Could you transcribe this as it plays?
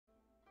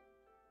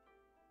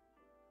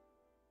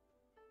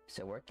Is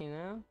it working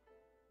now?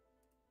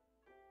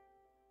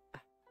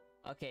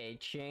 Okay, it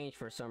changed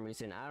for some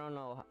reason. I don't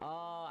know.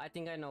 Oh, I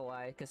think I know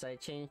why. Because I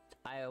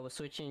was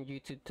switching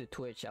YouTube to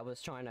Twitch. I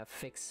was trying to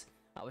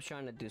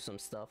do some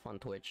stuff on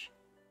Twitch.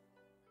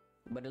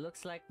 But it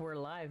looks like we're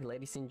live,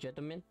 ladies and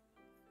gentlemen.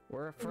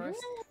 We're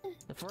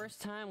the first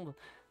time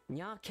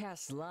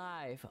NyaaCast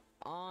live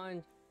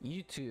on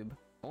YouTube.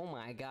 Oh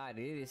my god,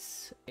 it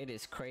is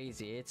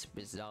crazy. It's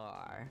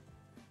bizarre.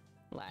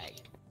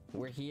 Like,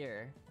 we're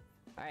here.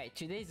 Alright,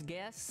 today's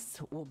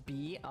guest will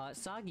be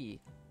Sagi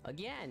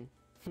again.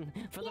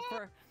 For the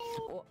first,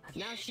 well,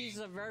 now she's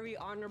a very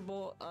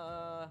honorable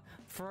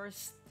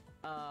first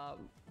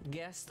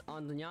guest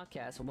on the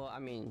NyaaCast. Well, I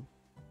mean,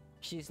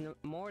 she's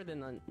more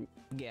than a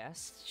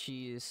guest.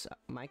 She's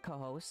my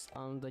co-host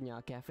on the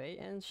Nyaa Cafe,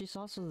 and she's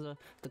also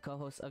the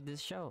co-host of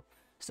this show.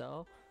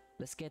 So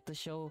let's get the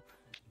show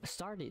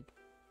started.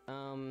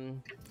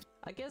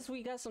 I guess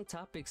we got some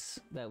topics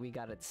that we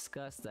gotta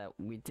discuss that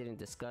we didn't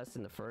discuss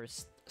in the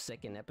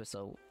second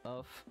episode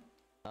of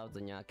the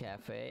Nyaa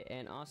Cafe,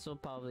 and also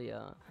probably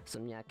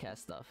some NyaaCast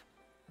stuff.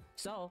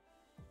 So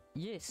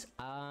yes,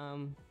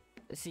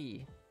 let's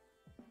see.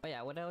 Oh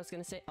yeah, what I was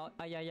gonna say. Oh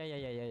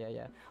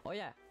yeah. Oh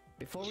yeah,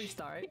 before we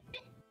start,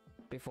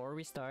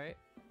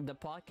 the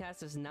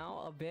podcast is now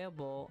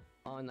available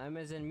on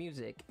Amazon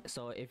Music.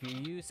 So if you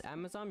use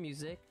Amazon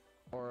Music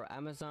or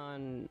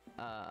Amazon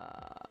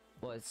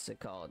what's it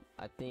called?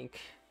 I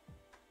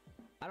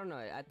don't know.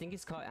 I think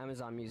it's called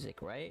Amazon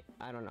Music, right?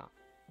 I don't know.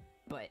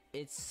 But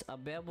it's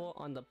available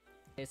on the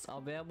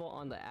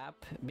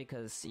app,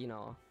 because, you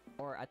know,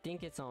 or I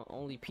think it's on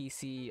only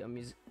PC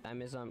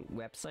Amazon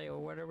website or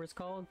whatever it's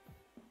called.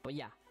 But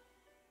yeah,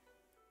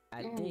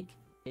 I think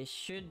it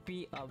should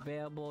be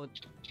available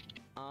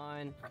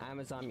on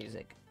Amazon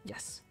Music.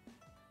 Yes.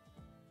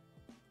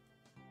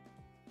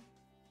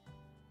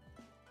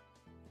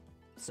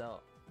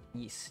 So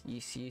yes. You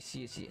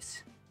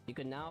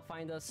can now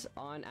find us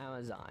on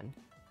Amazon,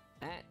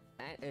 and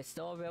it's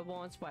still available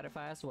on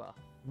Spotify as well.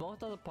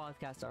 Both of the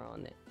podcasts are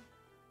on it.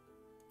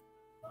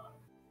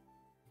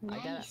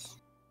 Nice.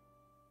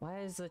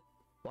 Why is the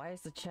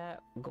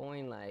chat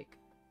going like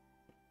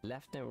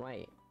left and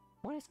right?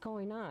 What is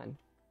going on?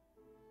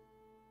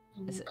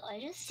 I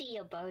just see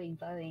your boing.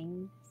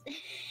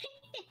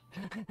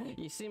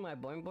 You see my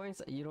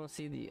boings? You don't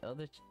see the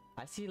other.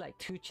 I see like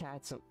two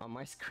chats on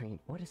my screen.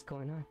 What is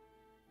going on?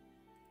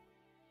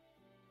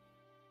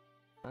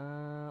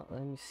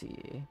 Let me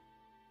see.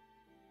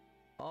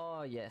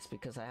 Oh yes,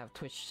 because I have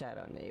Twitch chat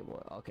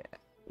enabled. Okay,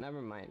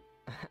 never mind.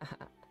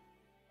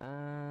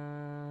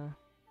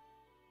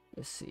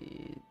 Let's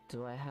see.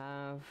 Do I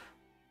have?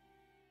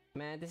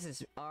 Man, this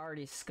is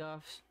already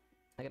scuffed.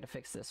 I gotta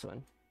fix this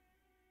one.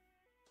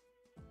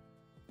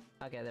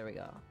 Okay, there we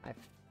go. I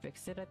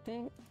fixed it, I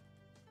think.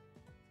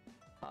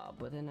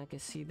 But then I can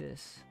see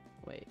this.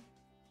 Wait.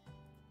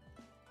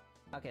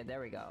 Okay, there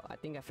we go. I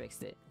think I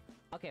fixed it.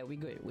 Okay, we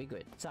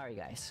good. Sorry,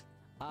 guys.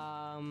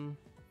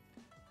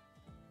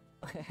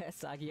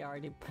 Sagi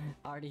already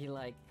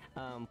like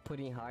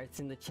putting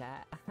hearts in the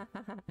chat.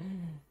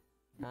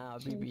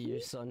 BB, you're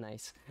so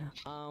nice.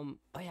 Oh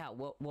yeah,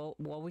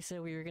 what we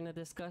said we were gonna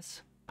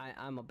discuss?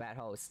 I'm a bad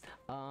host.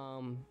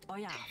 Oh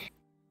yeah,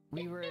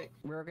 we were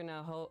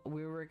gonna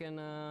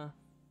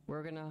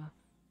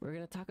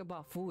talk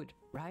about food,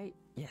 right?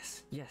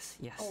 Yes.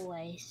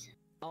 Always.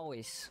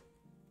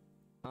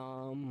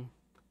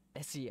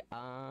 Let's see.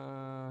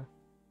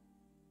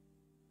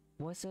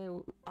 What's it?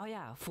 Oh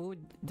yeah, food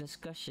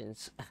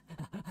discussions.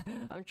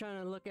 I'm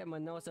trying to look at my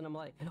notes and I'm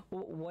like,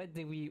 what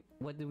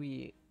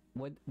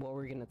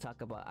we're gonna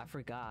talk about? I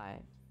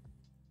forgot.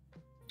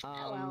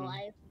 Well,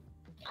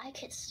 I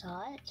could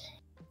start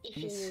if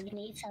you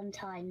need some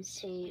time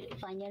to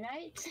find your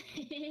notes.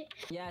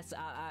 Yes,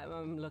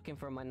 I'm looking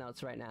for my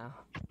notes right now.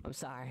 I'm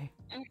sorry.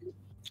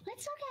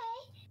 It's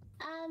okay.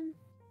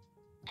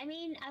 I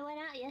mean, I went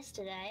out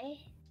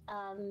yesterday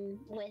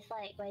with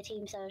like my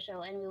team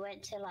social, and we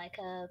went to like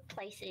a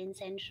place in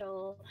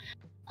central,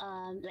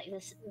 like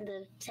the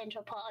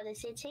central part of the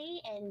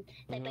city, and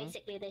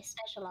they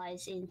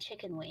specialize in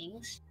chicken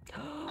wings.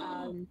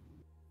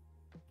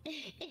 They're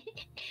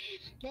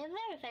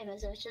very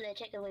famous for their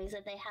chicken wings,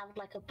 and they have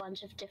like a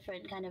bunch of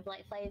different kind of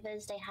like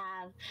flavors. They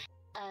have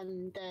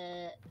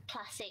the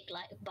classic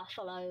like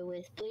buffalo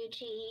with blue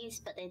cheese,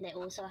 but then they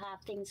also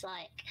have things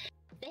like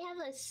they have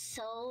a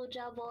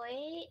Soulja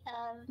Boy.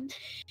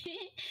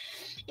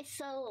 It's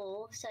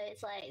Seoul, so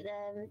it's like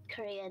the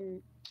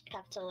Korean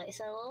capital, like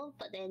Seoul,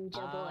 but then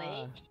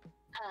Jaboy.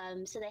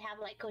 So they have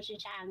like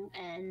gochujang,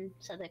 and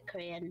so the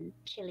Korean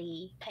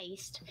chili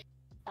paste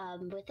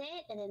with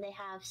it, and then they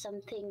have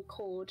something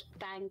called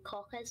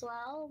Bangkok as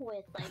well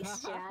with like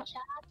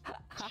sriracha.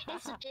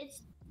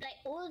 It's like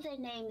all of their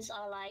names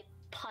are like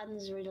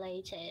puns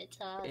related.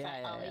 So I was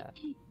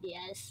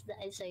yes,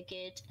 that is so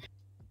good.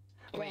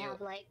 And Wait, they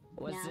have like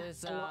was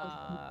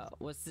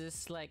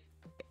this like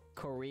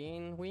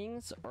Korean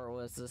wings, or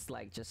was this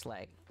like just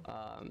like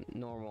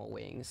normal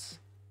wings?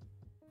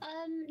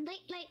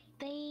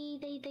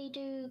 They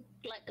do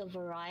like a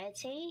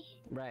variety.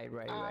 Right.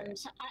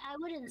 So I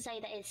wouldn't say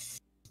that it's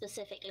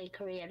specifically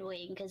Korean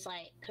wing because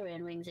like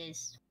Korean wings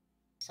is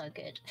so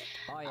good.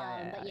 Oh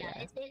yeah, But yeah,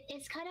 yeah.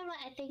 it's kind of like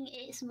I think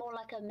it's more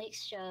like a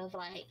mixture of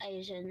like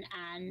Asian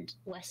and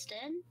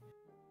Western.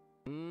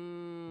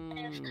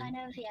 Kind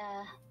of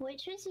yeah,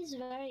 which is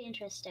very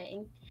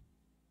interesting.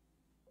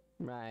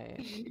 Right.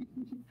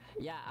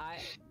 Yeah,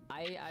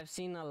 I've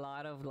seen a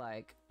lot of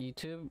like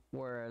YouTube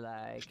where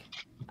like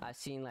I've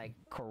seen like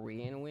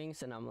Korean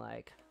wings and I'm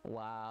like,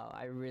 wow,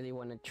 I really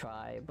want to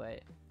try,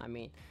 but I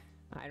mean,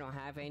 I don't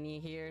have any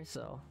here,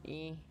 so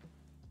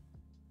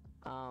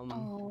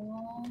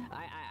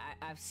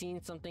I've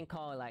seen something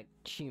called like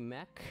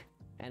chimek,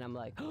 and I'm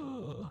like,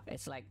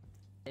 it's like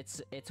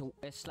it's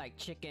like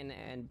chicken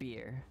and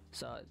beer,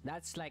 so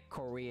that's like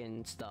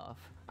Korean stuff.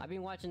 I've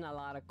been watching a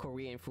lot of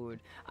Korean food.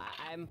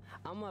 I'm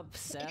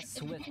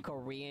obsessed with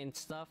Korean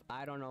stuff.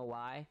 I don't know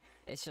why.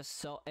 It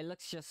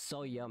looks just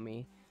so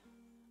yummy.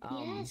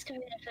 Yes,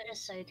 Korean food is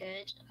so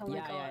good. Oh my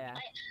god. Yeah.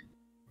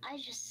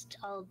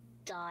 I'll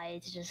die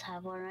to just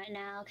have one right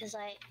now because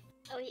I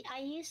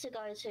used to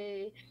go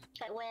to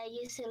like where I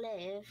used to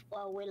live.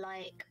 Well, we're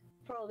like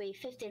probably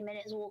 15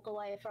 minutes walk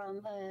away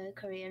from a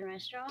Korean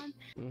restaurant,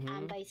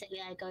 and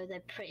basically I go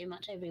there pretty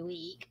much every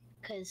week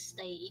because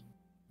they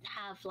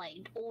have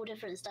like all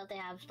different stuff. They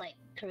have like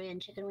Korean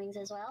chicken wings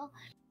as well.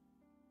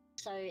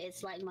 So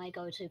it's like my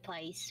go-to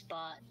place,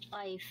 but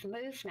I've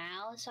moved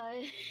now, so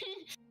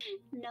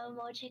no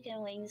more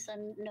chicken wings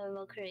and no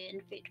more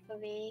Korean food for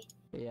me.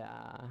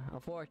 Yeah,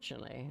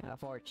 unfortunately.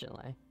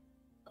 Fortunately.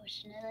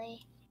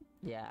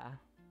 Yeah.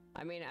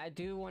 I mean, I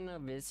do want to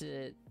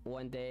visit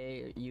one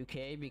day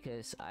UK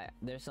because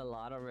there's a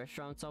lot of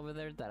restaurants over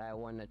there that I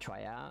want to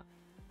try out,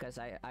 because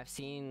I've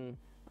seen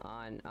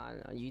on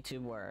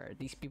YouTube where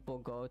these people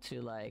go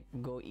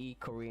eat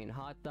Korean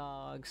hot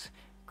dogs,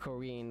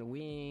 Korean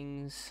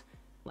wings,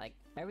 like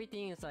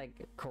everything is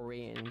like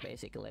Korean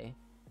basically,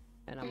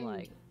 and I'm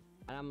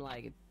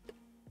like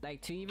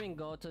to even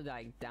go to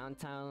like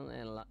downtown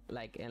and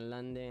like in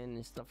London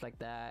and stuff like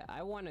that.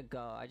 I want to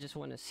go. I just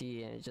want to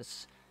see and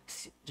just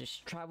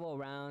travel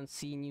around,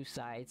 see new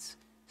sights,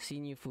 see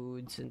new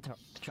foods, and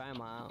try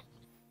them out.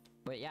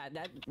 But yeah,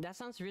 that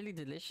sounds really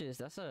delicious.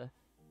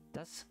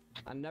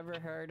 I never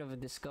heard of a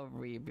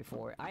discovery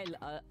before. I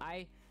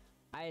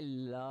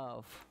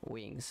love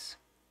wings.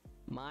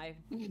 My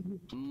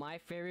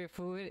favorite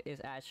food is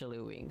actually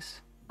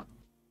wings.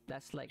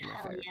 That's like my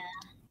favorite.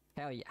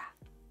 Hell yeah.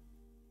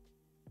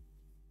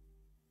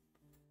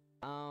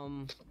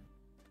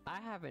 I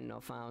haven't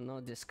found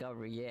no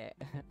discovery yet.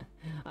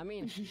 I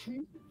mean,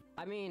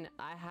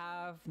 I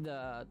have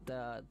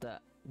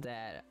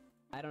that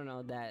I don't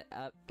know that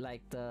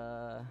like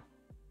the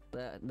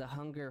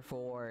hunger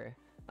for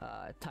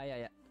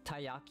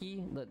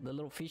taiyaki, the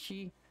little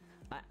fishy.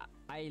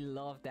 I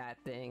love that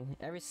thing.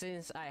 Ever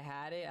since I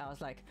had it, I was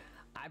like,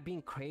 I've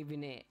been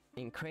craving it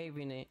and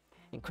craving it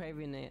and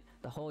craving it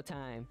the whole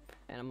time,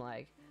 and I'm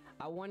like,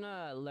 I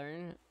wanna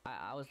learn.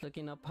 I was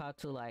looking up how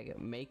to like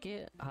make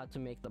it, how to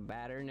make the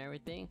batter and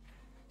everything,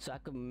 so I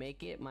could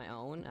make it my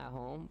own at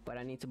home. But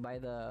I need to buy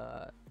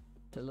the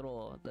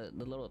little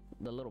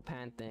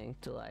pan thing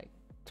to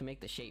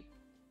make the shape,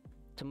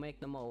 to make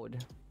the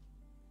mold.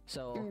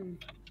 So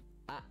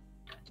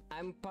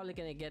I'm probably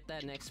gonna get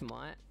that next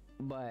month.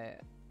 But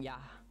yeah,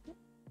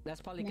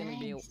 that's probably gonna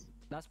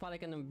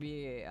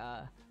be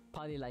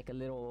probably like a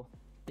little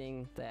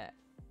thing that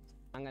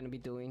I'm gonna be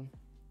doing.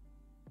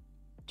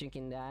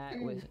 Drinking that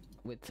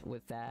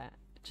with that,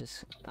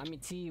 just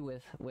tea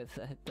with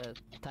the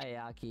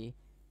taiyaki.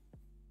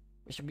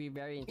 It should be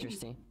very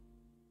interesting.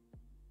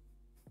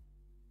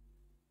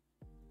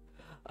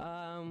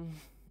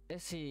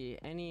 Let's see,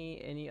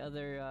 any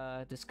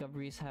other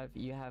discoveries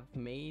you have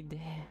made?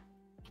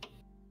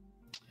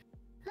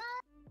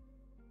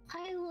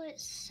 I would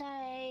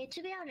say,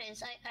 to be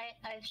honest,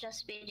 I've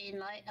just been in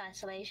like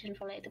isolation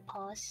for like the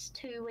past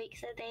 2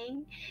 weeks, I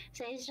think.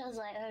 So it's just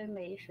like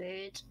homemade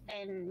food,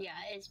 and yeah,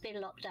 it's been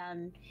locked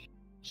down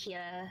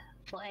here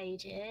for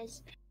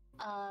ages.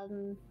 Let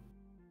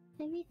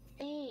me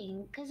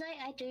think, because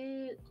I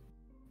do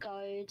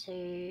go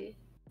to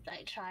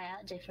like try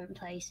out different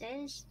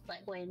places,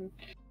 like when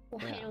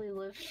we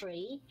were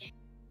free.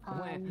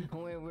 When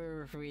we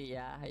were free,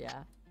 yeah.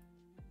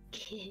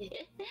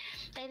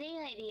 I think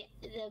like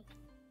the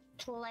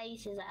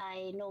places that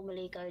I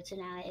normally go to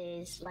now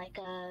is like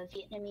a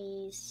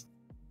Vietnamese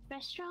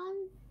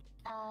restaurant,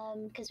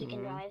 because we can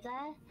drive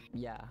there.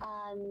 Yeah.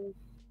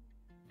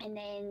 And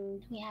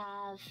then we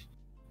have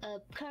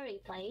a curry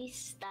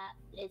place that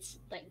it's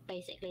like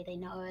basically they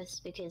know us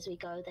because we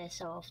go there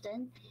so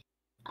often.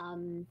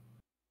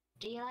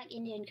 Do you like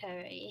Indian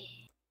curry?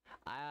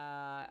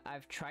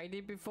 I've tried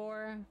it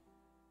before.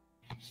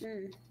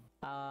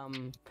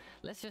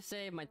 Let's just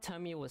say my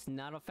tummy was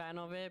not a fan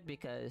of it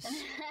because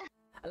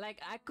like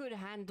I could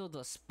handle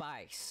the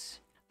spice.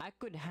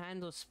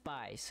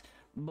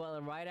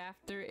 But right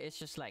after it's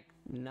just like,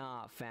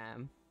 nah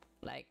fam.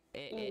 Like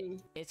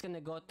it's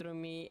gonna go through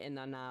me in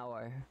an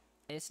hour.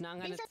 it's not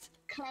gonna. It's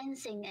a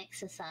cleansing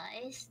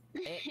exercise.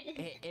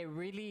 It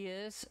really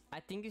is. I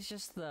think it's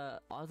just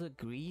all the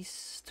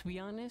grease. To be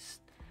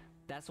honest,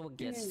 that's what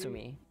gets to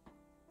me.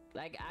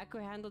 Like I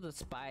could handle the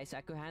spice,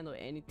 I could handle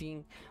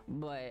anything,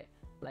 but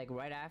like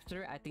right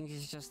after, I think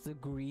it's just the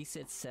grease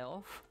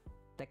itself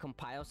that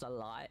compiles a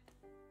lot.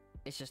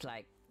 It's just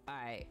like, all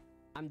right,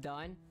 I'm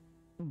done,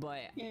 but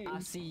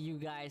I'll see you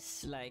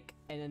guys like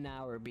in an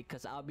hour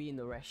because I'll be in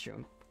the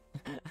restroom.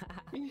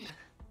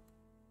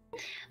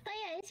 But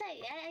yeah, it's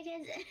like I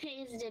guess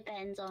it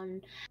depends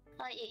on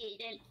like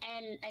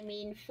and I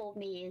mean for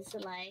me it's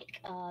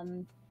like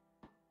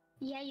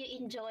yeah, you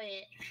enjoy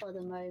it for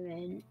the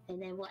moment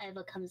and then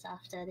whatever comes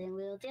after then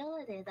we'll deal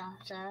with it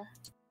after.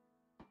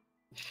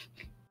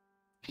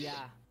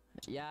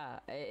 Yeah,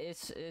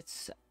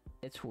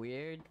 it's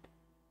weird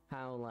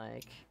how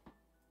like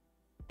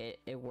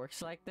it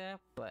works like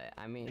that, but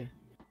I mean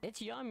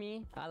it's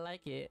yummy. I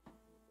like it.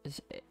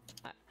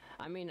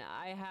 I mean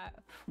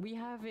we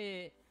have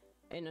it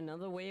in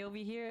another way over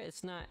here.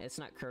 It's not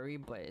curry,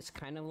 but it's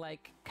kind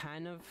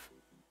of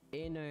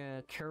in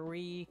a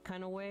curry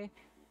kind of way.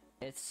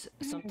 It's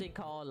something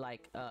called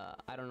like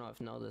I don't know if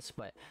you know this,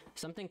 but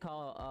something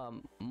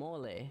called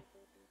mole.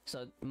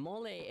 So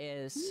mole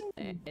is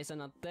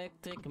an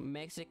authentic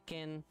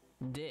Mexican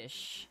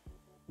dish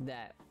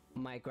that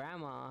my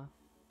grandma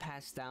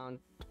passed down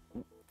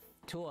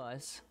to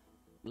us.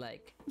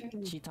 Like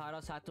she taught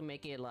us how to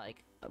make it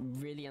like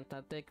really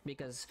authentic,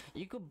 because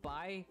you could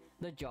buy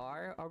the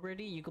jar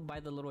already, you could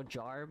buy the little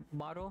jar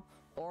bottle,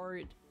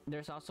 or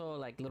there's also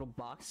like little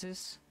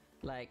boxes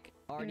like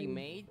already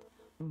made,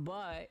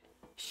 but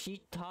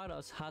she taught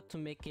us how to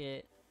make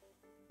it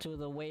to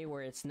the way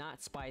where it's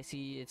not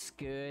spicy, it's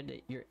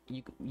good,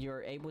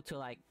 you're able to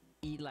like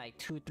eat like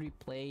 2-3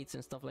 plates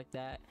and stuff like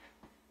that.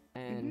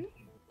 And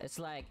it's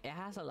like it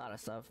has a lot of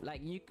stuff,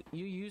 like you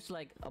use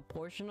like a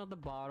portion of the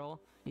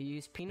bottle, you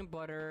use peanut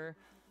butter,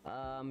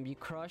 you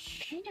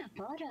crush Peanut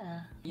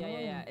butter.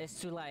 yeah, it's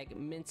to like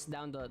mince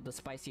down the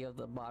spicy of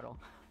the bottle.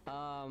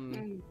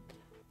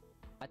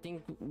 I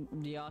think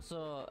they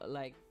also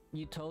like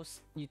you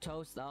toast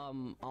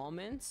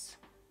almonds,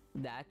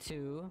 that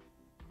too.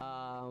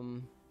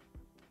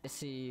 Let's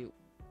see,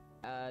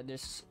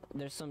 there's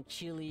some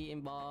chili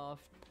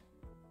involved.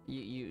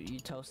 You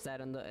toast that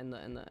in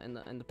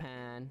the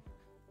pan.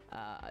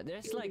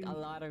 There's like a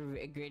lot of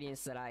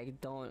ingredients that I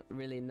don't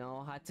really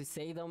know how to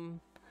say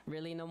them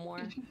really no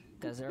more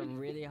because they're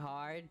really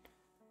hard,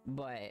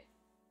 but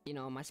you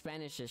know my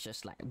Spanish is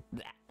just like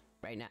that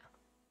right now.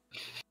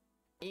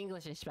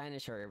 English and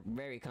Spanish are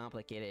very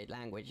complicated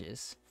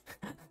languages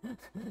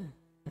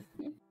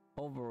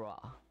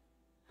overall.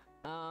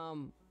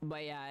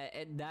 But yeah,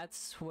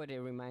 that's what it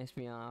reminds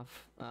me of.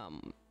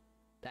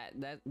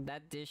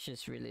 That dish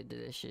is really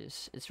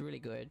delicious. It's really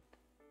good.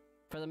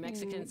 For the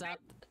Mexicans out,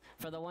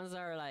 for the ones that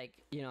are like,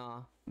 you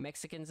know,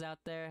 Mexicans out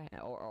there,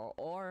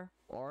 or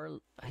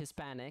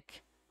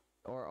Hispanic,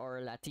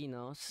 or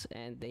Latinos,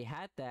 and they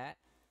had that,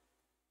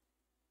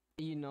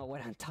 you know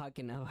what I'm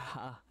talking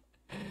about.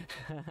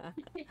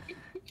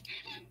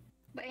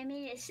 But I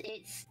mean, I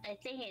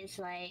think it's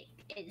like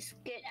it's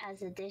good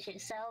as a dish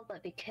itself,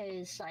 but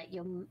because like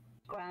your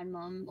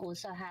grandmom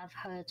also have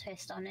her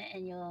twist on it,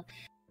 and you're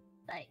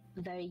like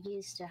very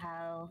used to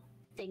how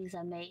things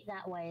are made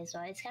that way as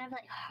well. It's kind of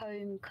like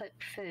home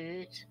cooked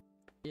food.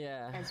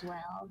 Yeah. As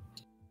well.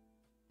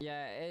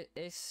 Yeah,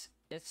 it's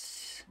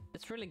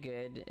really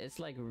good. It's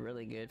like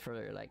really good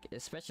for like,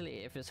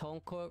 especially if it's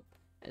home cooked.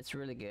 It's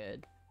really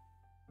good.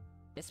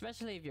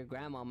 Especially if your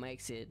grandma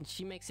makes it.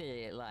 She makes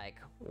it like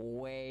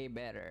way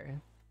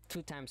better,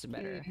 2 times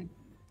better.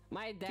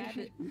 My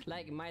dad,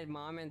 like my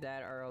mom and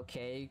dad are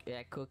okay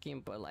at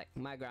cooking, but like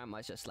my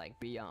grandma's just like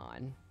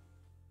beyond.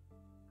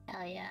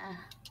 Oh yeah.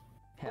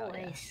 Hell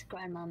always yeah.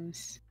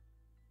 Grandmoms.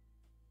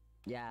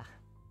 Yeah,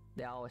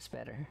 they're always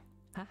better.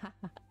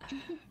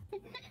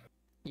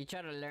 You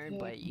try to learn,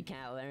 but you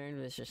can't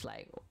learn. It's just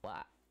like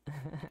what?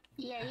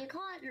 Yeah, you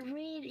can't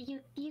really.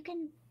 You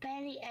can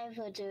barely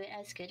ever do it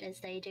as good as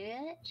they do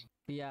it.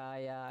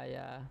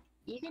 Yeah.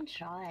 You can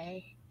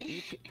try.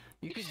 You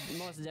could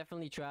most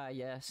definitely try,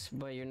 yes,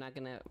 but you're not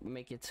gonna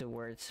make it to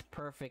where it's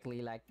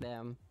perfectly like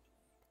them.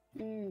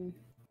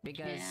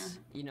 Because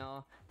you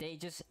know they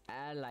just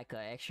add like an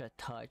extra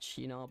touch,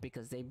 you know,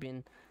 because they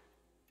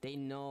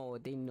know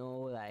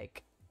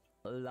like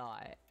a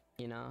lot,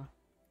 you know.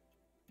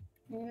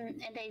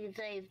 And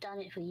they've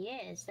done it for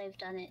years. They've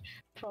done it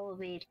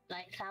probably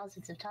like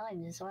thousands of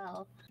times as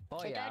well.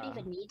 Oh, they yeah. don't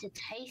even need to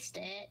taste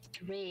it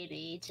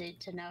really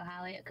to know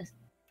how it's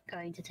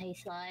going to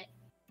taste like.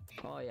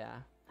 Oh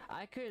yeah,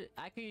 I could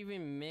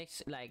even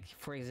mix, like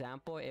for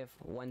example, if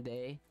one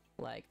day,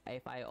 like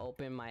if I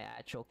open my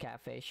actual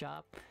cafe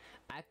shop,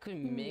 I could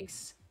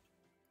mix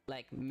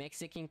like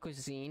Mexican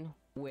cuisine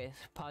with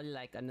probably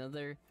like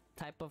another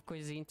type of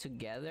cuisine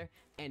together,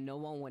 and no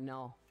one would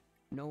know.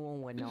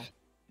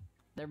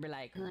 They'll be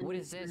like, what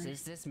is this?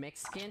 Is this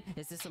Mexican?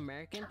 Is this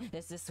American?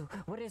 Is this,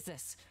 what is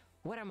this?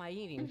 What am I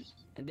eating?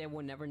 And they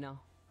will never know.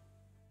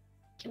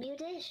 New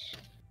dish.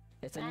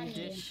 It's a new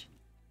dish.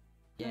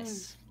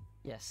 Yes.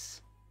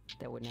 Yes.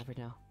 They would never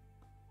know.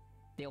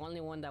 The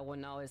only one that would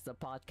know is the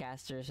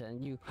podcasters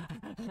and you.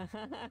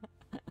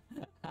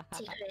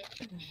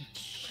 Secret.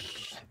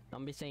 Shh.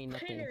 Don't be saying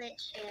nothing.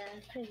 Privilege, yeah,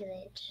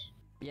 privilege.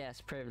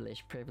 Yes,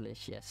 privilege,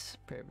 privilege, yes,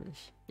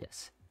 privilege,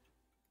 yes.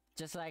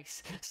 Just like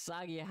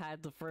Sagi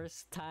had the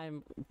first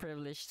time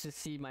privilege to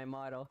see my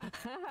model.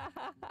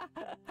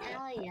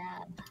 Hell yeah.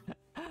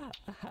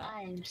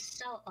 I'm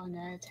so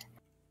honored.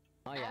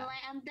 Oh yeah.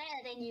 I'm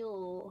better than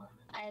you.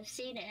 I've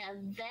seen it,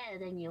 I'm better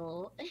than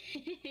you.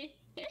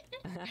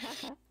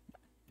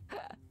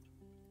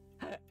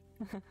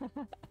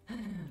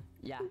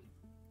 Yeah.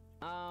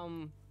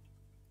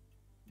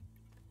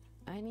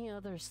 Any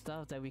other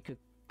stuff that we could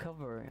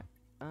cover?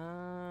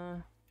 I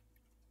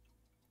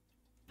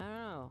don't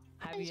know.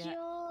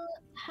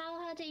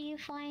 How did you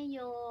find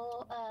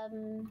your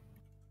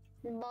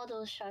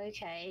model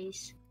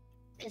showcase?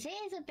 Because it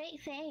is a big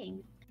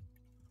thing.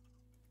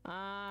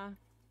 No,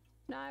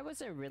 it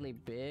wasn't really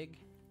big.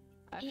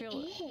 It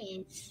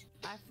is.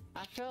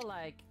 I feel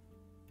like,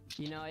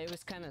 you know, it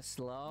was kind of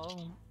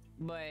slow,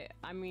 but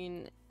I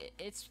mean,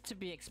 it's to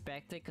be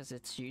expected because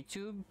it's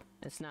YouTube.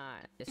 It's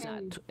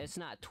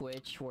not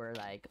Twitch where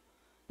like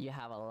you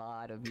have a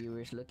lot of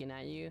viewers looking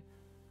at you,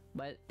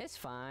 but it's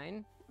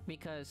fine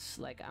because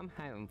like I'm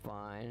having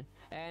fun.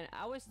 And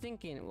I was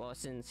thinking, well,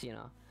 since you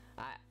know,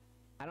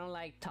 I don't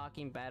like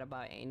talking bad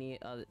about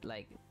any other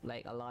like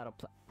a lot of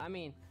I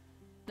mean,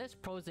 there's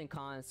pros and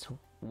cons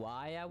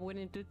why I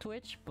wouldn't do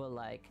Twitch, but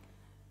like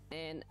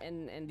and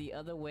the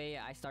other way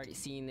I started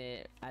seeing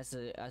it as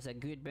a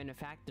good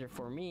benefactor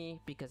for me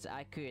because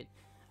I could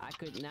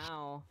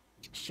now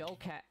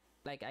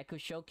I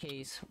could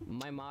showcase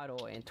my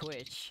model in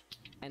Twitch,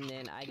 and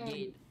then I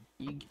gain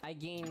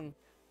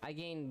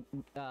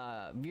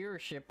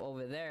viewership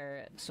over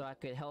there, so I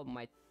could help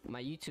my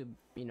YouTube,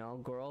 you know,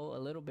 grow a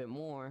little bit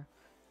more.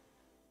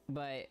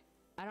 But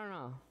I don't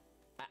know.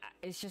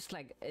 It's just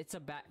like it's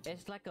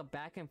like a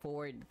back and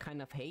forward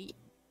kind of hate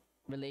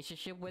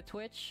relationship with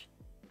Twitch,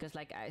 because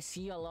like I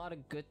see a lot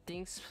of good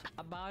things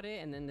about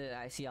it, and then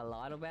I see a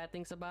lot of bad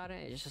things about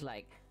it. It's just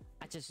like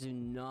I just do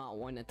not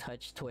want to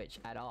touch Twitch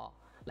at all.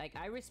 Like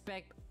I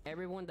respect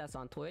everyone that's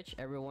on Twitch,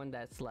 everyone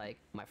that's like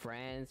my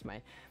friends,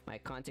 my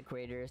content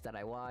creators that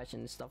I watch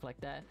and stuff like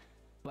that,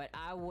 but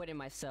I wouldn't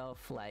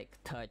myself like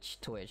touch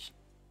Twitch.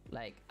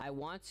 Like I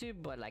want to,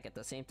 but like at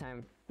the same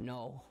time,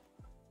 no.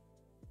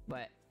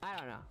 But I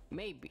don't know.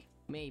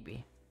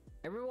 Maybe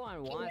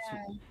everyone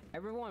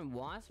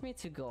wants me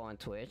to go on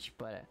Twitch,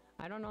 but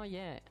I don't know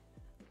yet.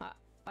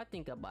 I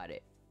think about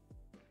it.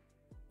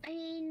 I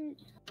mean,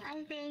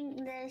 I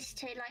think there's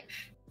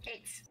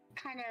it's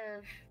kind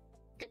of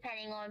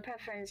depending on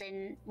preference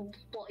and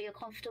what you're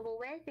comfortable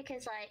with,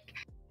 because like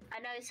I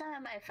know some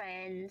of my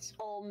friends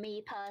or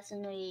me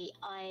personally,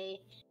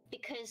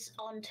 because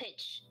on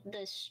Twitch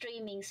the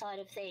streaming side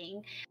of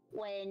thing,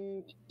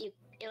 when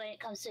it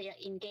comes to your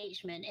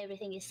engagement,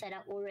 everything is set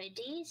up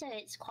already, so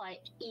it's quite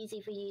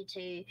easy for you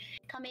to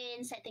come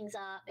in, set things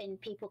up, and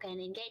people can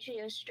engage with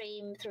your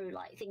stream through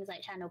like things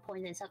like channel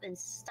points and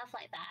stuff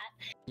like that.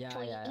 Yeah,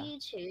 for yeah.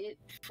 YouTube,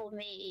 for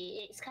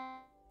me, it's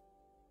kind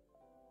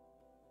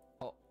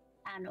of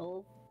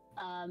channel,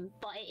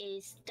 but it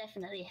is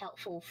definitely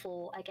helpful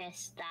for, I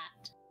guess,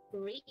 that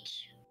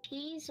reach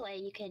piece where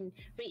you can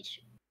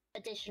reach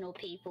additional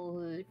people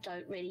who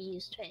don't really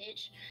use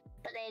Twitch.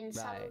 But then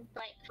some,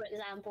 like for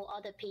example,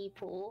 other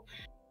people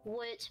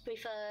would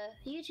prefer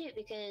YouTube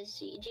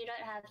because you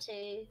don't have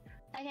to,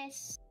 I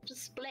guess,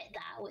 split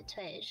that with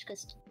Twitch,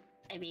 because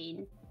I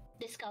mean,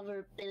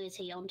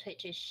 discoverability on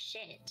Twitch is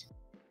shit.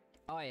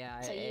 Oh yeah.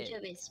 So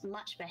YouTube is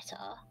much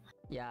better.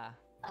 Yeah.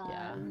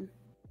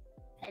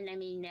 And I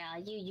mean, yeah,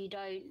 you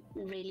don't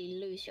really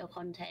lose your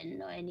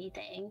content or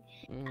anything.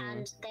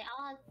 And there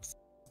are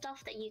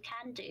stuff that you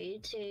can do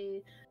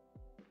to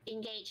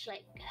engage,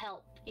 like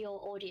help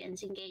your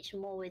audience engage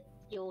more with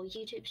your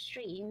YouTube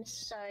streams.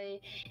 So I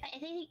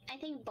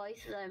think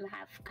both of them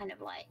have kind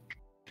of like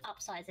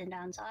upsides and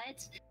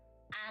downsides.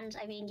 And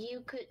I mean,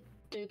 you could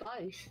do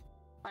both.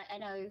 Like I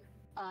know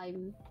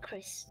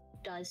Chris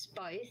does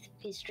both.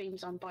 He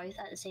streams on both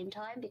at the same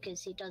time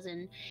because he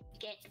doesn't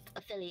get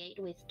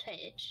affiliated with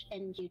Twitch,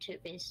 and YouTube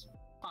is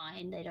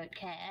fine, they don't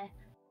care.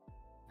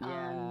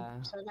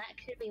 Yeah. So that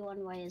could be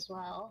one way as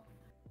well.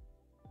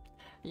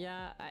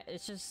 Yeah,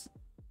 it's just,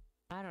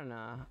 I don't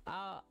know.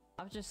 I'll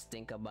just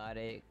think about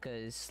it,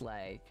 cause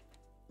like,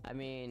 I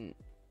mean,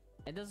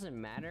 it doesn't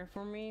matter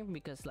for me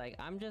because like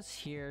I'm just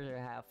here to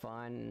have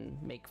fun,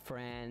 make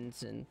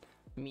friends, and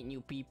meet new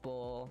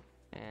people,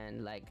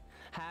 and like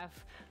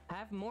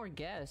have more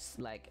guests.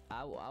 Like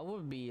I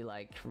would be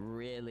like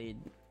really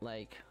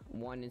like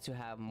wanting to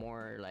have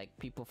more like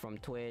people from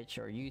Twitch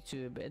or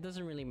YouTube. It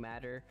doesn't really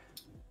matter.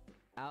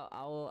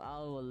 I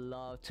would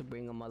love to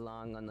bring them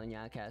along on the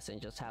NyaaCast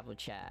and just have a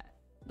chat.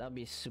 That'd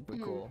be super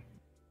cool.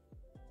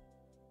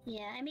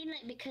 Yeah, I mean,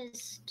 like,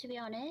 because to be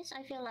honest,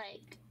 I feel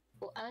like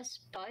us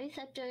both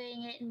are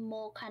doing it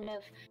more kind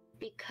of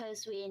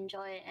because we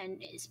enjoy it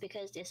and it's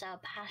because it's our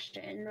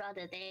passion,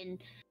 rather than,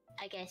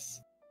 I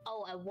guess,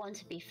 oh, I want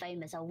to be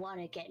famous, I want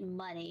to get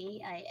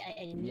money, I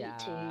need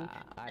to,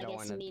 I don't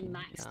guess, wanna, min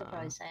max the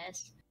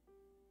process.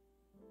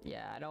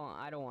 Yeah, I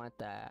don't want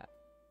that.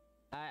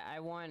 I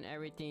want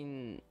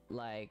everything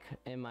like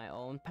in my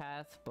own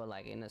path, but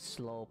like in a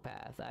slow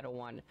path. I don't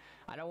want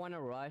to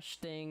rush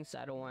things.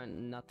 I don't want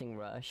nothing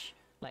rush.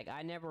 Like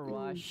I never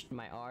rushed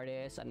my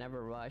artists. I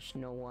never rushed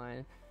no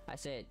one. I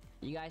said,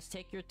 you guys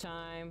take your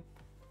time,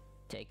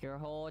 take your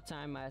whole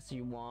time as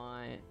you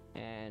want,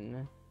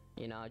 and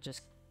you know,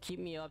 just keep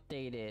me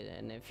updated.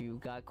 And if you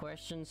got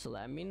questions,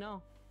 let me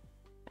know.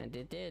 And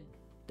they did.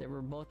 They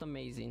were both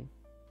amazing.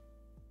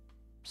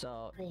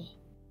 So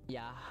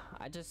yeah,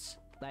 I just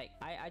like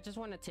I just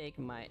want to take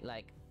my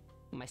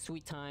my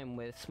sweet time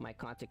with my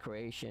content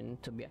creation.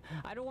 To be,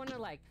 I don't want to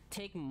like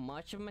take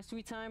much of my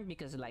sweet time,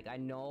 because like I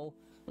know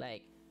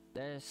like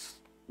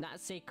there's not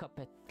say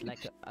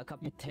like a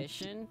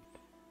competition,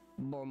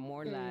 but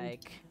more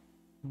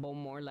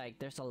like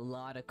there's a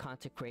lot of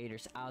content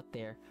creators out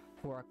there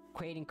who are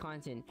creating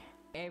content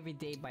every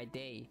day by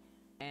day,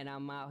 and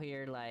I'm out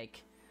here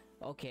like,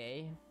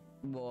 okay,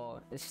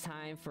 well, it's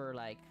time for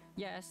like,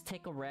 yes,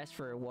 take a rest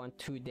for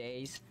 1-2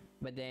 days,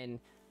 but then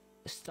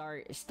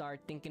start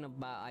thinking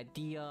about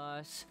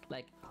ideas.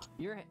 Like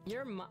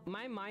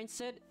my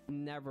mindset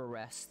never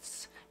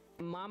rests.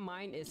 My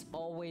mind is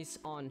always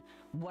on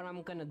what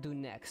I'm gonna do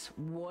next.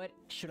 What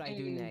should I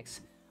do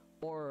next,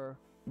 or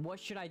what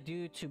should I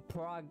do to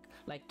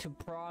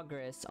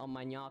progress on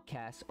my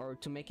NyaaCast, or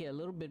to make it a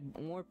little bit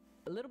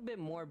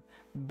more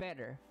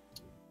better.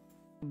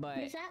 But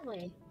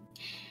exactly.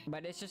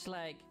 But it's just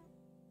like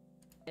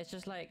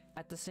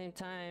at the same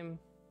time,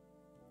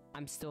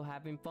 I'm still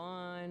having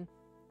fun,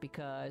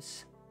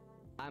 because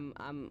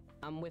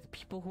I'm with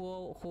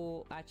people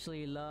who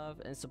actually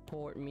love and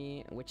support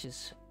me, which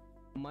is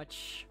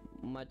much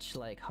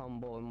like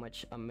humble and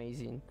much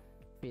amazing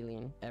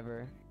feeling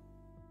ever.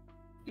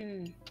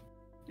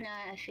 No,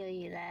 I feel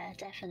you there,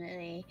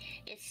 definitely.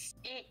 It's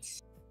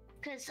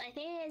because I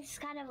think it's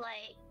kind of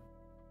like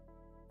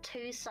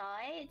two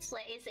sides.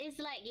 Like it's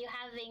like you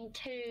having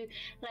two,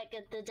 like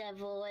the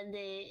devil and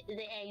the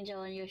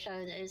angel on your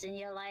shoulders, and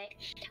you're like,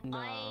 No.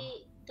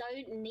 I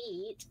don't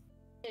need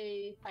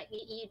to, like,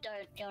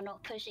 you're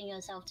not pushing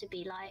yourself to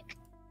be like,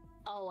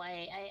 oh,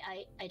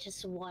 I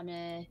just want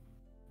to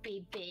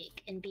be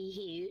big and be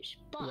huge,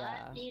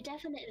 but you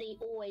definitely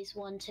always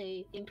want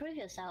to improve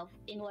yourself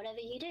in whatever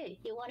you do.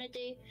 You want to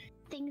do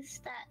things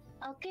that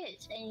are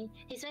good, and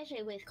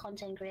especially with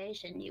content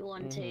creation, you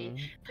want to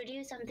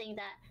produce something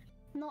that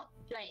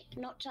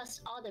not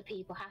just other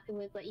people happy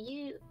with, but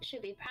you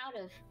should be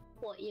proud of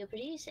what you're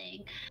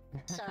producing.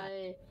 So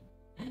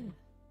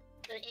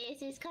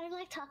it's kind of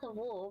like tug of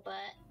war, but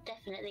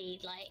definitely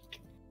like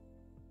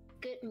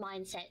good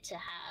mindset to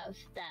have,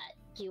 that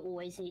you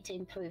always need to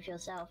improve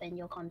yourself and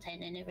your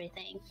content and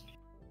everything.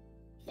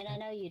 And I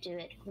know you do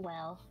it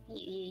well.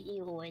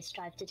 You always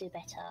strive to do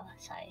better,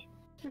 so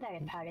I'm very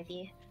proud of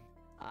you.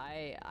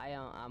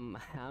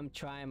 I'm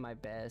trying my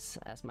best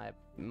as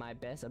my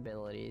best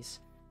abilities.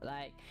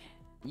 Like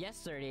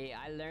yesterday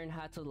I learned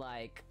how to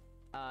like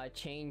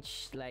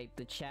change like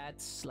the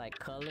chats like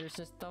colors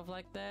and stuff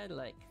like that.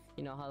 Like,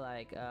 you know how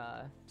like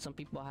some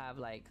people have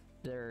like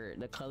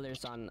the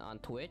colors on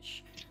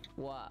Twitch.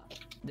 Well,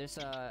 there's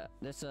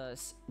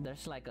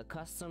like a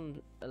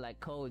custom like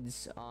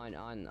codes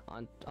on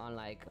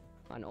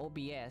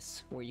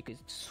OBS where you could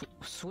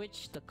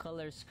switch the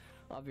colors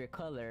of your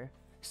color.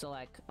 So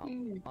like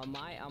on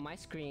my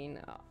screen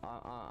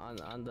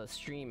on the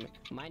stream,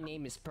 my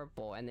name is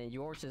purple, and then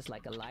yours is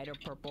like a lighter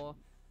purple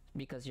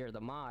because you're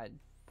the mod.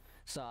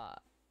 So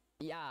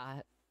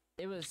yeah,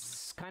 it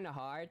was kind of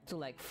hard to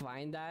like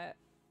find that,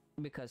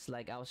 because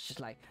like I was just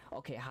like,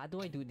 okay, how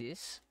do I do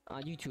this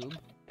on YouTube?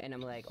 And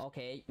I'm like,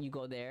 okay, you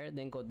go there,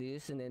 then go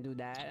this, and then do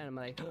that, and I'm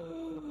like,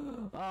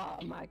 oh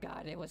my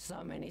god, it was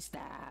so many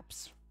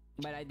steps,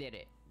 but I did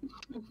it.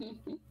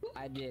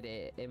 I did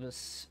it. It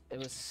was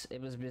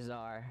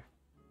bizarre.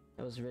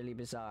 It was really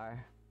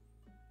bizarre.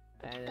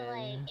 And but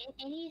like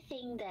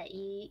anything that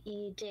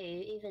you do,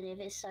 even if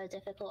it's so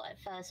difficult at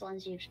first,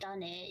 once you've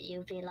done it,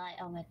 you'll be like,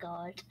 oh my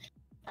god,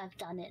 I've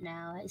done it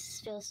now. It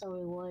feels so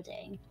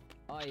rewarding.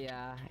 Oh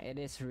yeah, it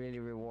is really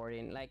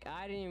rewarding. Like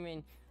I didn't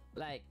even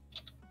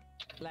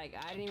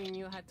I didn't even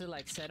know how to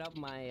like set up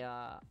my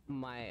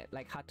my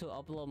like how to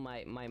upload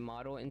my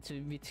model into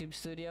YouTube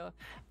Studio,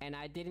 and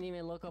I didn't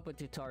even look up a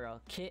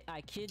tutorial.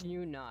 I kid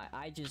you not,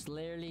 I just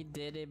literally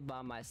did it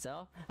by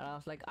myself, and I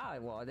was like,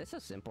 oh well, this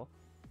is simple.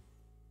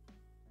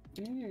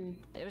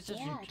 It was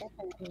just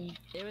definitely.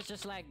 It was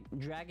just like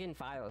dragging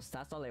files.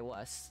 That's all it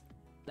was.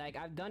 Like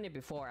I've done it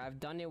before. I've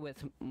done it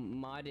with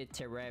modded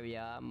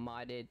Terraria,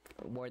 modded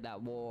World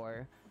at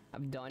War.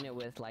 I've done it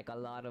with like a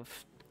lot of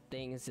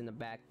things in the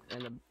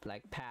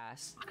like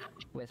past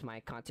with my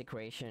content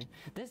creation.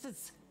 This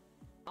is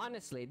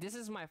honestly, this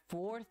is my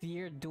 4th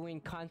year doing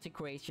content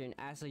creation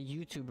as a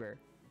YouTuber.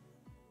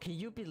 Can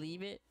you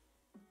believe it?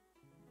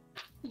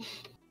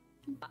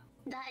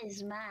 That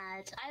is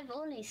mad. I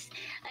don't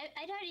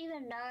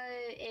even know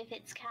if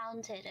it's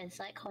counted as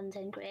like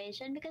content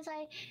creation because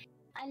I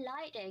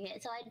like doing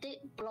it. So I did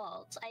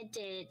blogs, I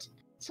did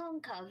song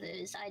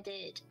covers, I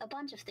did a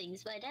bunch of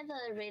things, but I never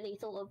really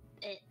thought of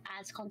it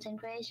as content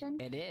creation.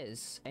 It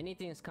is.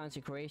 Anything is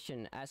content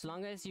creation. As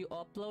long as you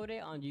upload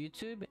it on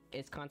YouTube,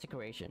 it's content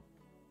creation.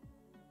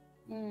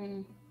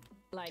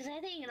 Like, Because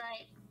I think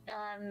like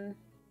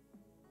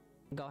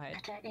go ahead. I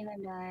don't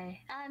even know.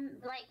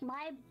 Like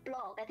my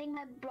blog, I think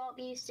my blog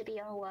used to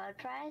be on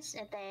WordPress,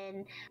 and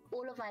then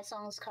all of my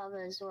songs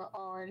covers were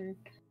on.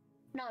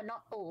 No,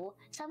 not all.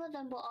 Some of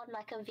them were on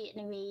like a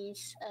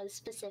Vietnamese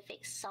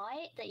specific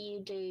site that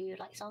you do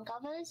like song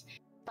covers,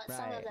 but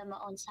some of Right. them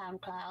are on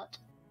SoundCloud.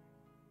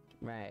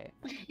 Right.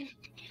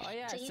 Oh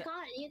yeah. So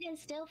you can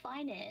still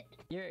find it.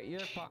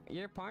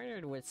 You're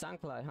partnered with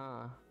SoundCloud,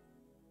 huh?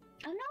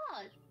 I'm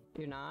not.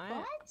 You're not?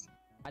 What?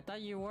 I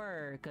thought you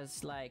were,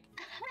 cause like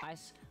I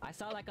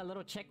saw like a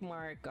little check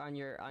mark on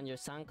your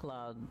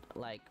SoundCloud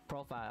like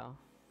profile.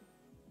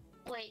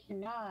 Wait,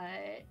 no.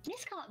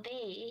 This can't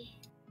be.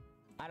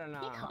 I don't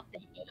know. It can't be.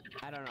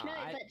 I don't know. No,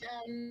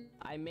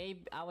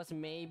 but I was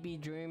maybe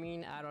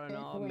dreaming. I don't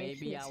know. Wait,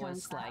 Maybe I it's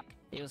was SoundCloud. like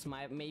it was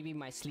maybe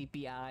my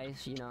sleepy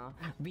eyes. You know,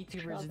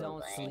 VTubers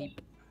don't Probably.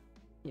 sleep.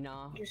 You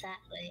know.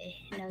 Exactly.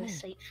 No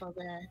sleep for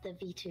the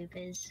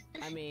VTubers.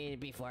 I mean,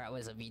 before I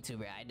was a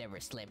VTuber, I never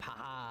slept.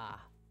 Haha.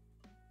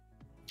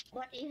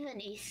 What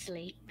even is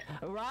sleep?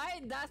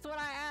 Right? That's what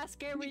I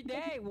ask every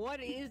day. What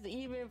is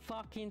even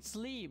fucking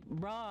sleep,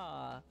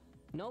 bruh?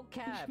 No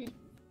cap.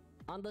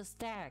 On the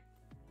stack.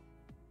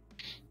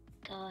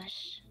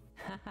 Gosh.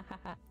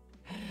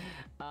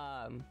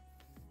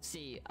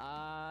 See,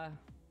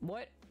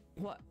 what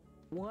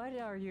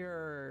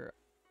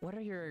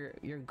are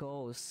your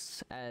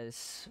goals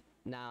as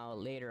now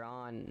later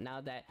on,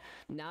 now that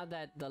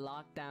the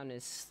lockdown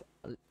is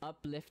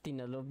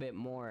uplifting a little bit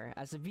more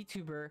as a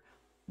VTuber?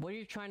 What are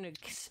you trying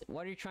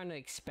to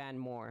expand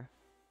more?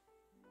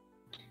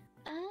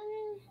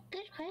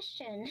 Good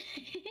question.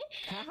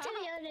 To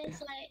be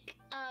honest, like,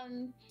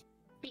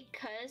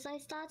 because I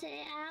started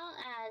it out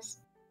as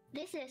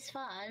this is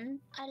fun.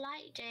 I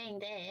like doing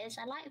this.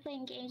 I like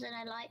playing games, and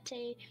I like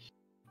to,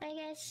 I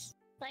guess,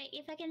 like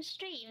if I can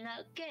stream,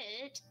 that's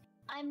good.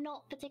 I'm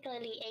not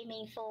particularly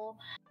aiming for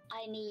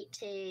I need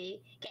to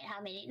get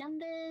how many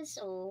numbers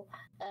or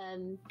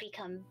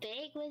become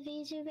big with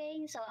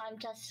VTubing. So I'm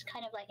just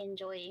kind of like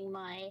enjoying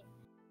my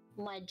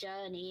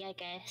journey, I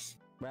guess.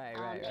 Right.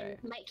 And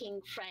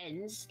making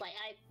friends. Like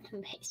I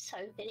made so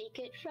many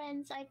good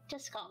friends. I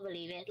just can't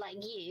believe it. Like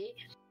you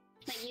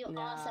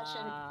are such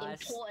an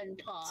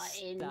important part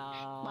in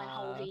my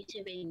whole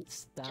VTubing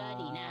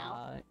journey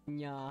now.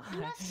 No. I'm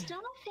not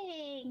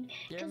stopping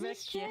because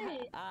it's true.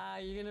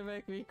 You're gonna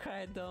make me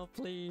cry, though.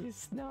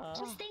 Please, no.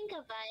 Just think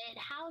about it.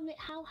 How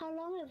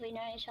long have we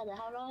known each other?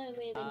 How long have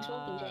we been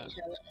talking to each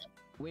other?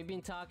 We've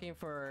been talking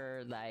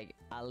for like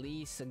at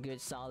least a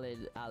good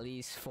solid at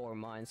least 4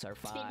 months or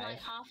 5. It's been like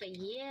half a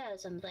year or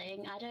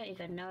something. I don't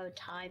even know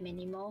time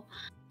anymore.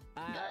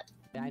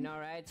 I know,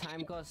 right?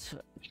 Time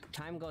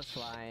goes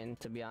flying,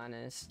 to be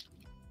honest.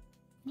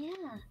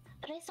 Yeah,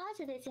 but I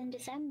started this in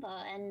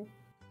December, and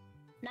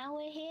now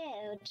we're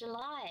here,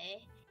 July.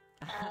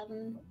 I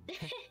don't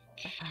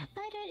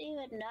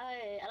even know.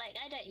 Like,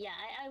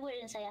 I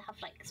wouldn't say I have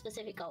like a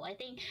specific goal. I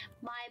think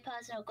my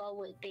personal goal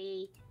would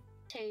be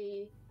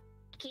to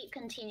keep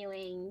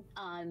continuing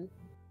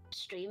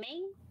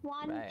streaming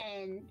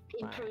and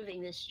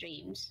improving the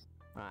streams.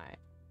 Right.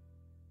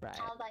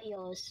 How about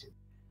yours?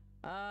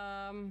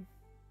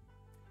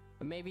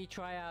 Maybe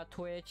try out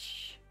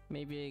Twitch.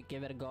 Maybe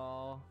give it a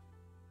go.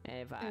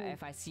 And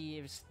if I see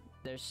if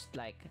there's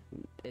like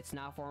it's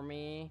not for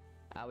me,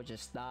 I would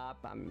just stop.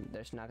 I'm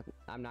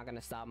not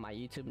gonna stop my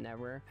YouTube,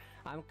 never.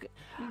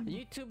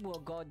 YouTube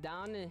will go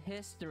down in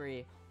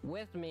history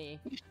with me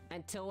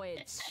until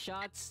it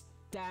shuts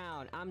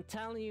down. I'm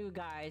telling you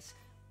guys,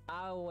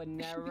 I would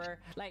never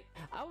like.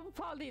 I would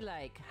probably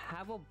like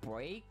have a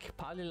break,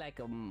 probably like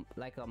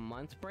a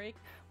month break,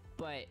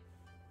 but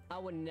I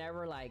would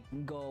never like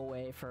go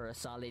away for a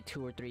solid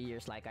 2 or 3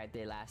 years like I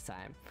did last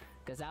time,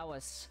 because that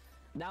was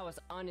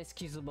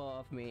unexcusable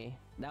of me.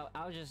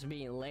 I was just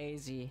being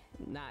lazy,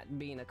 not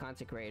being a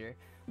content creator.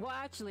 Well,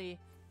 actually,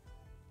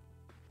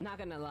 not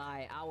gonna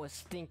lie, I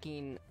was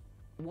thinking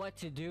what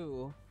to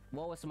do,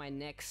 what was my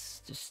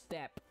next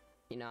step,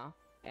 you know,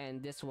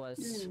 and this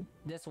was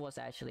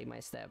actually my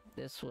step.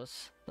 This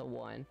was the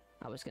one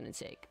I was gonna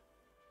take,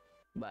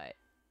 but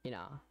you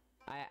know,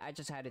 I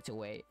just had to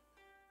wait.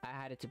 I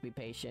had to be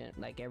patient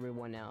like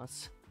everyone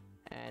else,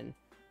 and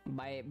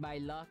by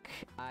luck,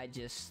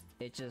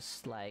 it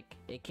just like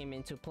it came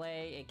into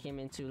play. It came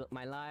into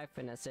my life,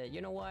 and I said, you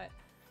know what?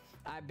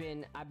 I've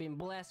been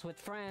blessed with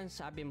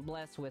friends. I've been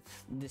blessed with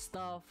this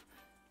stuff.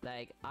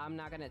 Like, I'm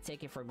not gonna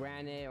take it for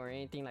granted or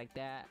anything like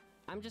that.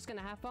 I'm just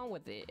gonna have fun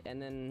with it,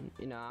 and then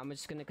you know, I'm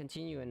just gonna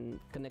continue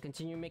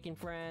making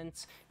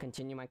friends,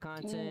 continue my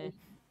content,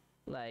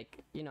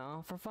 like, you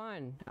know, for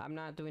fun. I'm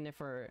not doing it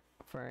for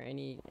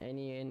any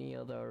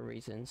other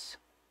reasons.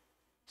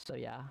 So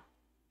yeah.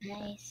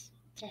 Nice.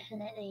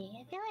 Definitely.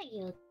 I feel like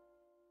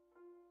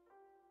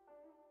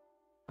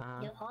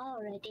you're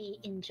already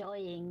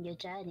enjoying your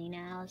journey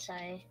now, so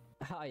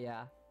Oh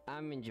yeah,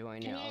 I'm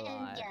enjoying it a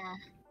lot. yeah,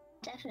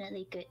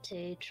 definitely good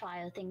to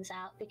trial things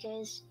out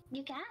because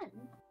you can.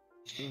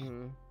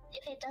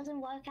 If it doesn't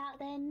work out,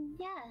 then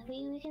yeah,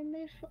 we can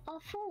move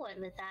forward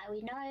with that.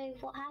 We know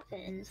what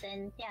happens,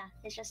 and yeah,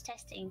 it's just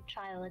testing,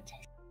 trial and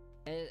test.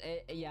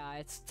 Yeah,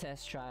 it's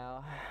test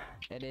trial.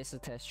 It is a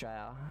test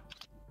trial.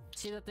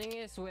 See, the thing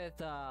is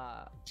with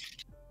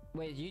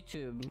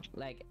YouTube,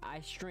 like I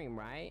stream,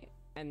 right?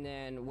 And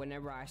then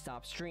whenever I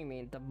stop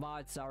streaming, the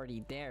VOD's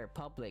already there,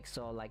 public.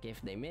 So like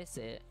if they miss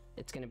it,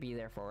 it's gonna be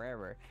there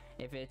forever.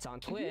 If it's on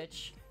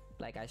Twitch,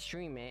 like I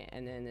stream it,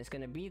 and then it's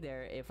gonna be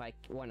there if I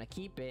want to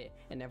keep it,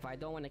 and if I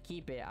don't want to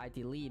keep it, I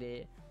delete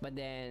it. But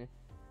then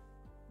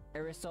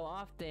every so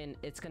often,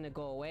 it's gonna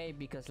go away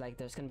because like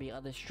there's gonna be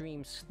other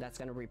streams that's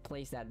gonna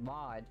replace that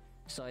VOD.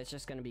 So it's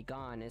just gonna be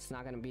gone. It's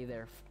not gonna be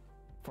there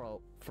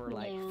for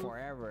like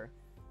forever.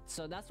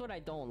 So that's what I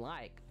don't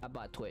like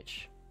about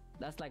Twitch.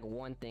 That's like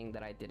one thing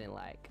that I didn't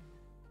like.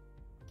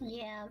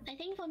 Yeah, I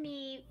think for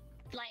me,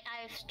 like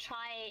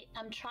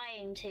I'm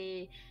trying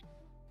to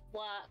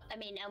work. I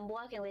mean, I'm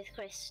working with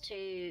Chris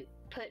to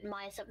put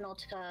my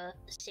Subnautica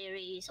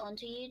series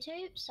onto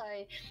YouTube. So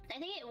I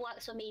think it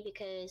works for me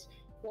because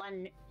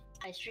one,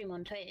 I stream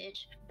on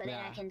Twitch, but then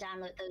I can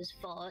download those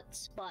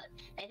VODs. But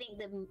I think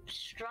the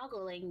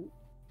struggling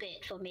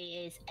bit for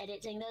me is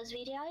editing those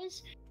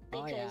videos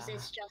because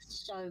it's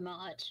just so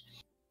much.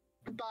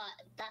 But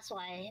that's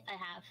why I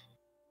have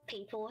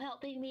people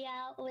helping me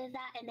out with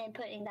that and then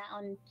putting that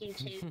on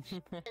YouTube.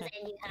 Because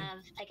then you have,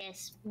 I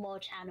guess, more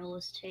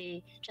channels to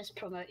just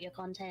promote your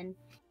content.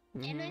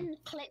 And then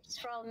clips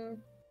from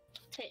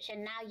Twitch,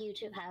 and now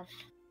YouTube have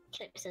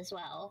clips as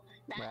well.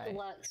 That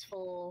works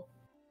for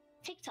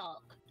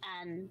TikTok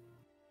and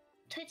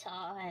Twitter,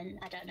 and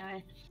I don't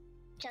know,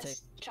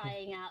 just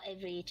trying out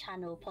every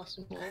channel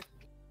possible.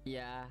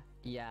 Yeah.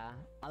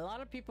 A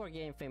lot of people are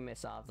getting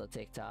famous off the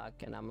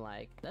TikTok, and I'm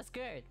like, that's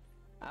good.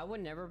 I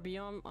would never be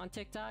on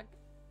TikTok.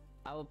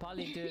 I would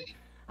probably do.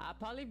 I'll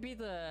probably be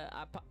the.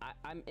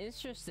 I'm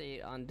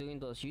interested on doing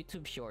those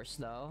YouTube shorts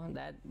though.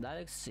 That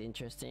looks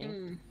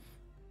interesting.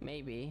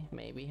 Maybe.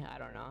 I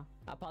don't know.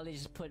 I'll probably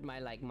just put my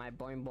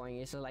boing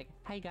boing. It's like,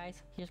 hi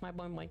guys, here's my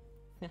boing boing.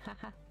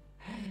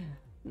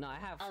 No, I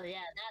have. Oh yeah,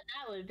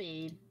 that would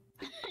be.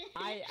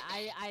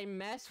 I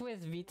mess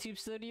with VTube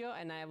Studio,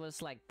 and I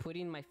was like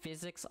putting my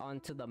physics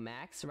onto the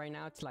max. Right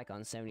now it's like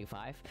on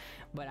 75,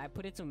 but I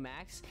put it to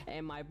max,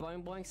 and my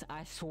boing boings,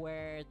 I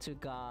swear to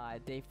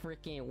God, they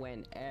freaking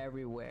went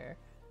everywhere.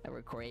 They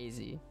were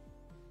crazy.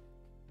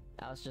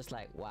 I was just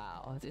like,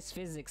 wow, these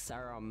physics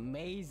are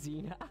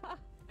amazing.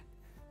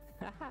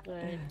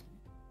 Good.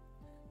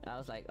 I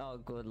was like, oh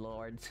good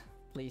lord,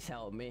 please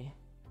help me.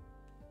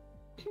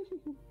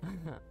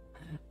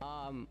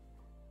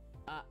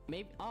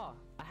 Maybe. Oh,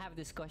 I have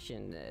this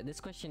question. This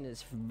question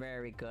is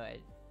very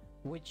good.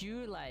 Would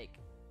you like?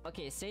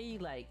 Okay, say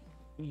like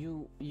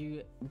you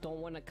don't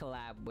want to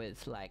collab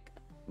with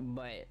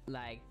but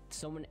like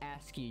someone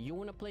asks you, you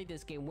want to play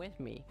this game with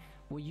me?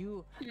 Will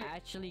you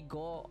actually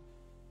go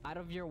out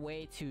of your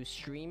way to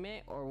stream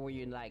it, or will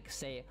you like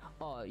say,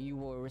 oh, you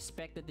will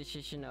respect the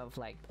decision of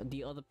like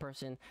the other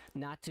person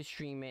not to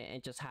stream it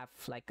and just have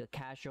like a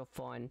casual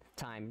fun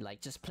time, like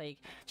just play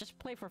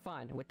for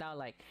fun without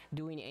like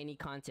doing any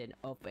content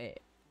of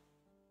it?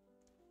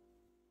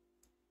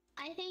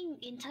 I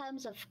think in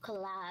terms of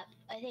collab,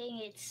 I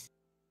think it's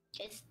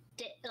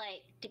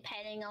like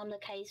depending on the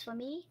case for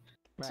me.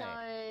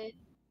 Right.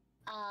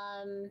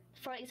 So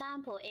for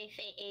example, if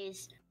it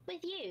is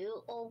with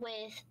you or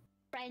with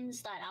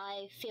friends that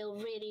I feel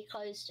really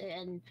close to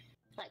and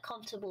like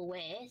comfortable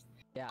with,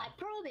 I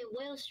probably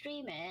will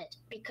stream it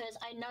because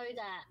I know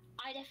that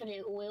I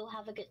definitely will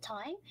have a good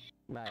time.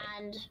 Right.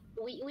 And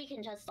we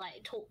can just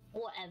like talk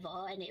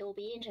whatever and it will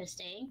be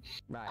interesting.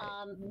 Right.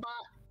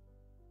 But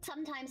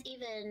sometimes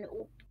even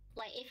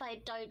like if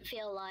I don't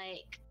feel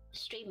like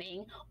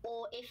streaming,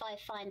 or if I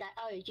find that,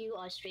 oh, you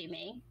are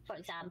streaming, for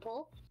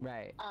example,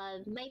 right,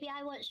 maybe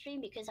I won't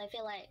stream because I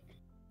feel like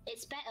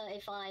it's better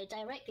if I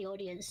direct the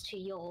audience to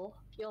your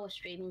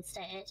stream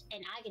instead,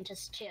 and I can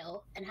just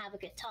chill and have a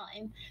good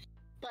time.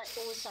 But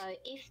also,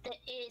 if it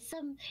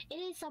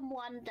is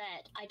someone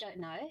that I don't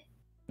know,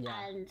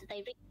 and they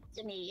reach out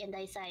to me and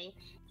they say,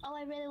 "Oh,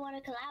 I really want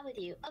to collab with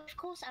you," of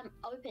course I'm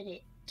open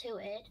to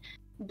it,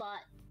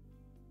 but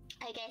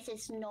I guess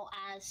it's not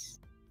as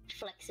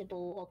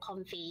flexible or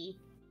comfy.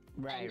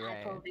 Right, and right.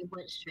 I probably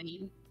would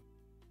stream.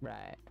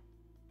 Right.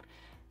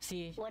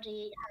 See, how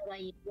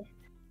about you?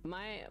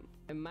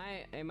 In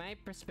my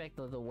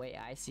perspective, the way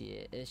I see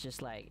it is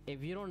just like,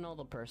 if you don't know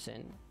the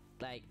person,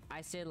 like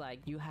I say,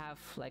 like you have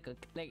like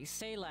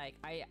say like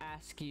I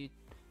ask you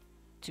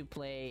to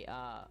play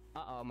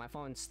uh-oh, my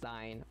phone's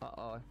dying.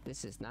 Uh-oh,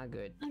 this is not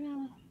good. Oh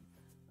no.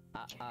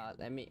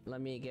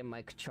 Let me get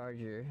my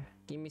charger.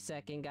 Give me a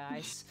second,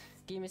 guys.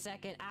 Give me a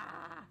second.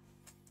 Ah,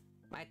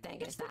 my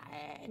thing is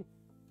dying.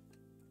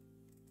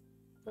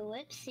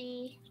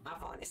 Whoopsie. My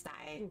phone is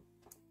dying.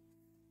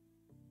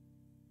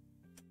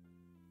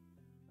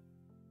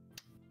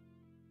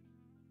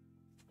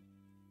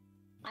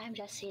 I'm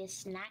just here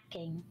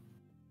snacking.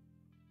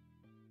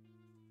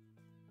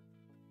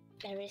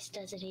 Eris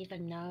doesn't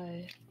even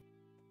know.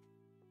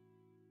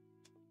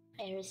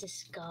 Eris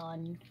is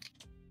gone.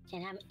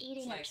 And I'm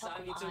eating a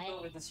chocolate pie. Sagi took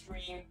over the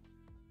stream.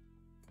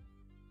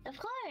 Of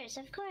course,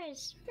 of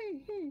course.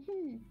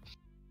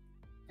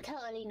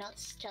 Totally not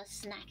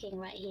just snacking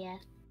right here.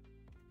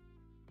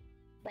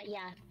 But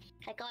yeah,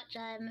 I got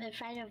a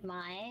friend of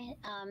mine,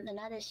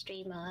 another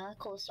streamer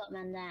called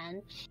Stopman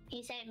Dan.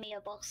 He sent me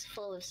a box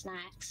full of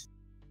snacks.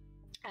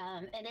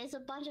 And there's a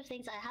bunch of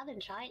things I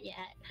haven't tried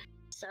yet.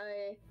 So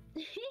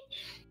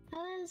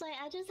I was like,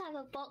 I just have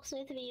a box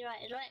with me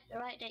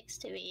right next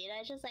to me, and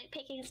I just like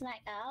picking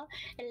snack out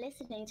and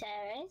listening to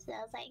Eris. And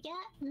I was like,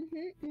 yeah, and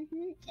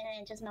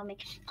then just numbing.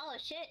 Oh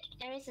shit,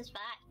 Eris is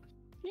back.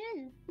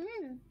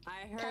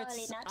 I heard.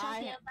 Totally not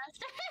talking about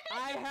stuff.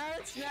 I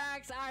heard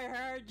snacks. I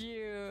heard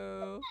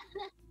you.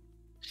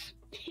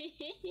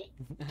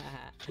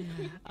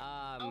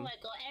 Oh my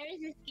god,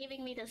 Eris is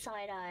giving me the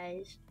side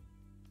eyes.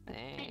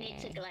 I need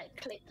to like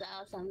clip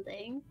that or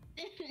something.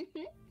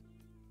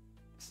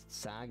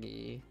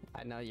 Sagi,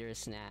 I know you're a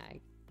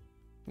snack.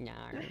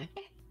 Nyar.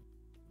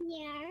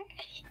 Yeah.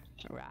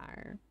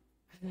 Rar.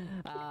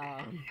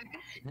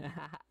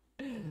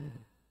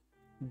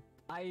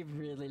 I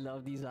really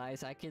love these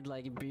eyes. I could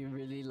like be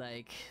really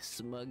like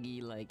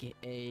smuggy, like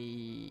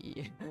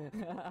a.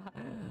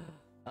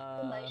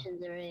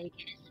 Emotions are really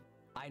good.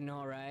 I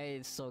know, right?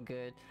 It's so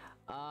good.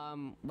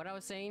 What I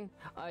was saying?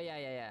 Oh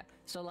yeah.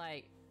 So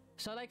like,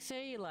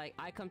 say like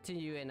I come to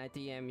you and I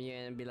DM you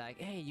and be like,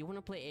 hey, you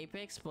wanna play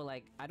Apex? But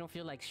like I don't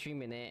feel like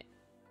streaming it,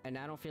 and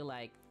I don't feel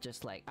like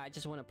I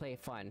just wanna play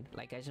fun.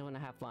 Like I just wanna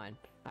have fun.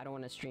 I don't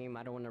wanna stream.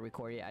 I don't wanna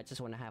record it. I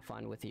just wanna have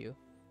fun with you.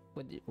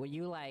 Would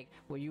you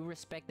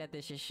respect that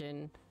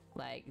decision,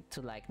 like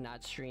to like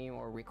not stream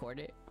or record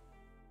it?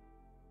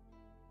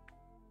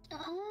 I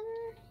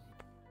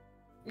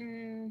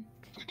mean,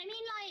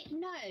 like,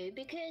 no,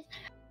 because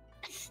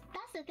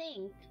that's the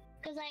thing.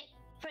 Because, like,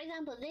 for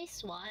example,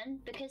 this one,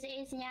 because it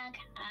is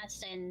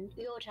NyaaCast and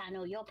your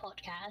channel, your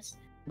podcast,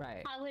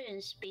 right? I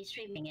wouldn't be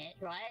streaming it,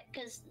 right?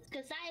 Because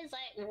that is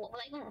like,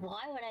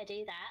 why would I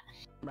do that?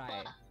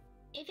 Right. But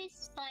if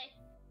it's like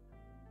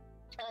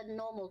a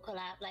normal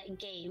collab, like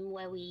game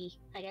where we,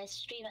 I guess,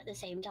 stream at the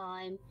same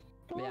time,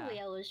 probably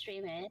I will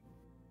stream it.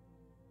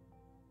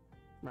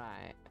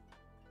 Right.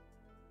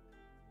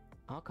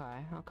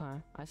 Okay.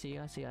 I see.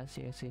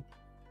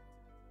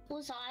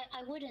 Also,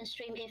 I wouldn't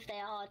stream if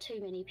there are too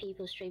many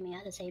people streaming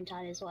at the same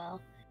time as well.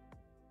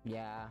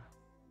 Yeah.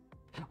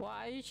 Well,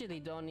 I usually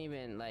don't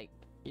even like,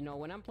 you know,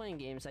 when I'm playing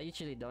games, I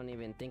usually don't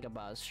even think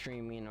about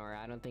streaming, or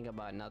I don't think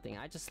about nothing.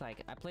 I just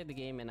like, I play the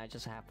game and I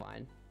just have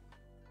fun.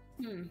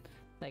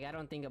 Like I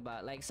don't think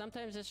about, like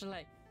sometimes it's just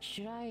like,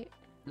 should I,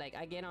 like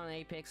I get on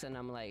Apex and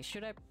I'm like,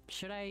 should I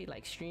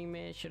like stream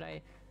it? Should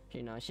I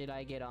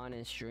get on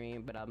and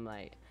stream? But I'm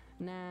like,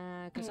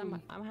 nah, cause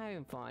I'm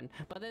having fun.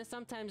 But then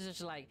sometimes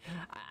it's like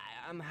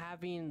I'm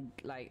having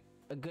like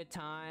a good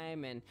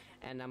time, and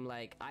I'm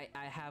like I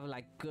have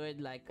like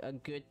a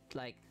good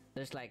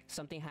there's like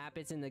something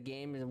happens in the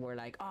game and we're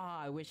like, oh,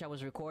 I wish I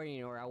was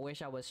recording, or I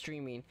wish I was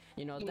streaming.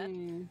 You know,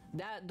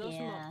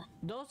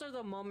 those are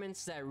the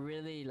moments that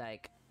really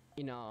like,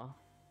 you know,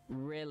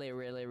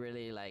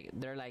 really like,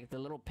 they're like the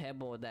little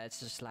pebble that's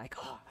just like,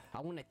 oh,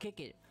 I want to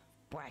kick it,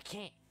 but I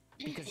can't,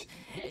 because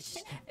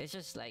it's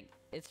just like,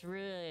 it's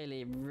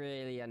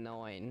really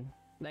annoying,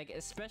 like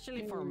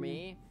especially for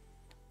me,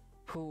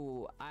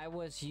 who I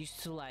was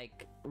used to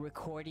like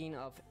recording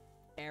of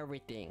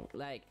everything.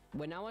 Like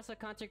when I was a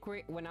content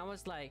creating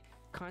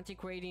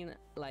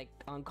like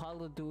on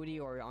Call of Duty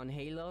or on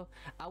Halo,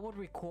 I would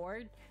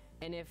record,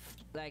 and if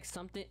like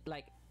something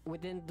like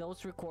within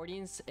those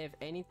recordings, if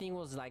anything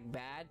was like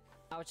bad,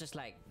 I was just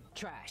like,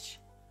 trash.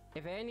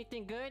 If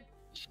anything good,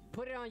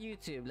 put it on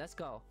YouTube, let's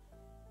go.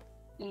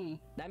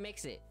 That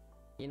makes it,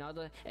 you know,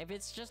 if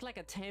it's just like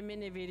a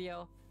 10-minute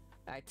video,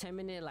 a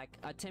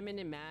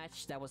 10-minute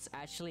match that was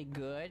actually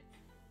good,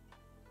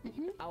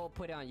 I will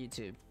put it on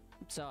YouTube.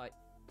 So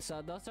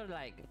those are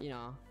like, you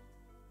know,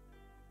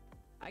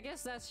 I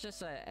guess that's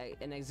just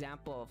an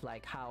example of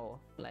like how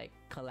like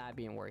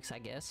collabing works, I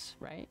guess,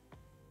 right?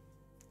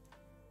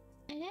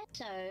 I guess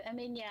so. I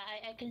mean, yeah,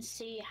 I can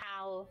see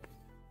how,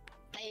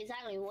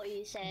 exactly what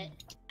you said,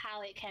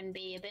 how it can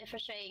be a bit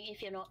frustrating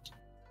if you're not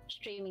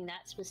streaming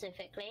that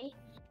specifically.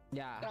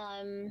 Yeah.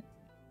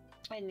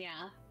 And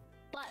yeah,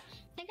 but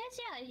I guess,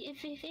 yeah,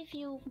 if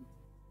you,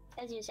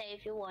 as you say,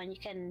 if you want, you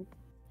can,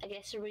 I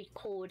guess,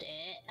 record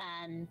it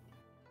and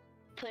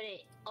put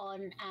it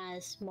on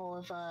as more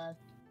of a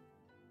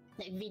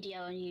like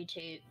video on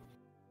YouTube,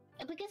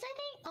 because I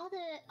think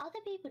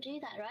other people do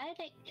that, right?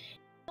 Like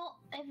not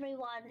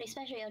everyone,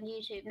 especially on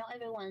YouTube, not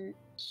everyone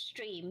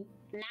stream.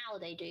 Now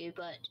they do,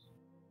 but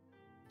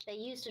they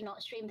used to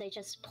not stream. They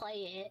just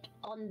play it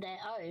on their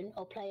own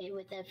or play it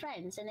with their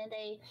friends, and then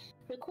they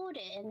record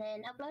it and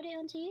then upload it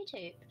onto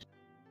YouTube.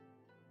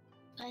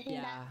 I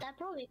think that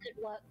probably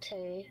could work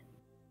too.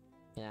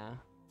 Yeah,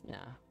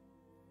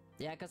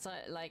 cause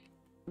I like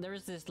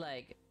there's this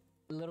like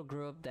little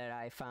group that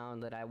I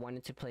found that I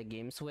wanted to play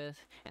games with,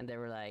 and they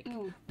were like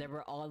they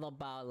were all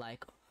about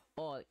like,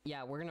 oh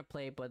yeah, we're gonna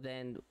play, but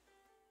then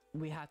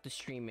we have to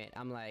stream it.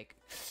 I'm like,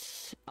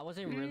 I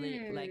wasn't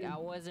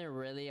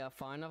really a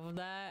fan of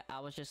that. I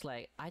was just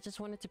like, I just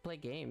wanted to play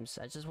games.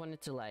 I just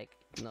wanted to like,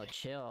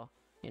 chill,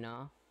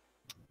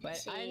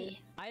 But I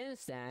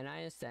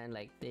understand.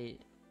 Like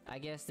I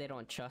guess they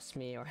don't trust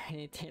me or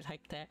anything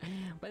like that.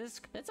 But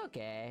it's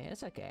okay.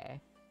 It's okay.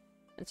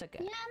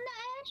 Yeah,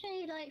 I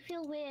actually like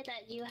feel weird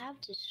that you have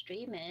to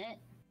stream it.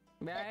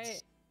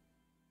 Right?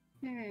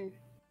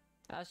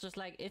 I was just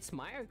like, it's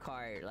Mario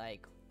Kart.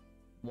 Like,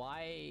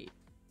 why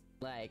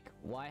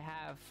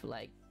have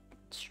like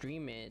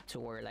stream it to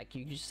where like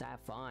you just have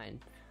fun?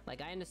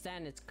 Like, I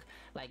understand it's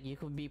like you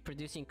could be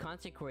producing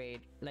content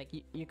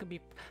you could be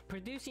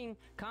producing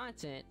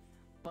content,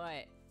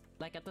 but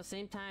like at the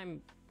same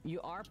time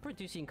you are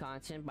producing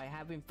content by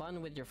having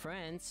fun with your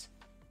friends.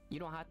 You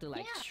don't have to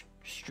like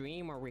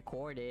stream or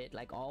record it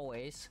like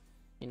always.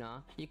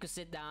 You could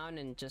sit down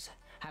and just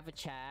have a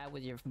chat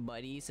with your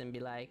buddies and be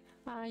like,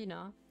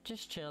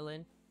 just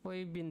chilling. What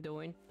you been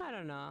doing? I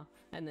don't know.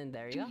 And then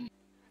there you go.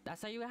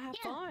 That's how you have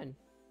fun.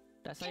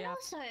 That's how. And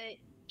also,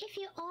 if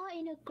you are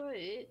in a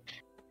group,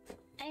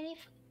 and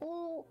if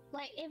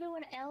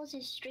everyone else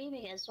is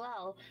streaming as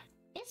well,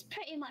 it's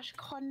pretty much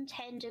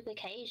content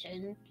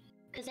duplication,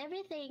 because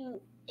everything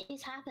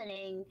is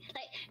happening.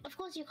 Like, of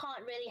course, you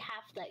can't really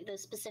have like the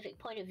specific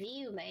point of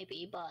view,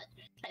 maybe, but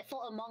like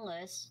for Among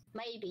Us,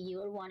 maybe you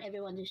would want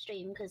everyone to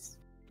stream because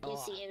you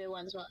see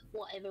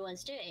what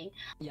everyone's doing.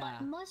 Yeah.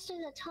 But most of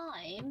the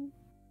time,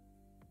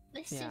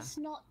 this is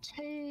not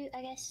too.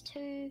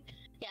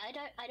 Yeah,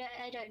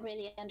 I don't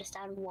really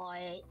understand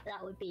why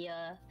that would be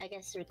a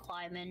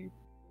requirement.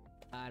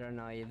 I don't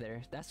know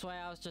either. That's why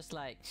I was just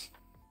like,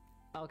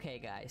 okay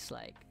guys,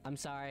 like, I'm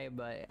sorry,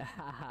 but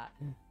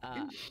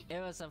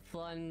it was a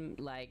fun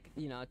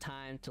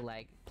time to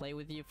like play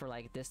with you for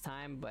like this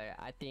time, but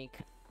I think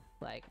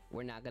like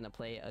we're not gonna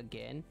play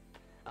again.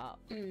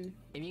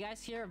 If you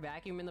guys hear a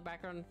vacuum in the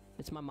background,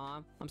 it's my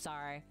mom. I'm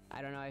sorry.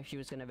 I don't know if she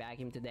was gonna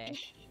vacuum today.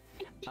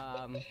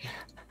 I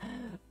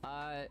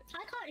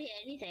can't hear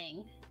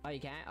anything. Oh, you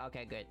can't?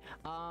 Okay, good.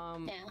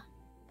 Yeah.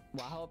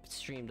 Well, I hope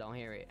stream don't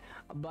hear it.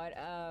 But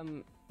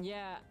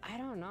yeah, I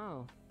don't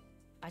know.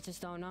 I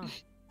just don't know.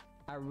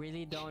 I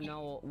really don't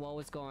know what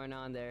was going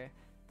on there.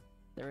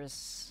 There was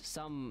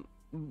some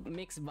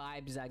mixed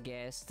vibes, I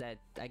guess, that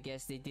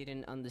they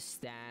didn't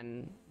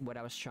understand what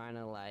I was trying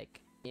to like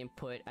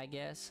input, I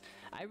guess.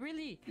 I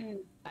really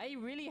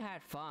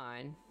had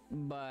fun,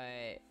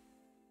 but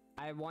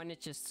I wanted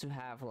just to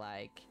have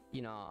like,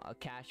 a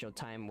casual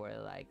time where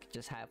like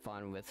just have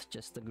fun with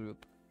just the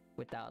group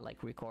without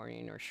like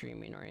recording or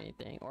streaming or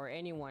anything, or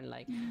anyone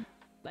like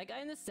I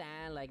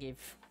understand like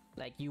if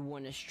like you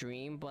want to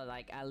stream, but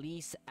like at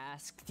least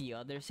ask the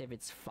others if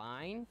it's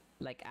fine,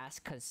 like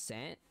ask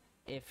consent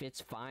if it's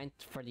fine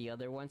for the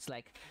other ones.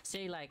 Like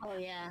say like, oh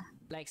yeah,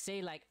 like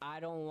say like I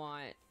don't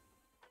want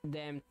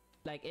them,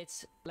 like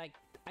it's like,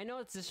 I know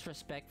it's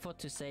disrespectful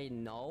to say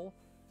no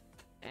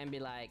and be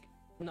like,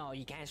 no,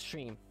 you can't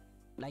stream,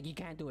 like you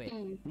can't do it,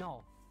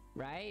 no,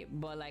 right?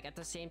 But like at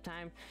the same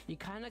time you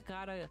kind of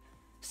gotta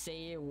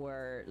say it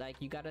where like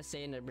you gotta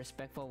say in a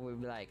respectful way,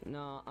 be like,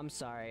 no, I'm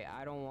sorry,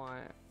 I don't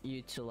want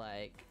you to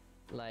like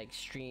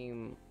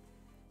stream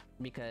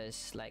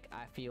because like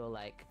I feel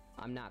like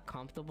I'm not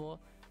comfortable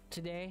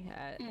today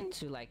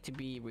to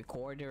be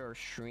recorded or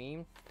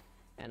streamed,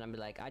 and I'm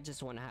like, I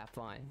just want to have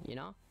fun,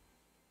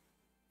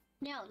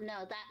 No,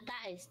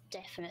 that is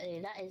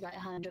definitely, that is like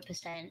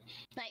 100%.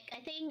 Like, I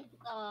think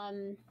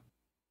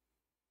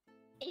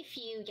if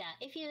you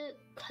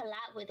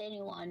collab with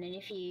anyone and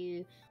if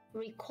you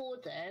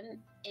record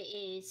them, it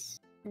is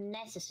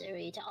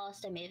necessary to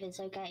ask them if it's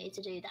okay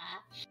to do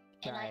that.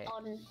 And right. like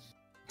on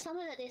some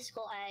of the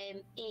Discord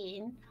I'm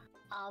in,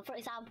 for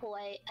example,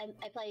 I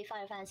play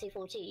Final Fantasy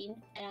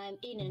 14 and I'm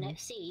in an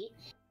FC.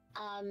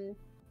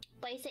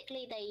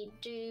 Basically, they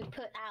do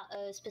put out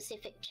a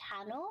specific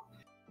channel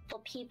for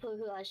people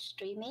who are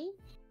streaming,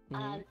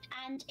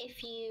 and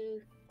if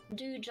you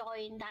do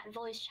join that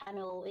voice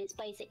channel, it's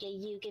basically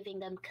you giving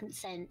them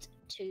consent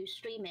to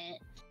stream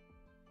it,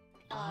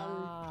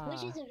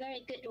 which is a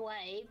very good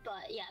way.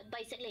 But yeah,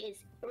 basically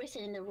it's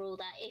written in the rule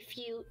that if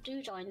you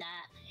do join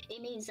that,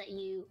 it means that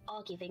you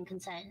are giving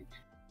consent.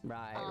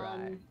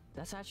 Right.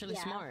 That's actually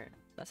smart.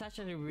 That's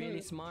actually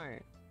really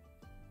smart.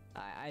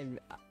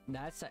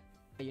 That's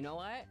you know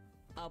what?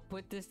 I'll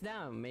put this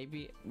down.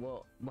 Maybe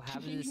we'll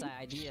have this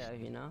idea.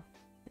 Yeah,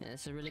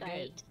 it's a really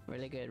good.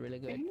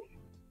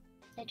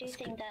 I do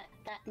think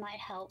that might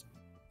help,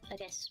 I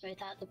guess,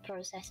 smooth out the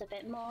process a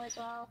bit more as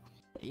well.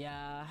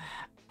 Yeah,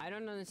 I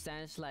don't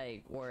understand. It's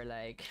like where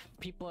like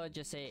people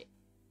just say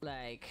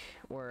like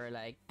where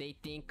like they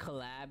think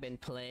collab and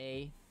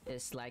play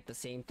is like the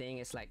same thing.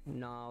 It's like,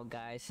 no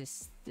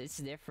guys, it's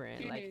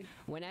different. Like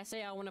when I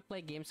say I want to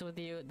play games with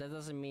you, that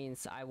doesn't mean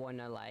I want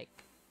to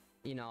like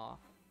you know,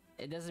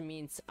 it doesn't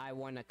mean I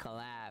want to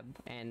collab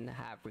and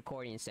have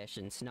recording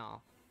sessions.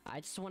 No, I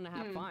just want to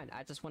have fun.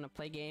 I just want to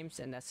play games,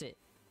 and that's it.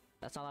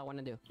 That's all I want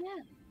to do.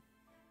 Yeah.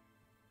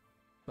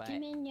 But I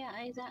mean, yeah,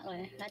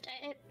 exactly.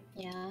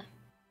 Yeah.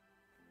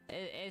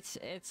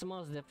 It's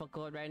most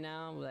difficult right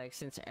now, like,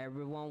 since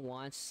everyone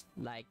wants,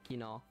 like, you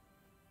know,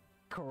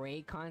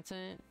 create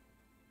content.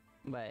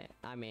 But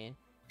I mean,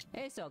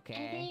 it's okay.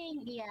 I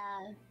think, yeah,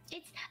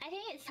 I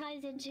think it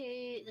ties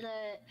into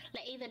the,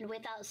 like, even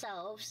with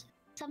ourselves.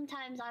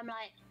 Sometimes I'm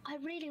like, I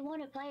really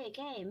want to play a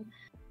game,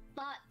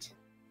 but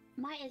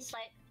it's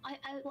like,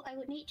 I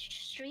would need to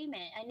stream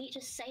it. I need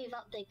to save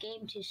up the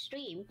game to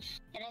stream.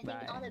 And I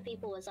think other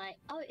people was like,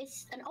 oh,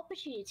 it's an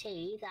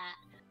opportunity that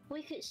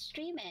we could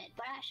stream it,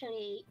 but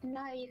actually,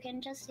 no, you can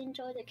just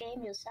enjoy the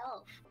game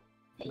yourself.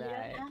 You don't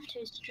have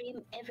to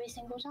stream every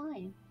single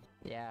time.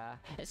 Yeah,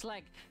 it's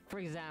like, for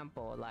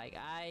example, like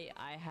I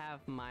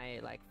have my,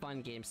 like,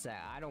 fun games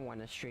that I don't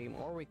want to stream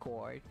or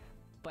record,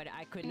 but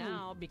I could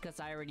now, because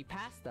I already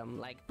passed them,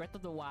 like Breath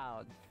of the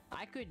Wild.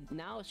 I could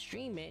now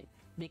stream it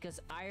because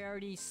I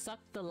already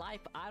sucked the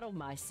life out of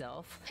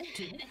myself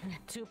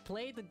to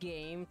play the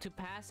game, to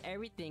pass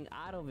everything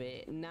out of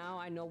it. Now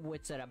I know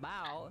what's it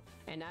about,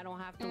 and I don't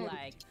have to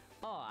like,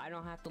 I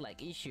don't have to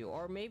like issue.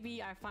 Or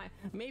maybe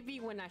maybe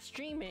when I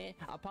stream it,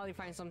 I'll probably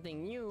find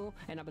something new,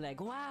 and I'll be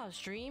like, wow,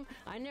 stream,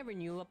 I never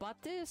knew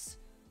about this.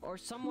 Or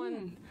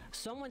someone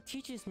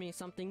teaches me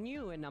something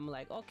new, and I'm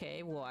like,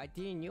 okay, well, I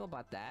didn't know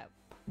about that.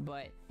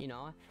 But you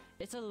know,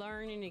 it's a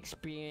learning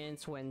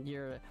experience when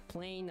you're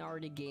playing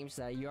already games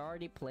that you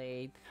already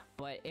played.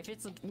 But if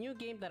it's a new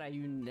game that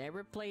you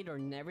never played or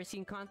never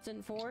seen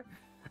content for,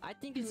 I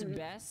think it's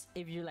best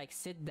if you like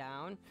sit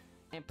down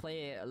and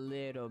play it a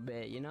little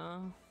bit, you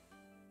know?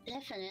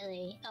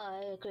 Definitely,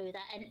 I agree with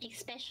that, and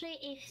especially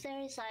if there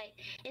is like,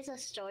 it's a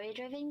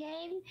story-driven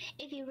game.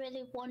 If you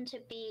really want to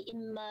be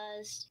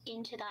immersed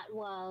into that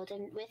world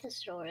and with a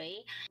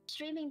story,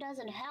 streaming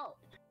doesn't help,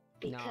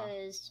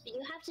 because you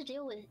have to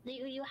deal with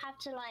you have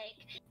to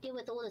like deal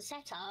with all the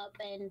setup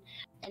and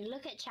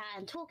look at chat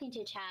and talking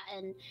to chat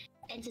and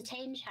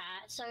entertain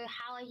chat. So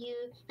how are you?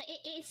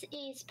 It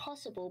is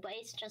possible, but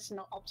it's just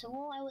not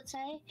optimal, I would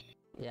say.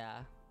 Yeah,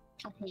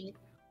 I think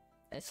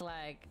it's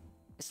like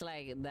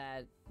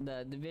that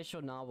the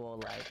visual novel,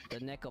 like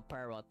the Neko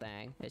Peril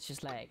thing. It's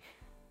just like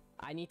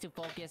I need to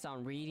focus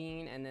on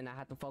reading, and then I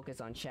have to focus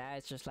on chat.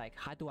 It's just like,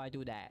 how do I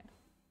do that?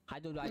 How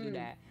do I do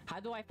that? How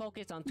do I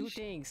focus on two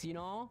things, you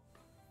know?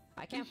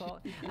 I can't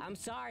I'm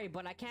sorry,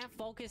 but I can't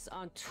focus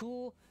on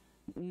two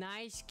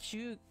nice,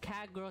 cute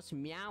cat girls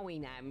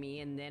meowing at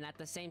me and then at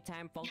the same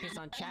time focus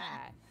on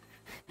chat.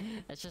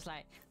 It's just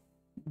like,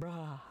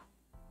 bruh.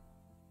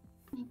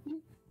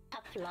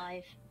 Tough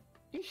life.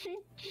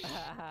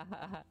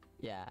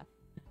 Yeah.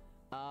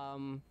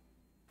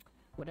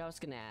 What I was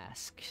gonna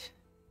ask?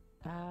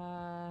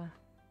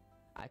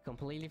 I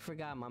completely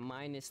forgot. My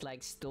mind is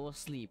like still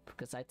asleep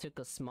because I took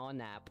a small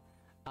nap.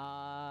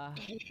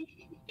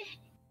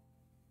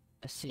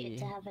 Let's see. Good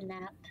to have a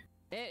nap.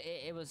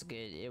 It was good.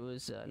 It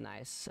was a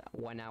nice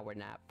 1 hour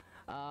nap.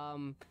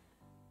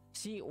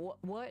 See,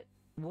 what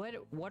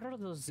are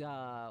those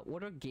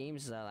what are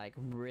games that like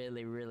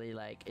really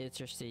like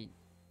interesting,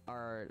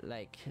 or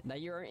like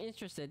that you're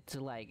interested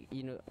to like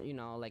you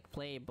know like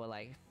play, but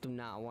like do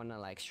not want to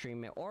like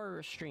stream it,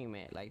 or stream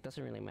it, like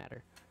doesn't really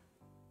matter?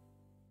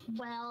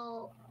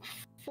 Well,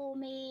 for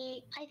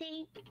me, I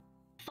think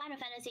Final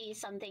Fantasy is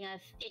something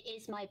it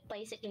is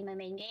basically my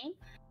main game,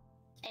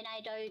 and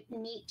I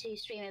don't need to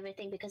stream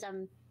everything because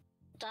I'm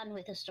done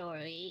with the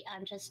story.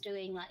 I'm just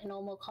doing like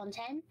normal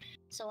content,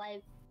 so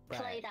I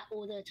play that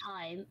all the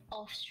time,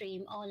 off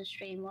stream, on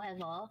stream,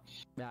 whatever.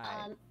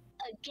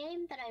 A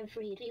game that I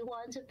really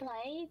want to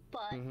play,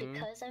 but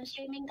because I'm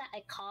streaming that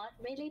I can't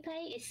really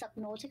play, is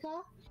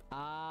Subnautica.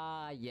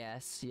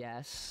 Yes,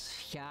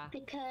 yeah.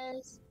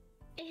 Because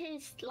it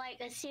is like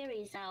a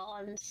series now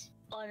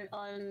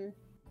on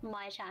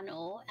my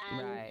channel,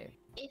 and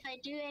if I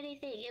do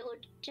anything, it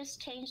would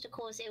just change the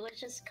course. It would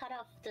just cut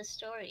off the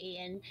story,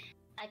 and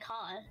I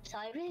can't. So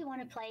I really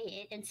want to play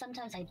it, and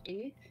sometimes I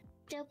do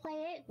still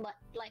play it, but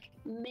like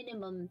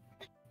minimum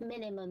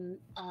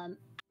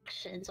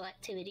actions or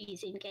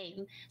activities in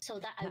game, so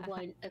that I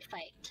won't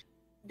affect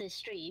the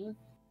stream.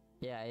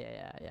 Yeah.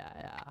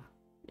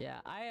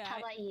 How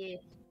about you?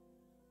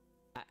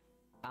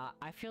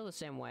 I feel the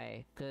same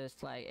way, because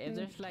like if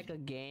there's like a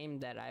game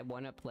that I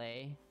want to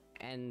play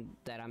and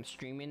that I'm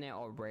streaming it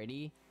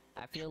already,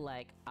 I feel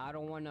like I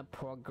don't want to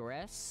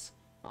progress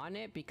on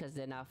it, because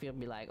then I feel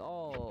be like,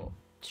 oh,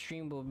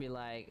 stream will be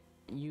like,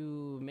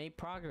 you made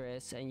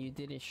progress and you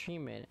didn't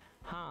stream it,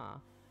 huh?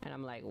 And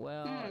I'm like,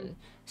 well,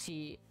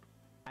 see,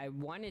 I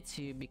wanted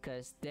to,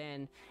 because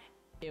then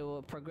it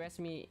will progress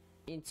me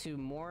into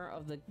more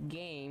of the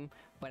game,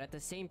 but at the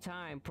same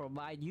time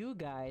provide you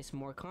guys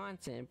more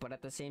content. But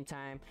at the same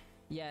time,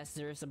 yes,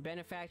 there's a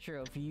benefactor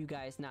of you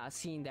guys not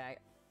seeing that,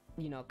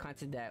 you know,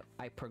 content that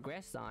I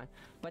progressed on,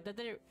 but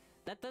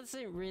that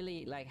doesn't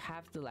really like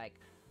have to like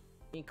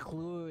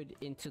include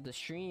into the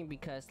stream,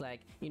 because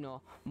like, you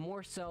know,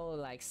 more so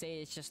like say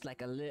it's just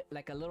like a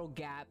little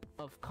gap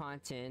of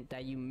content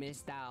that you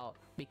missed out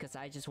because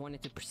I just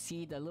wanted to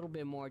proceed a little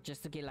bit more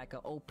just to get like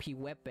an OP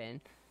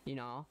weapon, you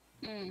know.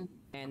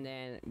 And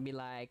then be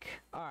like,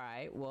 all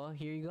right, well,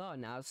 here you go,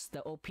 now it's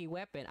the OP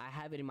weapon, I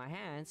have it in my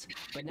hands.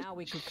 But now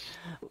we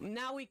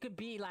could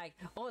be like,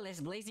 oh, let's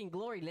blazing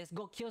glory, let's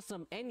go kill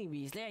some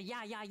enemies there,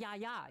 yeah,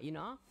 you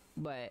know.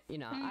 But you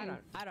know,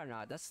 I don't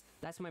know,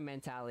 that's my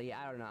mentality,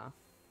 I don't know.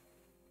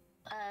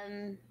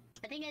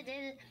 I think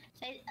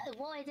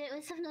what I did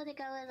with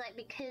Subnautica was like,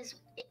 because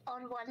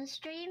on one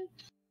stream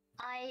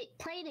I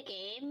play the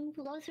game,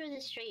 go through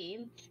the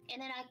stream, and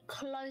then I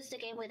close the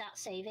game without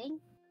saving.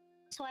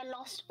 So I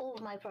lost all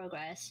of my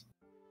progress.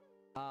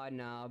 Oh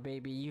no,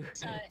 baby, you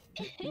So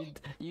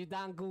you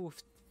done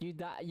goofed. You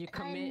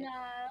commit. I know,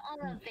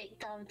 I'm a big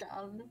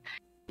dumb.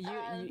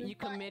 You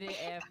committed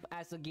F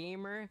as a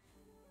gamer.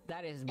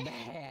 That is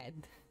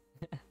bad.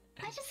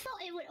 I just thought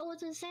it would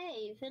auto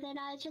save, and then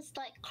I just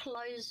like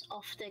close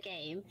off the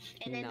game,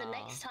 and then the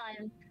next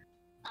time,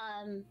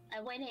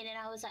 I went in and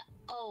I was like,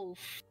 oh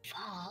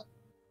fuck,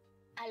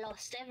 I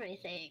lost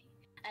everything.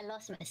 I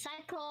lost my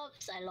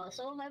Cyclops, I lost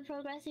all my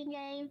progress in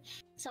game.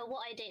 So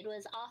what I did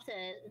was, after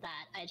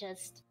that, I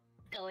just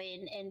go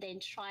in and then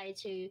try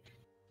to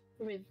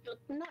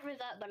not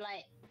revert, but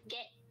like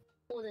get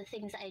all the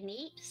things I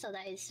need so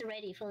that it's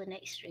ready for the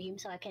next stream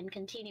so I can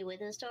continue with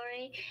the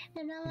story.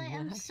 And I'm like,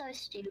 I'm so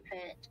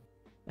stupid.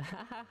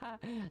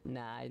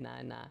 Nah.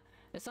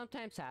 It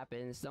sometimes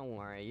happens, don't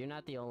worry, you're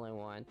not the only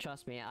one.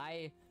 Trust me,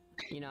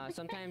 you know,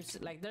 sometimes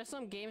like there's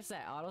some games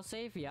that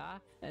autosave, yeah,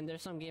 and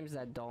there's some games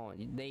that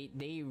don't.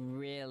 They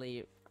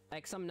really,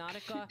 like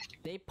Subnautica,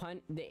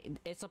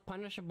 it's a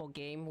punishable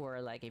game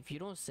where like if you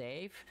don't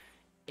save,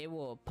 it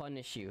will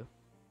punish you.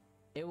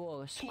 It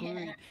will screw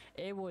you.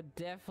 It will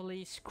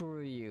definitely screw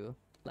you.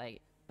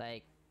 Like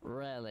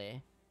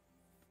really.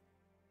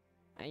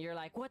 And you're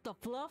like, what the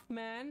fluff,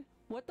 man?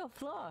 What the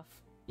fluff?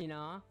 You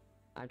know?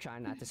 I'm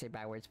trying not to say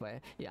bad words,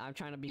 but yeah, I'm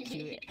trying to be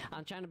cute.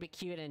 I'm trying to be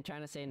cute and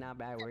trying to say not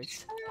bad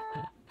words.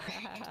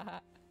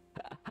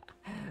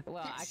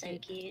 Well, That's so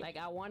cute. like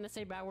I want to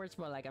say bad words,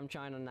 but like I'm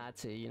trying to not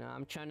to. You know,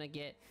 I'm trying to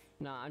get.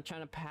 No, I'm trying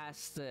to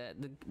pass the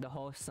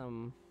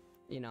wholesome,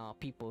 you know,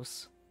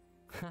 peoples.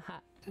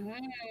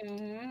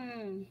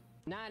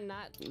 Not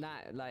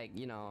like,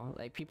 you know,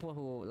 like people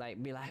who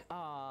like be like,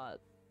 oh,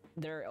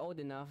 they're old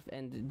enough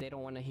and they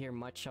don't want to hear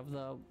much of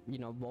the, you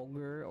know,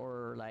 vulgar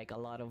or like a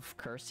lot of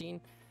cursing.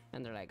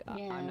 And they're like,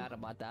 I'm not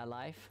about that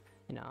life,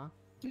 you know.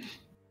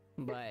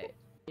 But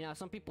you know,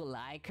 some people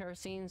like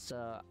cursing,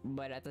 so,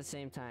 but at the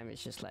same time,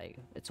 it's just like,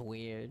 it's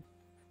weird.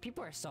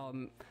 People are so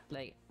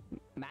like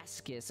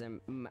masochist and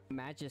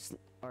magist,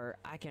 or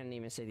I can't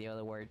even say the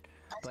other word.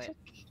 But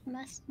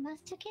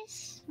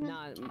masochist?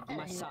 no,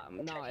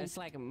 it's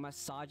like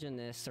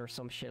misogynist or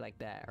some shit like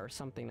that, or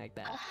something like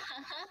that.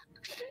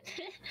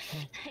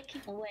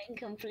 I went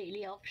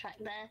completely off track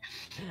there.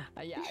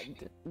 Yeah,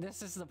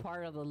 this is the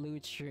part of the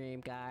loot stream,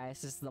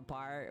 guys. This is the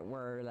part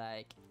where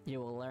like you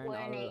will learn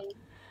Warning.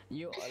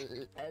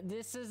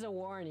 This is a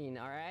warning,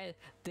 all right?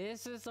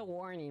 This is a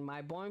warning.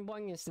 My boing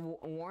boing is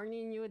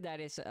warning you that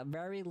it's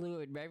very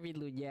lewd,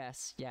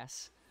 yes.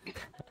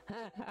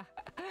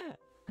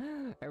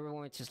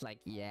 Everyone's just like,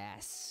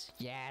 yes,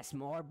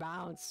 more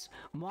bounce,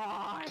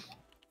 more.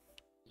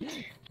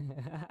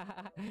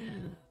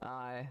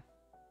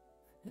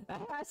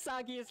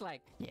 Sagi is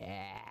like,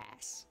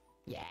 yes.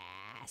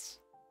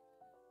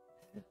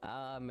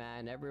 Oh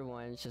man,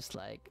 everyone's just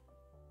like,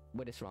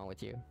 what is wrong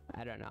with you?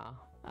 I don't know.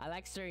 I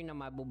like staring at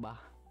my booba.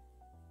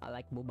 I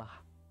like booba.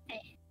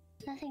 Hey,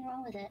 there's nothing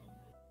wrong with it.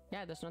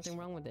 Yeah, there's nothing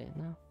wrong with it.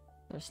 No,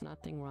 there's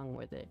nothing wrong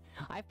with it.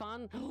 I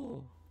found,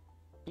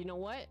 you know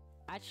what?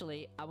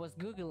 Actually,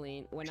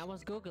 when I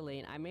was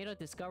Googling, I made a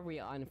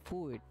discovery on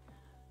food.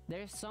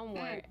 There's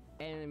somewhere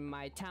in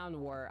my town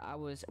where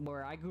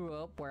I grew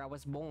up, where I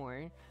was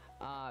born,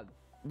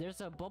 there's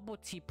a bubble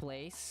tea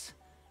place,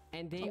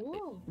 and they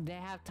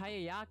have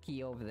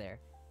taiyaki over there.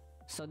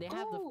 So they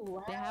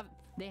have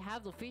they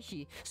have the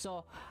fishy.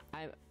 So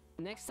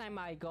next time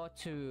I go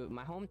to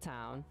my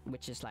hometown,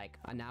 which is like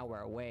an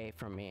hour away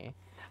from me,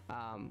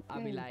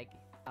 I'll be like,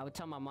 I would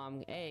tell my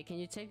mom, hey, can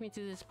you take me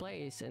to this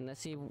place and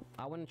let's see,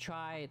 I want to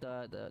try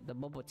the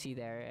bubble tea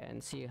there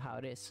and see how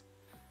it is.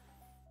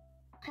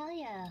 Hell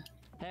yeah.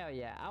 Hell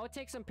yeah. I would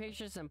take some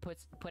pictures and put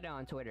it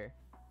on Twitter.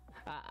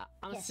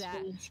 I'm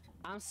sad. Please.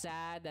 I'm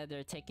sad that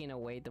they're taking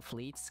away the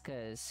fleets,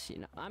 because, you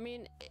know, I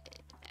mean,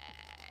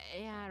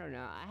 yeah, I don't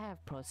know. I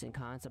have pros and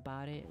cons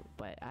about it,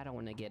 but I don't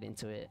want to get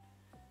into it.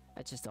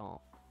 I just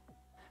don't.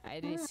 I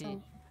didn't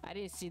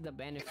see the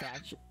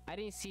manufacture. I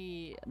didn't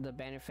see the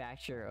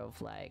manufacture of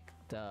like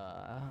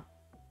the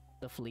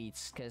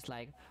fleets, because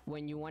like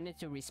when you wanted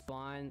to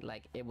respond,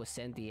 like it would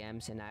send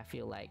DMs, and I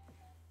feel like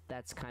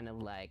that's kind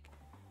of like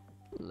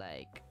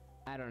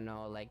I don't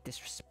know, like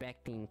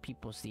disrespecting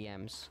people's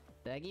DMs.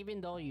 Like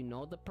even though you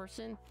know the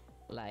person,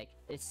 like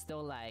it's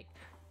still like,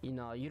 you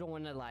know, you don't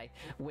want to like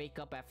wake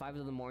up at 5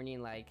 in the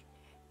morning like,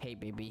 hey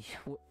baby,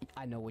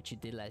 I know what you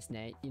did last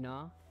night, you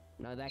know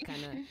that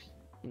kind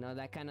of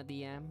that kind of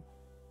DM,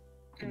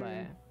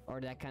 but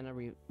or that kind of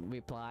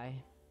reply,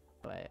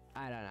 but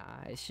I don't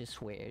know, it's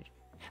just weird.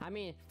 I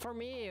mean, for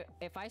me,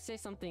 if I say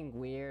something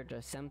weird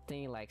or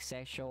something like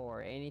sexual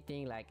or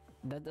anything, like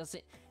that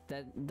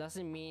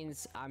doesn't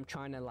means I'm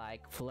trying to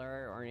like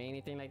flirt or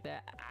anything like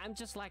that. I'm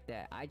just like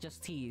that. I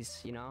just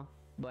tease,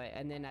 but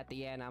and then at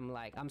the end I'm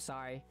like, I'm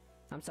sorry,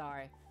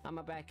 I'm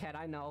a bad cat,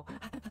 I know.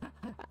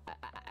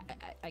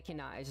 I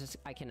cannot,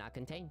 I cannot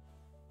contain.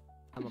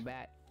 I'm a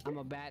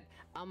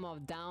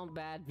down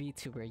bad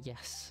VTuber.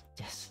 Yes.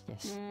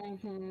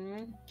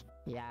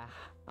 Yeah,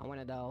 I'm one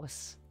of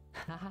those.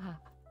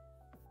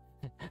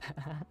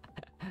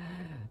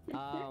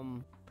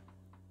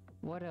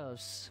 What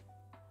else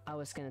I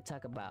was gonna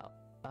talk about?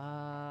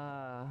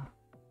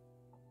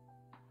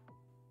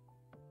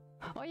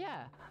 Oh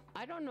yeah,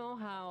 I don't know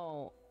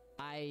how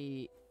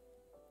I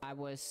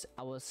was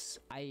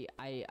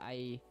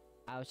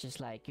just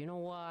like, you know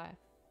what?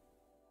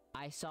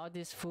 I saw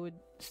this food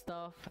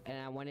stuff and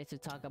I wanted to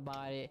talk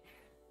about it.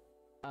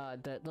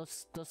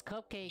 Those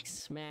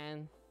cupcakes,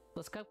 man.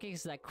 Those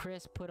cupcakes that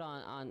Chris put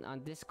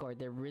on Discord,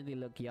 they really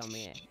look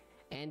yummy.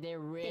 And they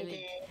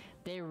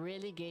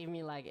really gave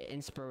me like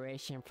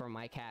inspiration for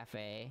my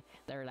cafe.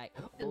 They're like,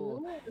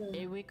 oh,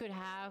 if we could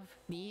have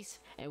these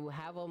and we'll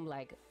have them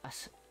like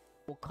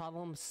we'll call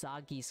them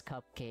Sagi's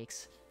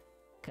cupcakes,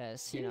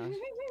 cause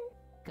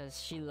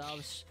cause she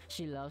loves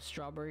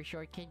strawberry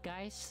shortcake,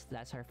 guys.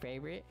 That's her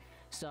favorite.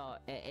 So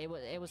it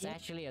was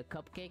actually a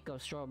cupcake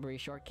of strawberry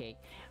shortcake,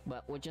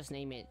 but we'll just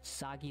name it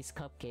Sagi's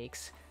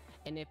cupcakes.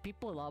 And if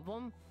people love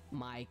them,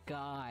 my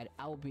God,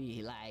 I'll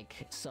be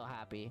like so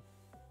happy.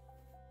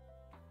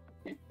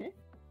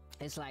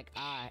 It's like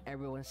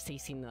everyone's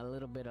tasting a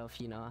little bit of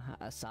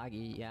a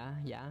Sagi.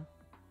 Yeah.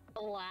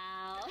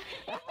 Wow.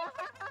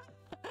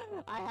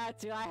 I had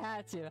to.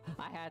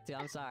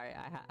 I'm sorry.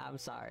 I'm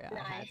sorry.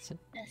 Nice. I had to.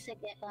 That's a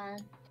good one.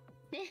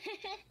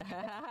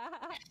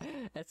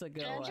 That's a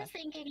good I'm one. just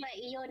thinking like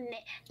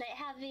like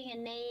having a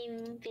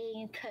name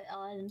being put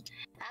on.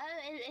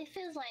 It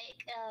feels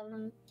like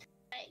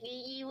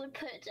you would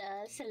put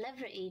a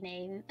celebrity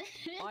name.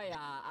 Oh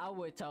yeah, I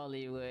would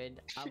totally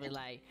would. I would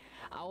like,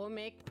 I will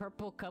make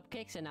purple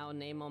cupcakes and I'll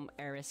name them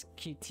Eris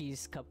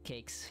Cutie's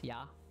cupcakes.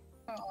 Yeah.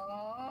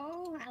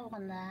 Oh, I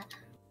want that.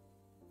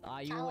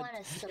 I want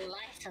a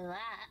slice of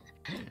that.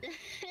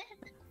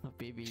 Oh,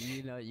 baby,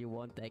 you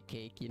want that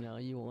cake. You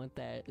want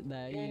that.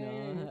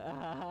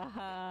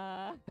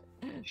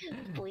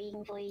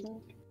 Boing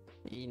boing.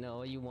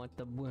 You want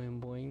the boing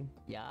boing.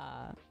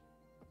 Yeah.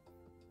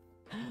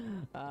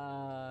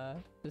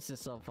 This is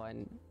so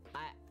fun.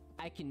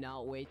 I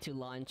cannot wait to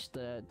launch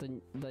the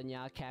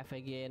NyaaCast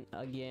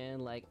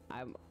again. Like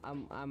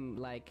I'm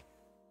like,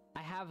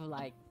 I have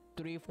like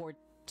 3-4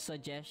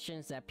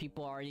 suggestions that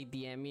people already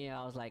DM me.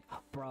 I was like,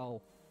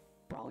 bro,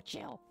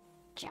 chill.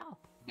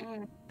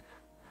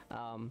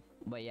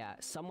 But yeah,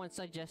 someone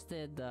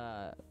suggested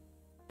the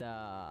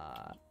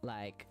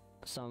like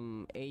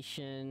some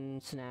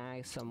Asian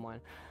snacks.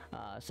 Someone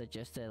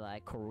suggested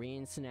like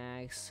Korean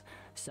snacks.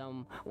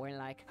 Some were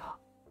like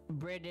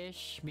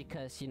British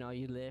because you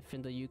live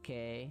in the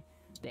UK.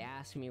 They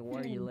asked me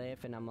where you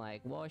live and I'm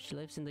like, well, she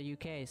lives in the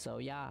UK, so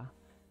yeah.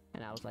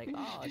 And I was like,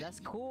 oh, that's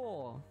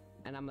cool.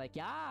 And I'm like,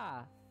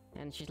 yeah.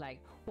 And she's like,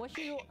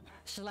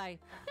 she's like,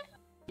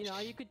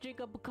 you could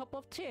drink up a cup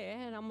of tea.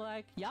 And I'm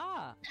like,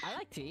 yeah, I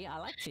like tea.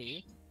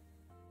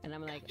 And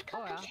I'm like,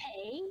 oh yeah,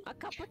 a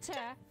cup of tea.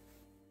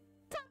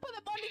 Top of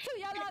the money too,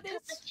 yeah, like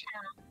this.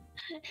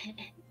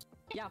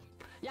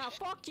 Yeah,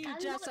 fuck you,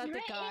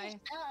 Jacksepticeye.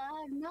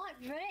 I'm not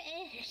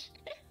British.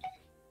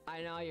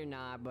 I know you're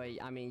not, but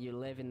I mean, you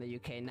live in the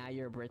UK, now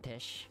you're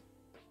British.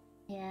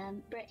 Yeah,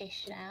 I'm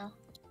British now.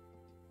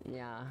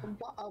 Yeah.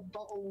 What a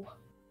bottle.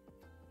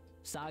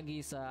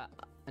 Sagi's a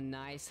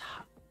nice,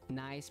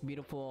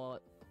 beautiful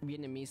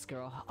Vietnamese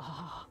girl.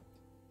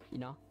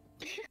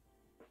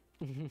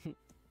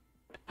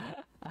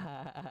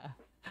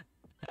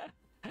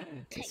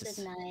 Take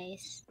the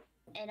nice,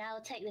 and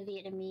I'll take the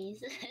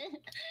Vietnamese.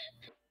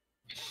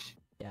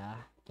 Yeah.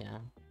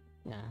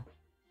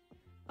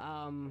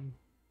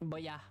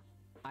 But yeah,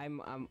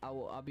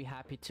 I'll be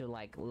happy to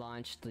like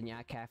launch the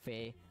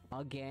NyaaCast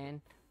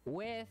again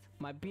with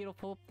my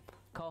beautiful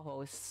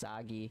co-host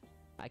Sagi.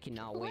 I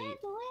cannot wait.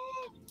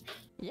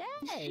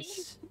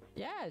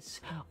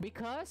 Yes,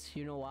 because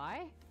you know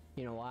why?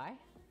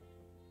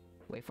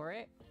 Wait for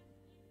it.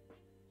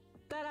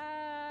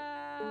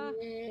 Ta-da!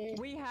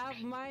 We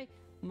have my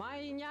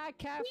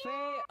NyaaCast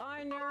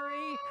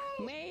honorary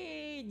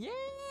made.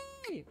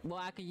 Yay! Well,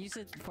 I could use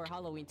it for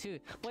Halloween too.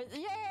 But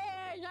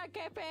yeah,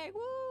 NyaaCast,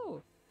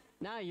 woo!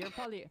 Now you're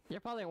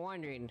probably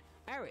wondering,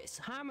 Eris,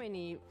 how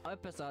many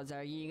episodes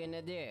are you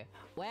gonna do?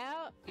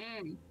 Well,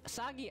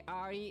 Sagi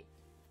already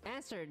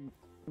answered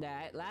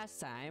that last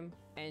time,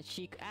 and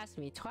she asked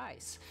me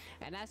twice,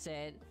 and I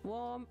said,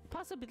 well,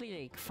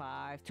 possibly like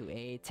 5 to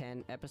 8,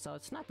 10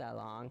 episodes, not that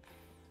long.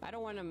 I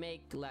don't want to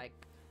make like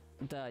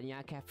the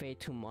Nya Cafe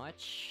too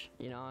much,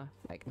 you know,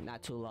 like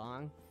not too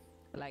long.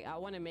 Like I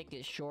want to make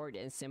it short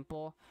and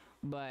simple,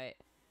 but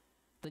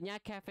the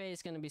Nya Cafe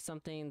is gonna be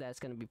something that's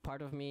gonna be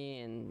part of me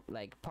and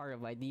like part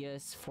of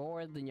ideas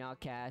for the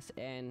NyaaCast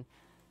and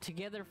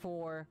together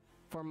for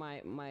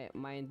my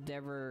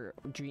endeavor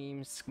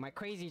dreams, my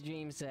crazy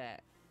dreams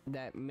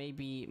that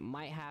maybe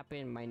might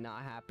happen, might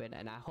not happen,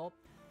 and I hope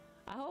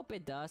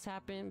it does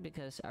happen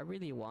because I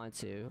really want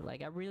to.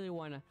 Like I would really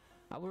want to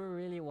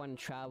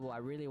travel. I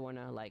really want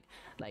to like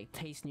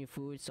taste new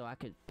food, so I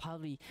could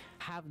probably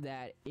have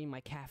that in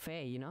my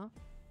cafe, you know?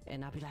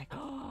 And I'll be like,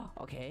 oh,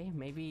 okay,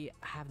 maybe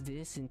have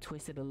this and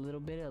twist it a little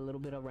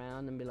bit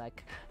around and be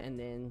like, and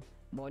then,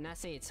 well, not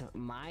say it's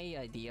my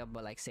idea,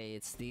 but like say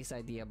it's this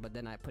idea, but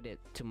then I put it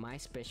to my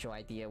special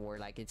idea where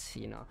like it's,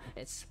 you know,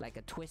 it's like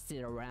a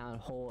twisted around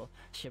whole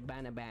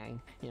shabana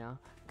bang, you know,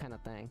 kind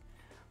of thing.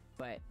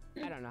 But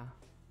I don't know.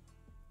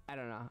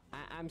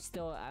 I'm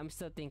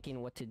still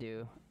thinking what to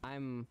do.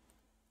 I'm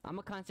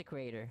a content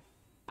creator.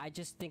 I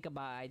just think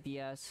about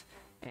ideas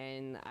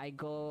and I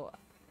go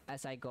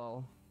as I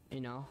go, you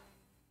know.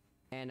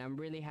 And I'm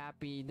really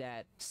happy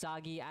that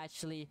Sagi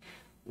actually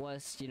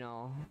was, you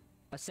know,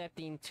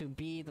 accepting to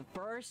be the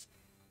first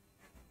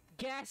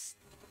guest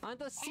on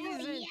the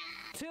season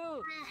 2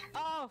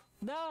 of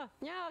the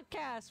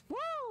NyaaCast.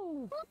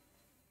 Woo!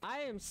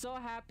 I am so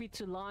happy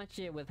to launch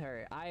it with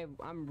her.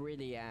 I'm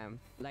really am.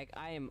 Like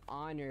I am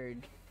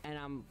honored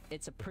and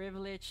it's a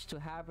privilege to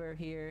have her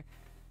here.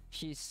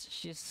 She's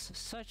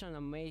such an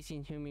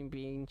amazing human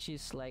being.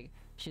 She's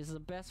the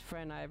best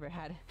friend I ever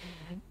had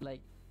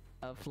like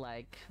of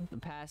like the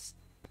past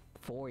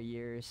 4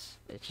 years.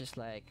 It's just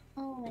like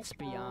it's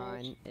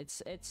beyond.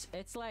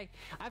 It's like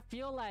I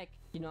feel like,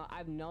 you know,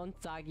 I've known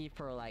Sagi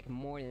for like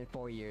more than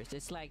 4 years.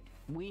 It's like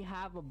we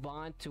have a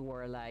bond to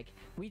where like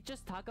we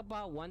just talk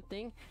about one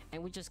thing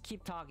and we just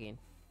keep talking.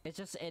 It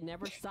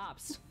never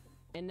stops.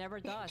 It never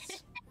does.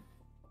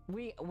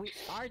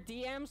 Our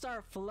DMs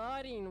are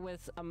flooding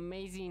with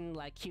amazing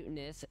like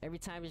cuteness. Every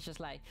time it's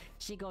just like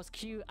she goes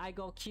cute, I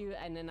go cute,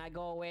 and then I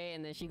go away,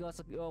 and then she goes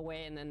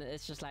away, and then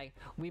it's just like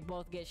we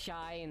both get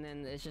shy, and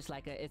then it's just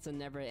like it's a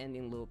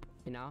never-ending loop,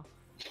 you know.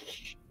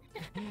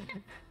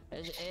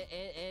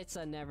 It's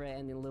a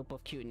never-ending loop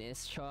of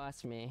cuteness,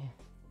 trust me.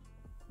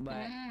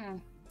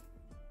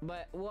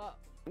 But what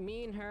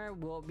me and her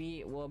will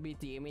be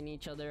DMing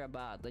each other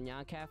about the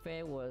Nya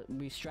Cafe. We'll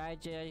be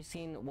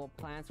strategizing what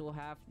plans we'll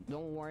have.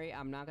 Don't worry,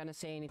 I'm not gonna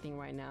say anything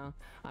right now.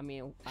 I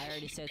mean, I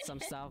already said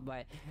some stuff,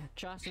 but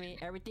trust me,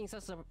 everything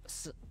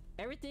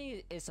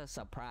is a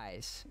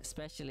surprise,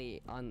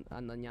 especially on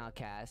the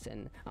NyaaCast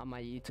and on my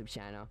YouTube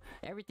channel.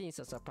 Everything is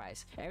a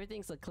surprise.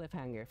 Everything's a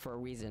cliffhanger for a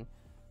reason.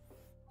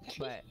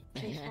 But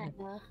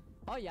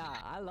oh yeah,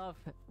 I love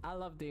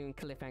doing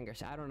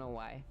cliffhangers. I don't know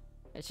why.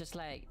 It's just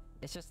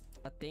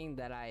a thing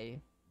that I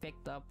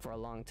picked up for a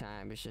long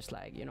time. It's just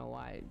like, you know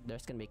why,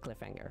 there's gonna be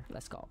cliffhanger.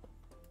 Let's go.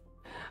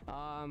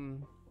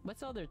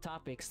 What's other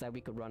topics that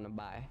we could run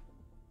by?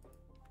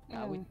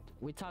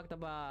 We talked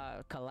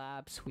about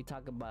collabs. We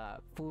talked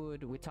about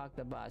food. We talked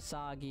about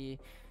Sagi.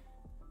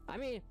 I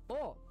mean,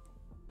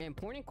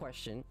 important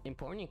question.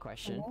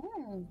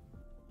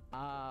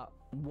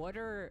 What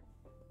are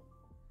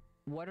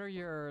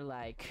your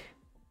like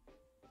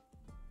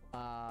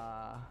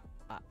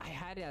I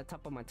had it on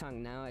top of my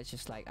tongue. Now it's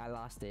just like I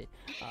lost it.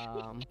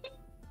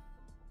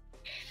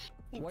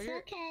 It's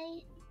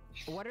okay.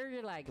 What are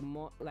your like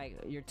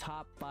your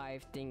top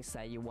 5 things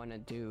that you want to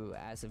do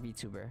as a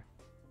VTuber?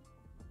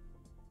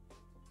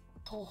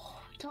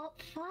 Oh,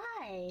 top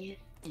 5.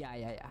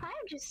 Yeah.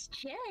 I'm just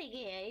chilling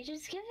here. You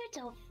just give it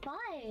top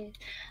 5.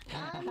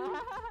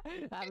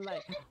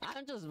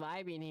 I'm just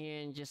vibing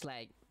here and just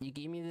like you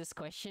gave me this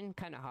question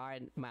kind of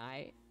hard, Yeah,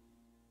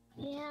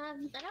 I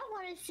don't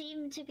want to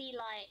seem to be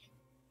like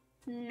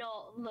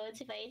not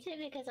motivated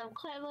because I'm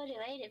quite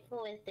motivated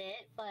with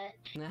it, but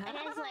I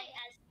guess like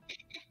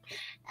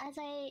as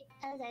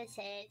I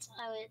said,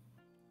 I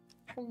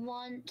would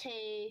want to,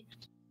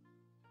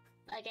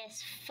 I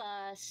guess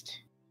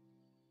first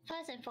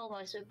and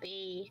foremost would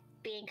be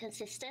being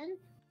consistent.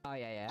 Oh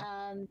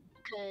yeah.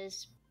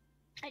 Because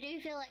I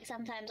do feel like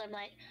sometimes I'm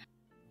like,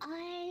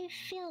 I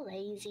feel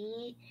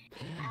lazy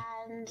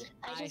and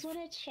I just want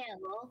to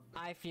chill.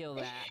 I feel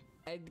that.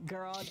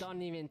 Girl,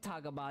 don't even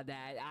talk about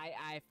that.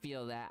 I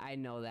feel that. I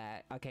know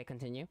that. Okay,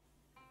 continue.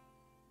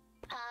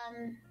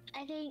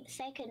 I think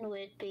second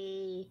would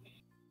be,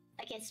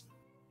 I guess,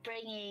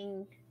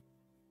 bringing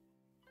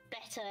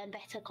better and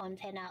better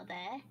content out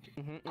there.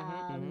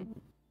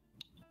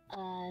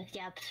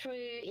 Yeah,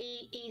 through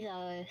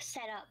either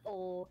setup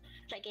or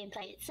like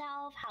gameplay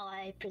itself, how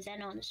I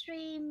present on the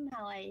stream,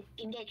 how I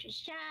engage with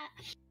chat.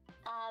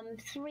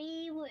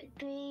 3 would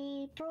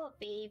be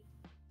probably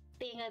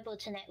being able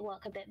to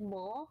network a bit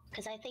more,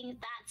 because I think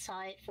that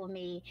side for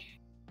me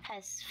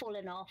has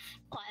fallen off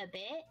quite a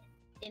bit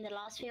in the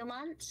last few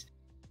months.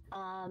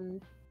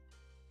 And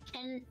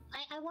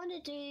I want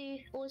to do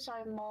also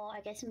more,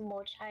 I guess,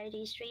 more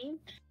charity stream.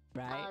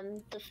 Right.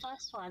 The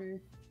first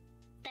one,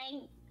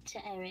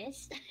 to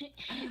Eris.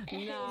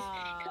 Eris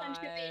Nah,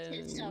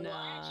 contributed so much.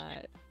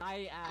 nah.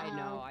 I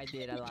know I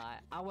did a lot.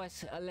 I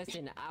was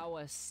listen. I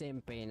was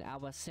simping. I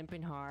was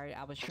simping hard.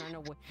 I was trying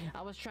to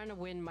I was trying to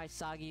win my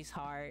Sagi's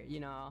heart. You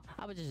know,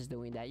 I was just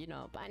doing that. You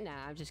know, but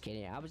nah, I'm just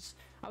kidding. I was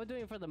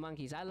doing it for the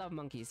monkeys. I love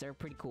monkeys. They're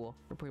pretty cool.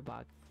 They're pretty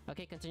bug.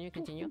 Okay, continue.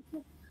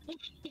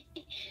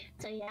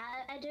 So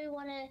yeah, I do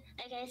want to,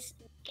 I guess,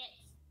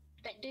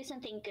 do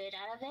something good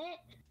out of it.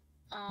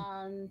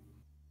 And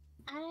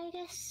I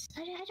guess I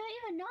don't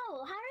even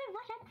know how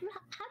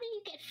do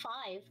you get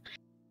 5?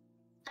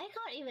 I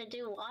can't even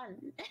do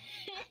 1.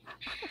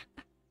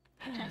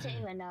 I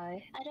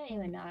don't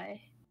even know.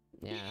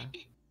 Yeah,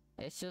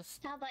 it's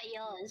just. How about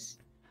yours?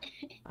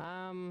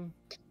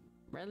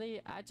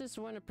 Really, I just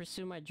want to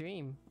pursue my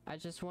dream. I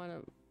just want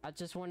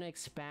to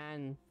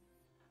expand.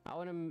 I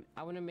want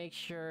to make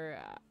sure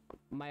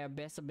my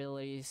best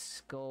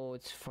abilities go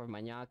for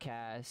my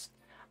NyaaCast.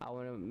 I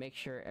want to make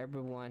sure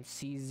everyone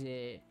sees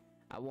it.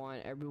 I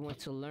want everyone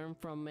to learn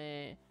from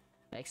it,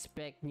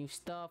 expect new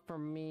stuff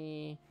from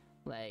me.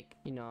 Like,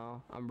 you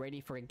know, I'm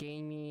ready for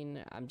gaming.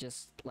 I'm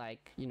just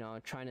like, you know,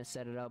 trying to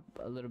set it up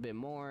a little bit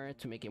more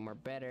to make it more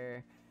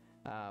better.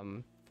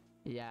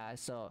 Yeah,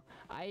 so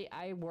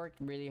I worked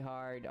really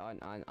hard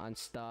on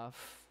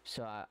stuff.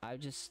 So I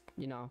just,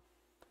 you know,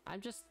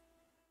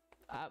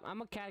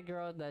 I'm a cat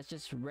girl that's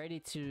just ready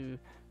to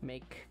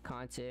make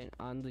content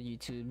on the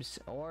YouTubes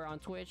or on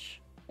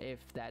Twitch, if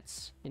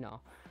that's, you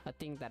know, a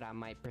thing that I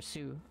might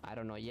pursue. I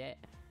don't know yet.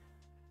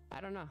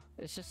 I don't know.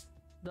 It's just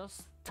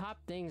those top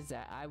things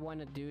that I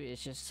want to do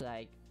is just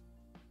like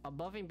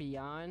above and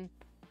beyond.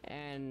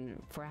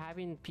 And for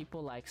having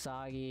people like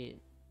Sagi,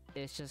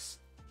 it's just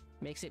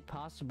makes it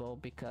possible,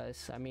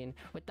 because I mean,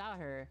 without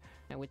her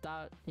and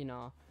without, you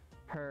know,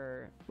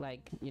 her,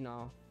 like, you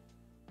know,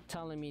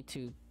 telling me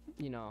to,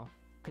 you know,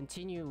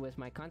 continue with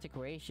my content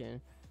creation,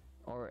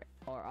 or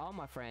all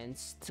my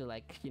friends to,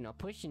 like, you know,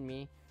 pushing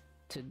me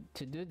to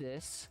do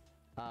this,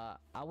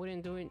 I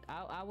wouldn't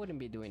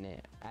be doing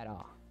it at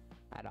all.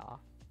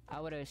 I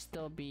would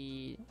still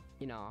be,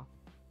 you know,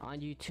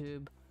 on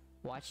YouTube,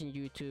 watching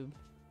YouTube,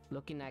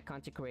 looking at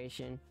content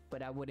creation,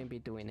 but I wouldn't be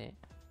doing it.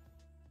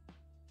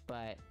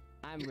 But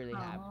I'm really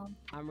happy.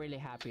 I'm really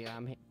happy.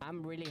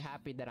 I'm really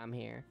happy that I'm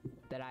here.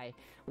 That I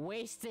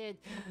wasted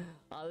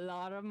a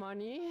lot of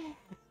money,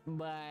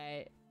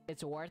 but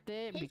it's worth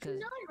it because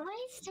it's not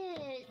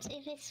wasted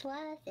if it's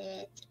worth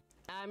it.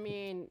 I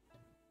mean,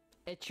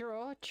 it's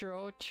true.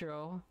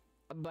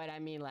 But I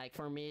mean, like,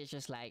 for me, it's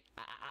just like,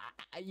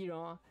 you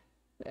know,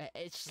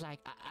 it's just like,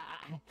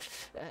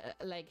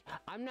 like,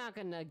 I'm not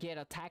gonna get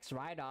a tax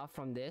write-off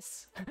from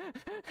this.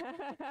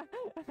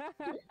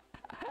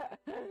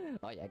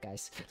 Oh yeah,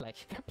 guys, like,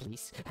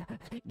 please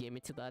get me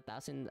to the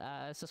 1,000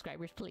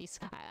 subscribers, please.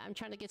 I'm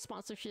trying to get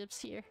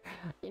sponsorships here.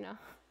 You know,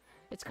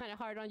 it's kind of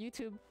hard on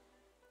YouTube.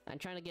 I'm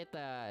trying to get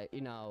the,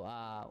 you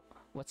know,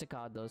 what's it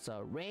called, those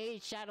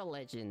Raid Shadow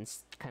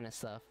Legends kind of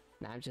stuff.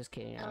 Nah, I'm just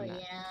kidding.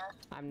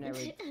 I'm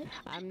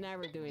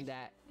never doing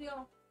that.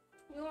 Yo,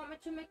 you want me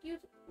to make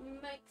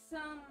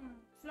some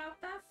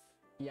flautas?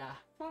 Yeah.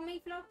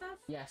 Homemade flautas?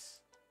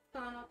 Yes.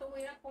 No te voy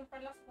a ir a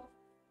comprar las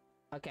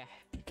cosas. Okay.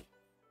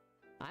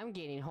 I'm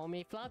getting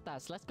homemade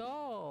flautas. Let's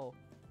go.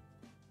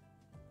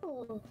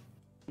 Ooh.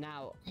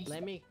 Now,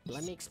 let me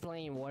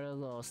explain what are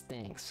those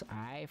things,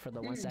 alright? For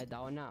the ones that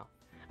don't know.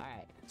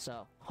 Alright,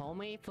 so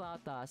homemade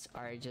flautas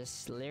are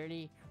just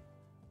literally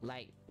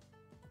like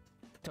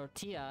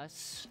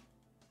tortillas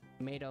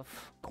made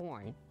of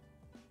corn.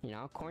 You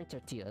know, corn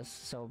tortillas.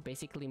 So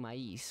basically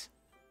maize.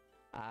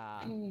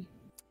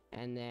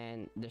 And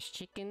then there's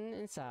chicken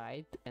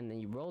inside, and then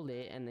you roll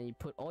it, and then you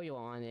put oil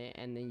on it,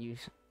 and then you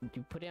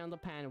put it on the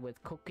pan with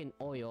cooking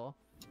oil,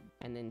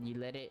 and then you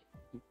let it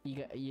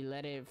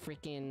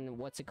freaking,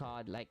 what's it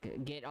called,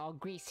 like, get all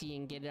greasy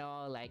and get it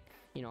all, like,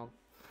 you know,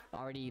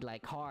 already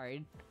like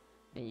hard,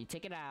 and you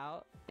take it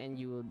out and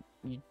you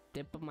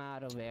dip them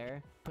out of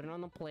there, put it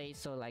on the plate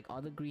so like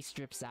all the grease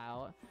drips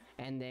out,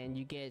 and then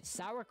you get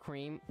sour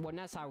cream. Well,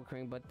 not sour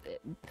cream, but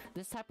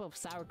this type of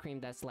sour cream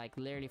that's like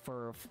literally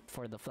for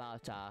the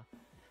flauta.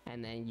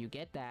 And then you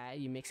get that,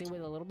 you mix it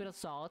with a little bit of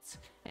salt,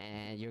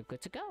 and you're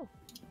good to go.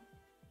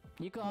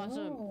 You could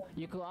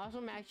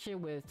also match it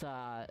with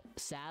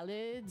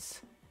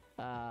salads.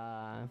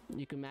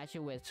 You can match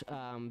it with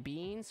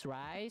beans,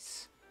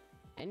 rice,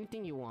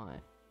 anything you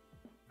want.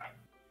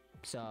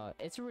 So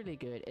it's really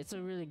good. It's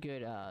a really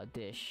good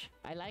dish.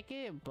 I like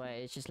it, but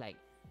it's just like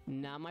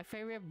not my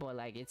favorite. But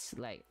like it's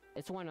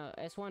one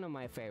of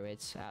my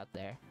favorites out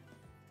there.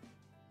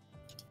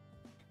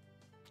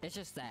 It's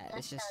just that. That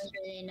it's just sounds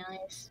really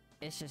nice.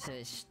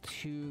 it's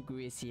too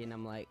greasy, and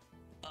I'm like,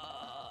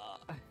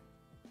 ugh.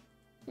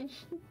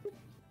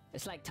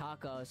 It's like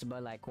tacos,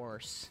 but like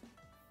worse.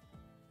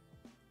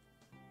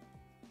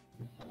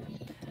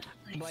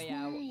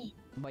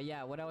 But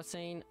yeah, what I was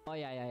saying. Oh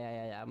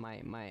yeah.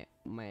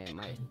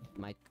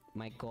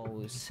 My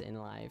goals in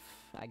life.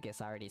 I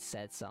guess I already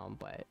said some,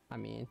 but I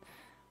mean,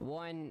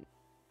 one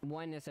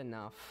is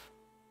enough.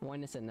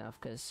 One is enough,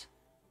 cause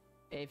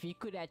if you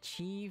could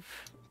achieve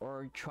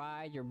or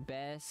try your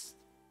best,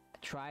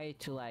 try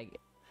to like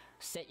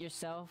set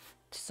yourself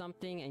to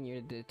something and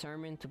you're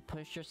determined to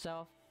push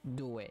yourself,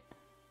 do it.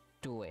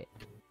 Do it.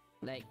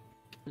 Like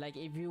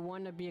if you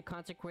want to be a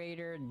content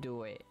creator,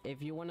 do it.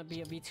 If you want to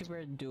be a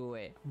VTuber, do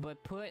it.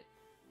 But put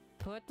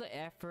the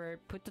effort,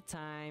 put the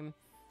time,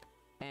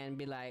 and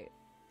be like,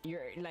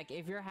 you're like,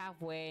 if you're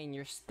halfway and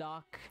you're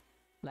stuck,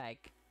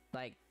 like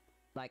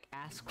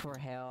ask for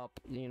help.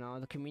 You know,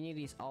 the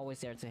community is always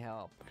there to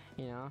help,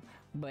 you know.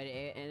 But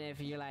and if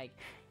you're like,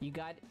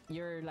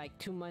 you're like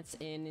 2 months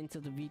into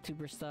the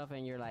VTuber stuff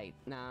and you're like,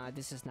 nah,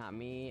 this is not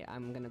me,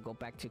 I'm gonna go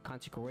back to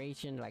content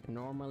creation like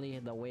normally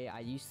the way I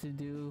used to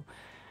do,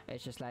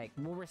 it's just like,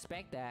 we'll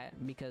respect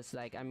that, because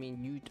like, I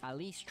mean, you at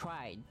least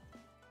tried.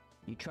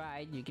 You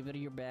tried, you give it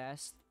your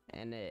best,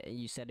 and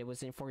you said it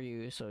wasn't for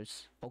you, so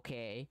it's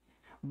okay.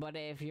 But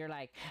if you're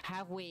like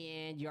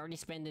halfway in, you already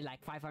spent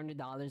like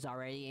 $500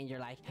 already, and you're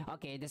like,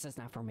 okay, this is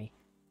not for me.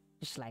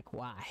 Just like,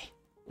 why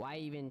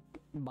even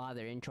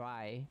bother and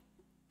try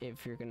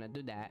if you're gonna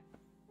do that?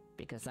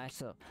 Because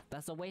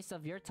that's a waste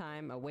of your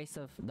time, a waste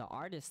of the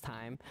artist's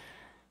time,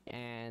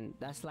 and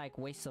that's like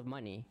waste of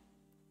money.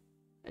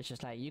 It's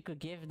just like, you could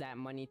give that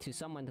money to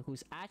someone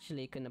who's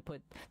actually gonna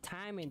put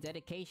time and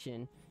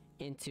dedication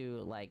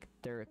into like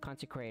their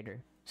content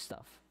creator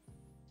stuff.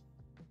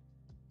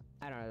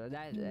 I don't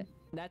know,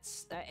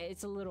 that's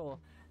it's a little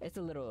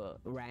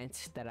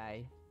rant that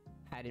I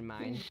had in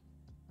mind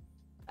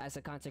as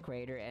a content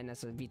creator and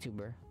as a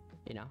VTuber,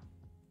 you know.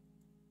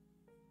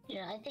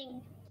 Yeah, I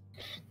think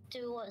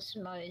do what's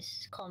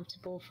most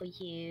comfortable for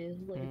you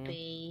would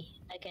be,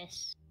 I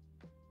guess,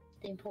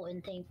 the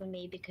important thing for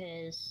me,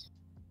 because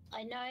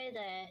I know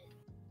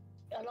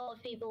that a lot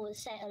of people would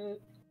set a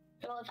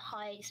lot of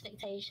high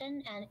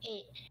expectation, and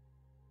it,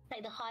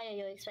 like, the higher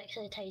your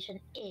expectation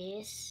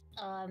is,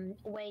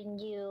 when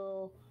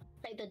you,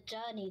 like, the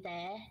journey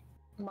there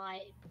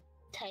might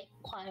take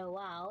quite a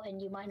while,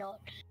 and you might not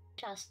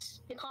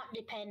you can't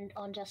depend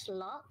on just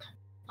luck,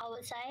 I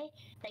would say.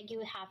 Like,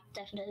 you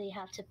definitely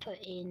have to put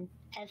in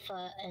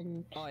effort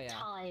and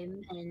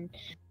time, and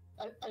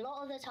a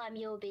lot of the time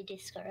you'll be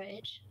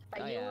discouraged.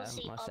 Like, you will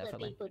see other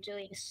people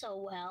doing so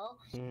well,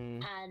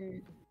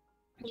 and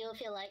you'll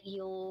feel like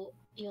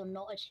you're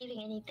not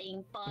achieving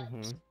anything,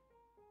 but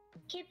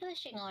keep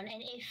pushing on.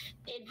 And if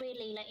it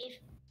really, like,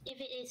 if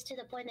it is to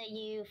the point that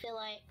you feel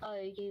like, oh,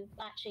 you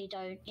actually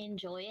don't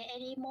enjoy it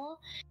anymore,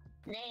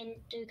 then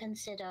do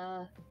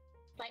consider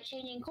like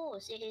changing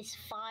course. It is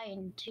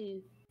fine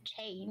to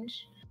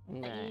change.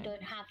 Like, you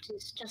don't have to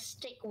just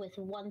stick with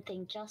one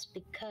thing just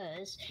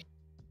because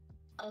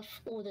of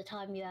all the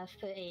time you have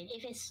put in.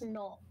 If it's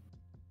not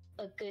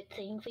a good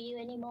thing for you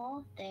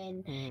anymore,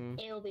 then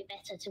it will be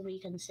better to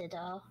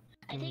reconsider.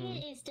 I think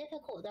it is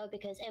difficult though,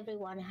 because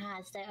everyone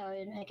has their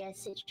own, I guess,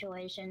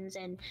 situations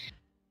and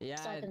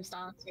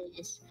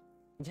circumstances.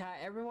 Yeah,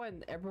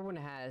 everyone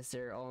has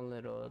their own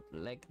little,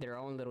 like, their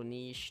own little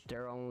niche,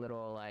 their own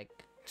little like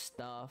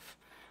stuff.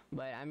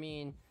 But I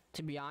mean,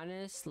 to be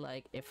honest,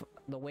 like, if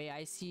the way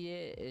I see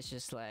it is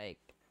just like,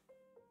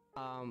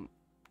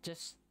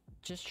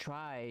 just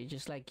try,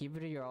 just like give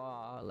it your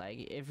all.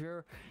 Like, if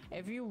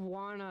you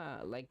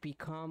wanna like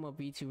become a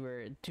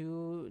VTuber,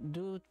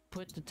 do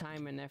put the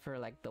time and effort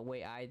like the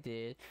way I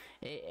did.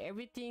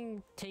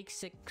 Everything takes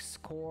 6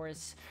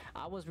 course.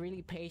 I was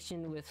really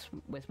patient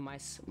with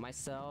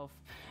myself.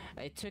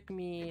 It took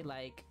me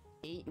like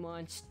 8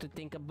 months to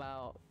think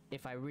about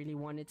if I really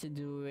wanted to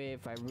do it,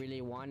 if I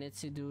really wanted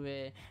to do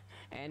it.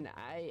 And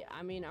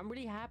I mean, I'm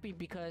really happy,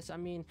 because I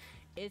mean,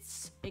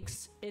 it's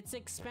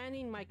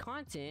expanding my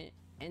content,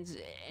 and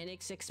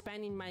it's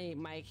expanding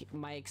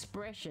my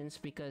expressions,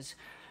 because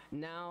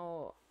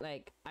now,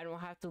 like, I don't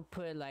have to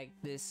put like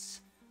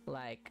this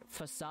like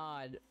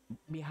facade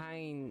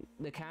behind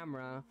the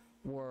camera,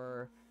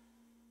 or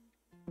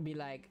be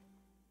like,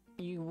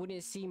 you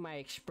wouldn't see my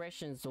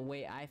expressions the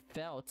way I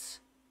felt.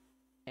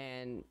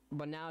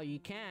 But now you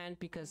can,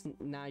 because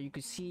now you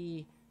could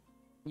see,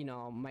 you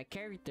know, my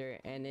character,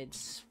 and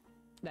it's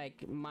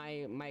like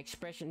my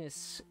expression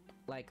is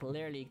like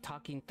literally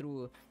talking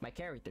through my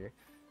character.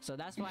 So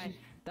that's why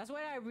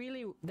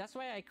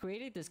I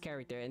created this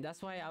character, and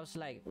that's why I was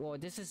like, well,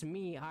 this is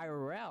me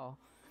IRL.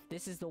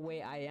 This is the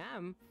way I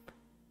am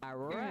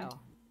IRL.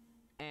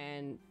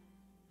 And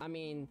I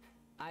mean,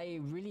 I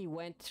really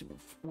went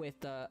with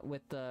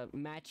the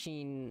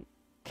matching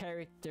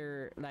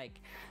character, like,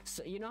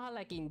 so you know how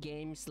like in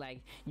games,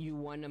 like, you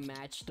want to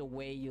match the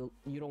way you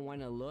don't want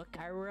to look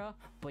IRL,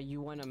 but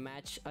you want to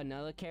match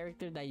another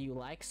character that you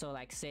like. So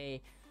like,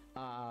 say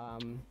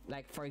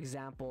like, for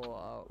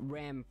example,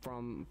 Rem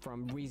from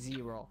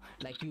ReZero,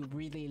 like, you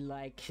really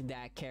like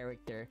that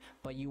character,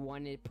 but you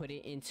want to put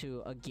it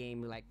into a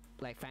game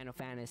like Final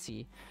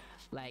Fantasy.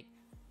 Like,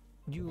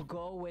 you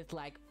go with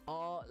like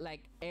all,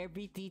 like,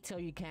 every detail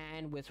you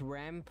can with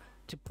Rem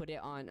to put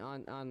it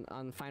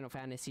on Final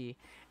Fantasy.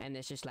 And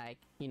it's just like,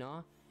 you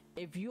know,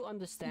 if you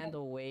understand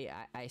the way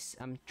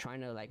I'm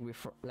trying to like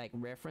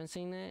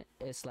referencing it,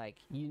 it's like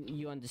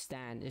you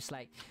understand. It's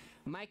like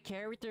my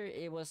character,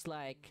 it was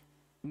like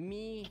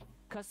me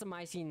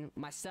customizing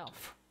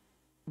myself,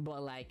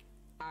 but like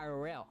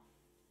IRL,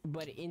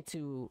 but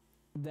into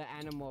the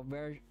animal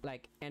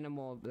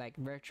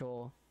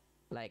virtual,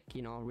 like,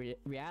 you know,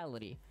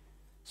 reality.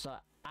 So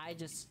I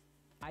just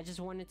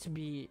wanted to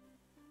be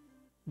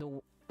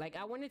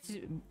I wanted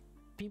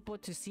people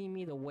to see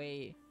me the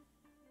way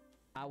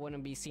I want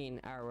to be seen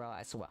IRL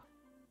as well.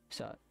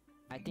 So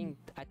I think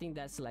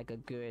that's like a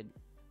good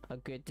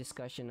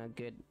discussion, a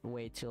good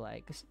way to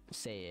like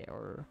say it,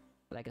 or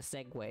like a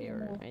segue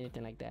or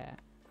anything like that.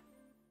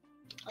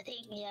 I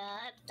think, yeah,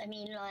 I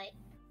mean, like,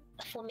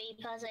 for me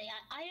personally,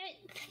 I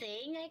don't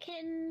think I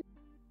can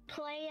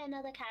play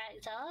another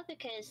character,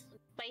 because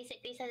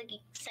basically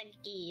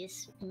Sagi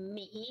is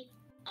me.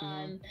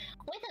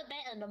 With a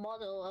better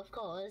model, of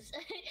course.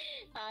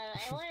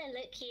 I want to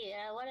look cute,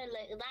 I want to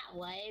look that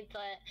way,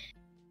 but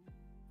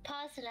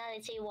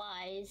personality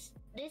wise,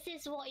 this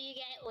is what you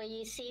get when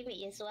you see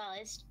me as well.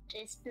 It's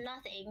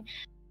nothing.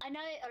 I know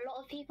a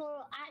lot of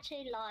people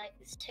actually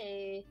likes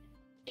to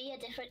be a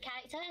different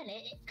character, and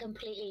it's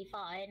completely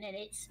fine, and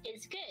it's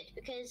good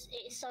because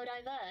it's so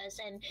diverse,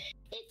 and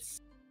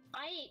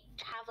I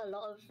have a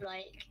lot of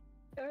like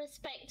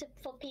respect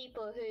for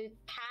people who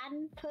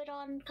can put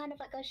on kind of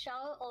like a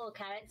show or a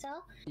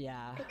character,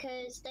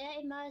 because they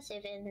are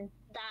immersive in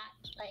that,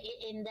 like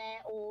in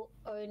their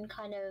own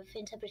kind of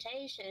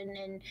interpretation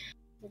and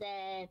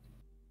their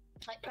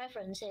like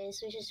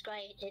preferences, which is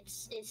great.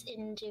 It's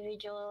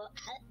individuality.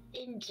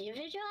 I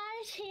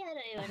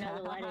don't even know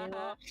the word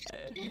anymore.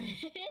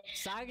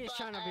 Sagi's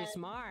trying to be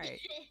smart.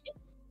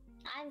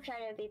 I'm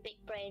trying to be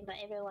big brain, but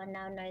everyone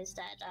now knows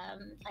that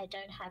I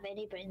don't have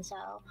any brain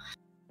cell.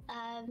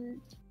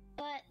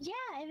 But yeah,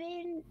 I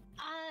mean,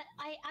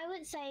 I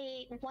would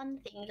say one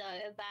thing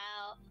though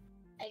about,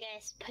 I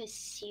guess,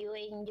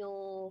 pursuing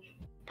your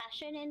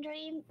passion and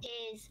dream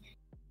is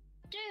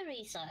do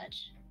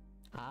research.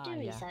 Do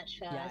research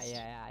first.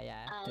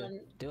 Yeah.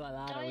 Do a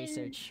lot of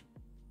research.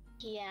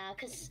 Yeah,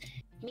 because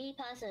me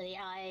personally,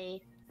 I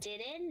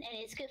didn't, and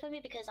it's good for me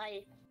because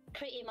I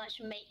pretty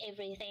much make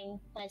everything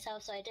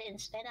myself, so I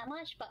didn't spend that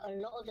much. But a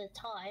lot of the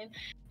time,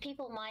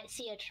 people might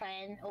see a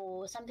trend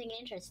or something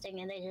interesting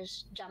and they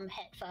just jump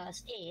head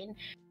first in,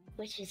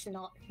 which is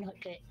not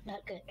good.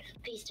 Not good.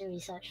 Please do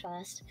research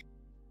first.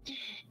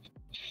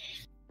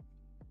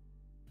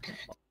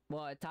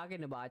 Well,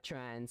 talking about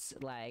trends,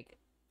 like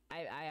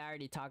I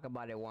already talked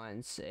about it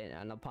once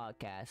on a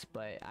podcast,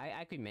 but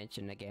I could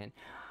mention again.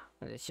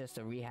 It's just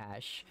a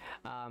rehash.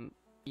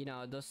 You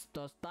know, those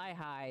thigh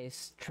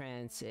highs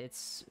trends,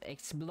 it's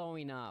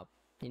blowing up,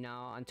 you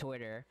know, on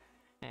Twitter,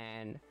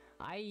 and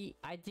I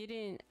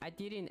didn't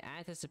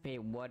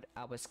anticipate what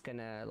I was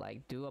gonna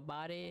like do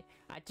about it.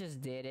 I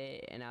just did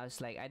it, and I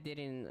was like, I did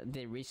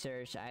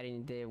research. I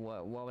didn't did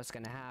what was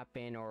gonna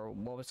happen, or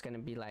what was gonna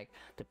be like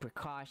the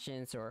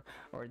precautions, or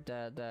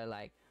the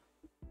like,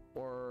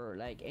 or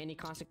like any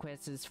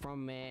consequences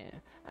from it.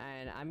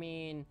 And I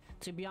mean,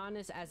 to be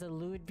honest, as a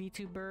lewd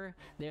VTuber,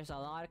 there's a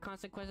lot of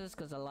consequences,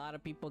 because a lot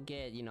of people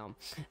get, you know,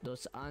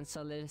 those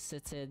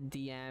unsolicited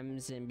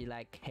DMs and be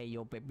like, hey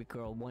yo baby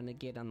girl, wanna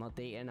get on a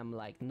date? And I'm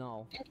like,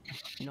 no,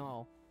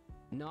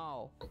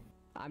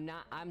 I'm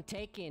not. I'm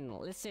taking,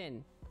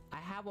 listen, I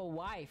have a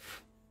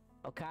wife,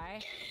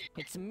 okay?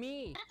 It's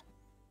me.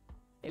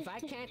 If I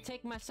can't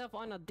take myself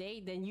on a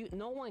date, then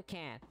no one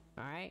can.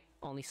 All right,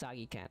 only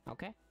Sagi can.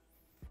 Okay.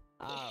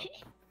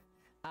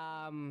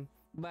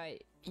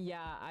 But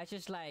yeah, I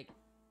just like,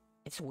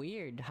 it's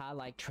weird how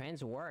like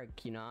trends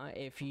work, you know.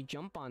 If you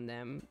jump on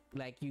them,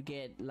 like, you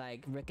get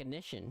like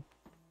recognition,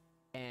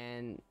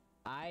 and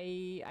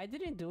I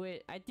didn't do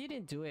it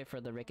for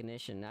the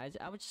recognition.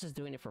 I was just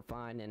doing it for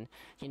fun. And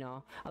you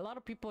know, a lot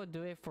of people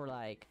do it for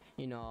like,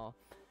 you know,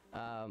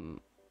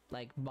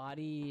 like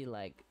body,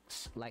 like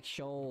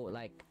show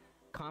like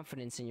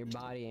confidence in your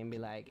body, and be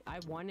like, I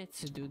wanted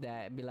to do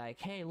that, be like,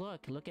 hey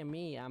look at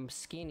me, I'm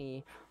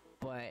skinny,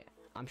 but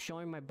I'm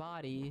showing my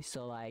body,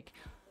 so like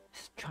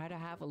try to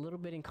have a little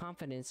bit in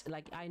confidence.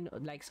 Like I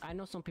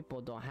know some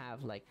people don't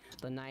have like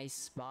the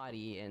nice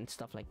body and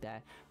stuff like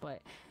that,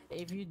 but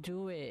if you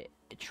do it,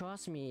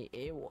 trust me,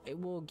 it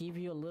will give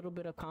you a little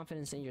bit of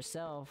confidence in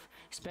yourself,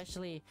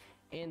 especially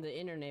in the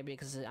internet,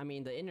 because I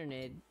mean, the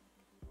internet,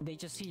 they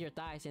just see your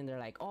thighs and they're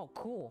like, oh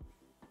cool,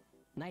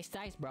 nice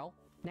thighs bro,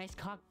 nice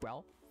cock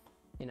bro,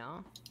 you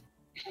know.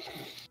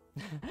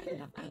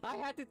 I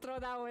had to throw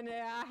that one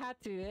there. I had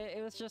to.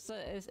 It was just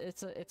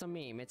it's a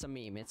meme. It's a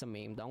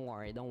meme. Don't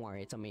worry.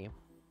 It's a meme.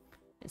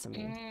 It's a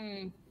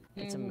meme.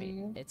 It's a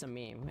meme. It's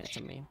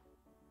a meme.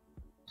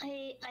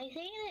 I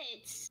think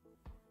that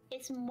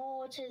it's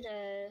more to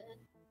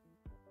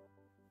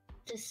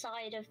the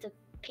side of the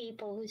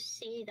people who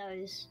see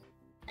those,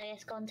 I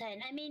guess,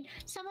 content. I mean,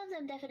 some of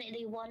them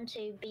definitely want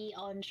to be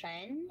on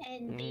trend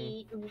and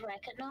be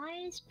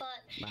recognized,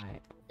 but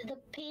the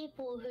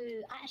people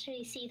who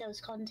actually see those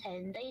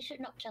content, they should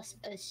not just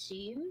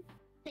assume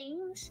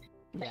things.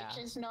 They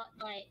just not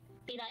like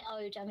be like,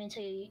 oh, jump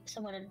into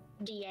someone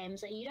DMs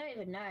that you don't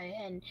even know,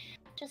 and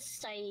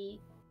just say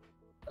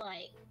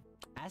like,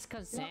 ask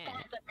consent. not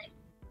bad, but like,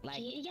 Like,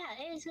 yeah,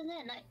 it is, isn't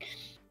it? Like,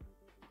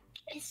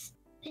 it's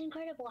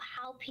incredible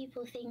how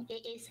people think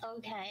it is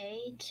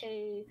okay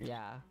to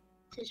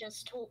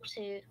just talk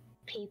to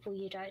people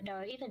you don't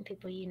know, even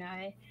people you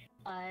know,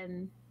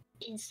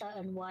 in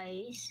certain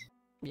ways.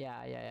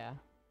 Yeah.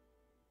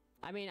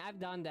 I mean, I've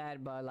done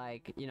that, but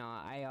like, you know,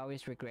 I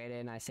always regret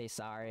it and I say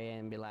sorry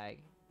and be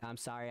like, I'm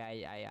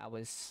sorry, I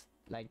was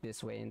like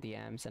this way in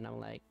DMs, and I'm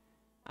like,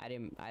 I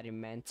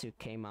didn't meant to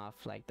came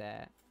off like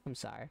that. I'm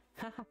sorry.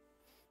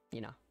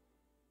 You know,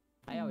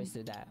 I always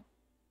do that.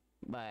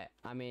 But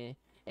I mean,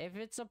 if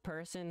it's a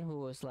person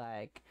who was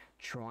like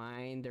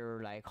trying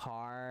their like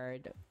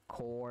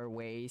hardcore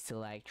ways to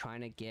like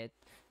trying to get,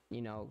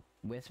 you know,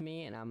 with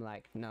me, and I'm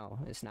like, no,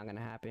 it's not gonna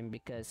happen,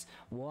 because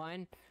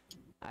one,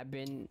 I've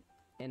been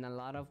in a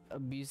lot of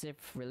abusive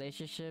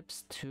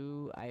relationships.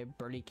 Two, I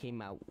barely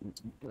came out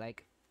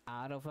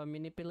of a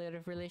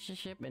manipulative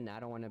relationship, and I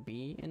don't want to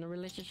be in a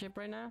relationship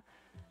right now.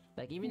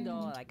 Like, even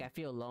though like I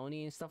feel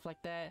lonely and stuff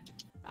like that,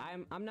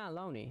 I'm not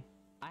lonely.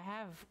 I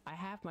have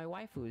my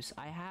waifus.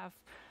 I have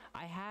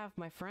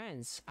my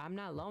friends. I'm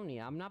not lonely.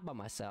 I'm not by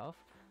myself.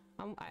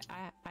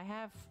 I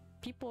have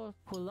people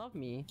who love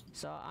me,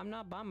 so I'm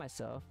not by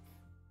myself.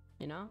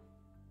 You know.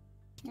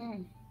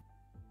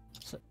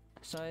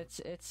 So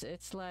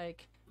it's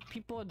like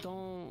people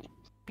don't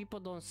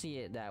see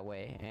it that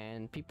way,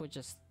 and people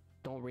just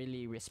don't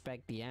really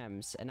respect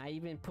DMs. And I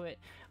even put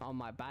on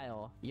my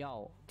bio,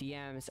 yo,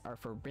 DMs are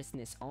for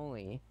business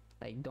only.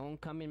 Like, don't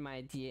come in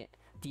my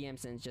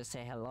DMs and just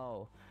say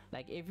hello.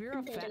 Like, if you're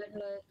a fan,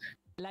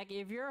 like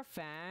if you're a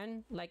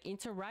fan, like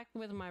interact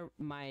with my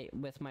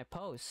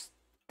posts,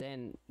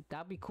 then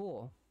that'd be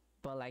cool.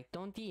 But like,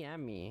 don't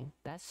DM me.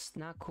 That's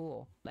not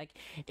cool. Like,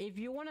 if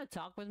you want to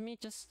talk with me,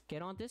 just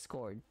get on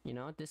Discord. You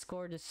know,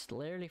 Discord is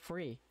literally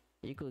free.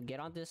 You could get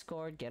on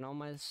Discord, get on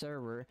my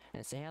server,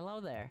 and say hello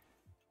there.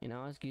 You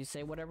know, you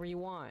say whatever you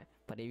want.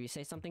 But if you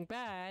say something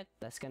bad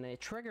that's gonna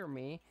trigger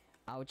me,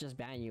 I'll just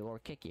ban you or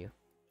kick you.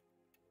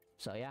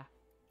 So yeah.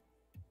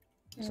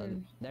 So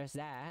there's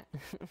that.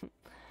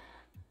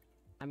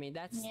 I mean,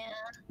 that's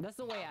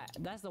the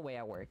way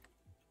I work.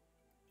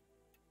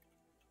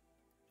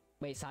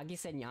 Wait, Sagi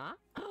said nya?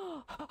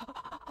 Yeah,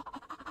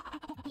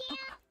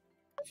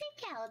 I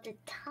think all the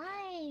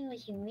time.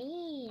 What you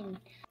mean?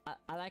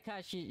 I like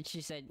how she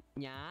said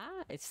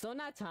nya. It's still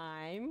not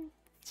time.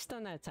 It's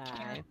still not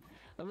time.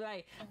 I'm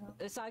like,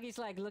 Sagi's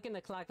like, look at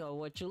the clock. Oh,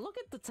 would you look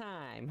at the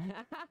time?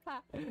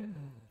 It's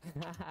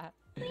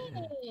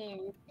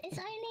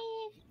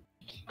only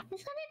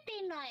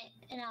been like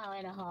an hour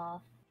and a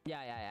half.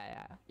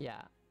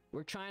 Yeah.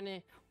 We're trying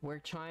to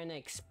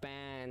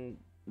expand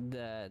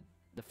the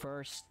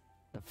first,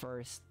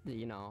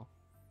 you know,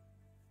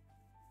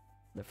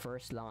 the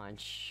first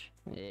launch.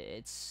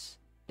 It's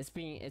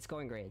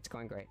going great. It's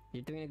going great.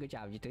 You're doing a good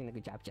job.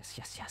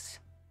 Yes.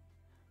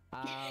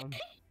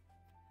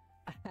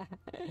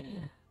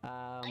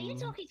 Are you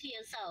talking to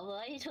yourself or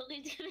are you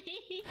talking to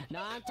me?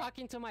 No, I'm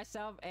talking to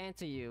myself and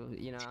to you.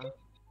 You know.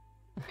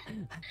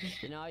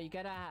 You know, you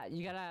gotta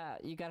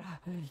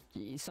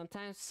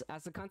sometimes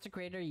as a content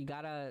creator, you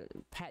gotta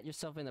pat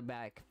yourself in the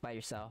back by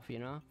yourself. You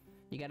know,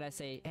 you gotta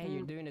say, hey,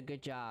 you're doing a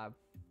good job,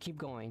 keep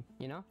going.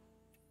 You know.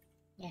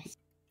 Yes.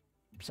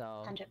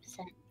 So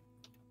 100%.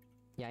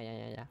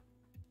 Yeah.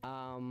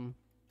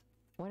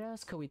 What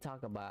else could we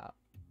talk about?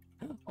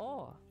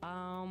 Oh,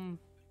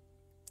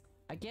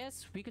 I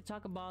guess we could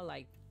talk about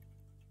like,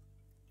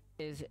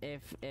 is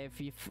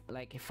if you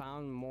like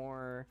found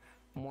more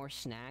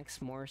snacks,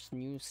 more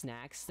new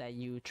snacks that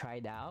you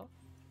tried out.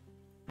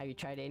 Have you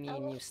tried any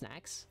new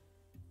snacks?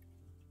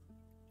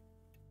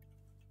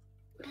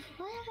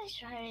 What have I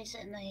tried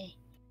recently?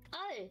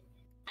 Oh,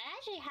 I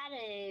actually had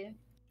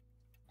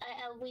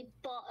we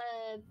bought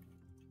a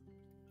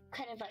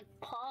kind of like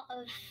pot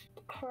of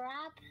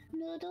crab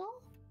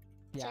noodle.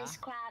 So it's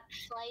crab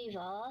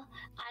flavor,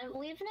 and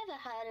we've never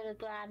heard of a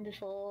brand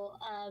before.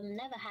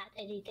 Never had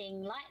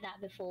anything like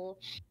that before,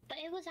 but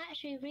it was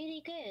actually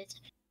really good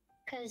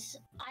because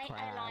I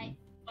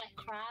like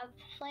crab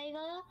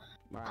flavor.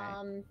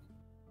 Right.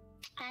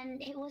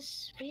 And it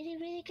was really,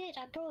 really good.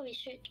 I probably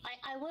should.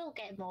 I will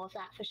get more of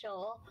that for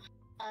sure.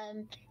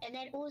 And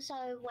then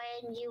also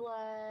when you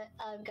were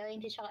going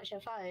to charge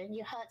your phone,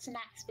 you heard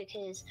snacks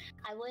because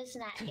I was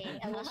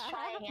snacking. I was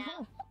trying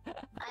out.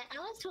 I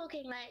was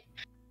talking like,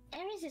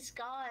 Aries is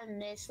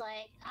gone. It's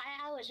like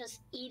I was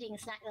just eating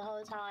snack the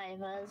whole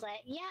time. I was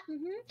like,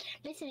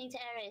 listening to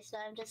Aries, so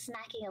I'm just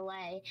snacking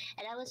away.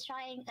 And I was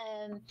trying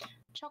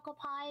choco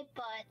pie,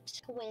 but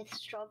with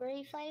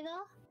strawberry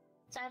flavor.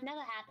 So I've never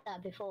had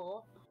that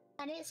before,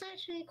 and it's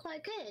actually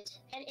quite good.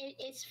 And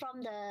it's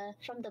from the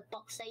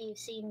box that you've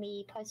seen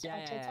me post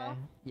on Twitter.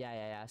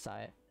 Yeah. I saw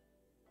it.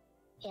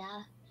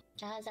 Yeah.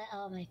 I was like,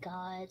 oh my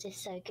god,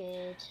 it's so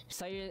good.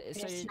 So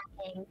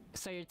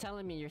you're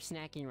telling me you're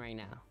snacking right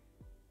now?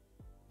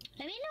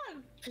 I mean,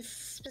 not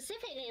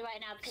specifically right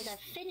now because I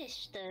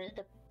finished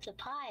the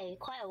pie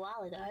quite a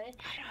while ago.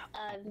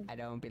 I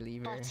don't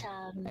believe her.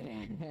 But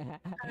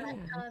I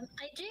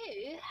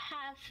do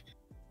have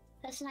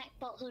a snack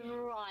box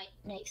right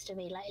next to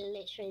me, like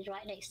literally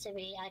right next to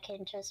me. I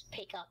can just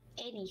pick up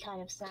any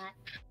kind of snack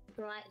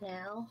right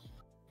now.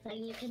 Like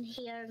you can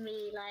hear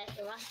me like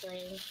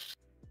rustling.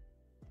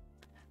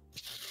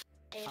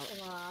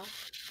 ASMR.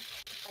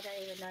 I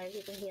don't even know if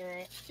you can hear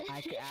it.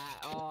 I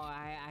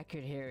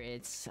could hear it.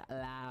 It's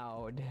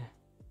loud.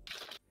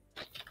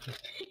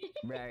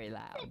 Very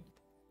loud.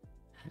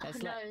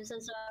 No, I'm so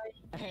sorry.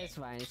 It's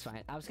fine, it's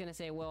fine. I was gonna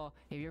say, well,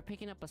 if you're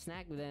picking up a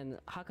snack, then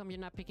how come you're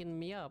not picking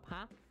me up,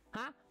 huh?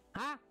 Huh?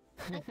 I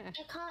can't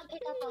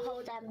pick up a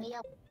whole damn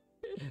meal.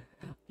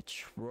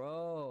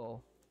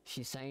 True.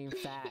 She's saying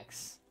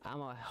facts.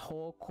 I'm a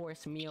whole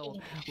course meal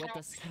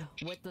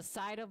with the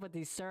side of a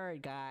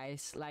dessert,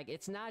 guys. Like,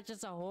 it's not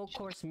just a whole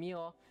course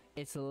meal.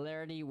 It's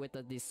literally with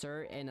a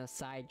dessert and a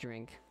side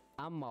drink.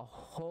 I'm a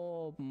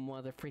whole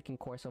mother freaking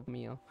course of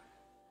meal.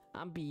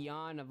 I'm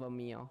beyond of a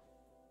meal.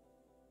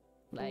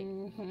 Like,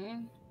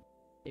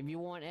 if you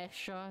want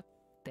extra,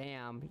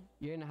 damn,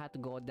 you're gonna have to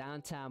go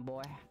downtown,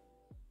 boy.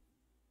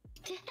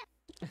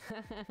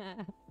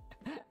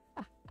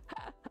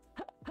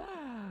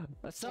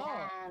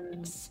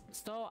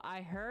 So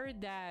I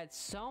heard that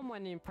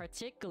someone in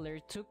particular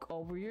took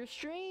over your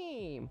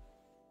stream.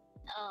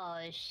 Oh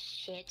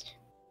shit.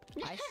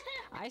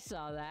 I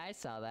saw that.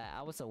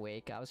 I was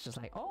awake. I was just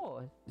like,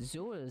 oh,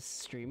 Zoo is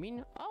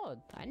streaming. Oh,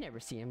 I never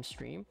see him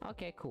stream.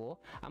 Okay, cool.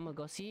 I'm gonna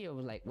go see. It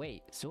was like,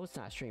 wait, Zoo's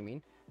not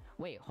streaming.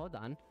 Wait, hold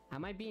on.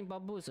 Am I being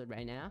bamboozled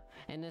right now?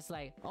 And it's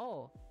like,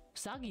 oh,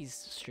 Sagi's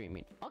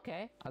streaming.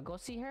 Okay, I'll go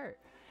see her.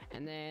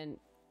 And then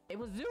it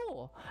was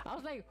Zoo. I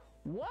was like,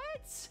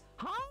 what?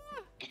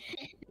 Huh?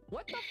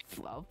 What the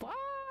fuck?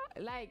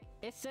 Like,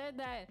 it said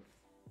that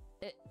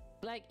it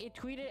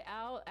tweeted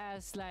out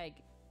as like,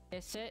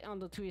 it said on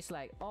the tweets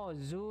like, oh,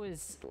 Zoo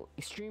is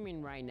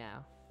streaming right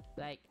now.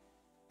 Like,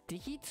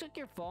 did he took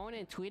your phone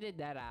and tweeted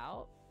that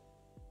out?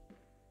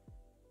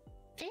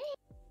 Did he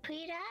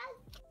tweet that?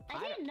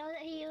 I didn't know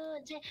that he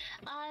would.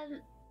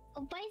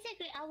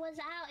 Basically, I was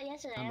out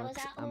yesterday. I was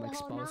out all the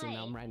whole night. I'm exposing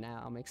them right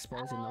now. I'm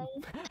exposing them.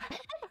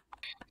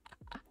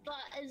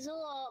 But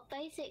Zor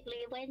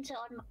basically went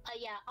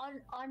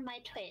on my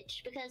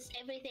Twitch, because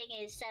everything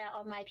is set up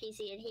on my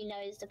PC and he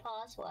knows the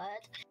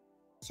password.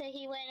 So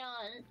he went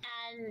on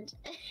and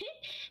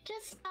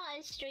just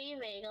started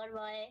streaming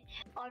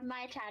on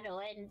my channel,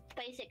 and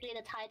basically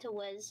the title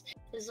was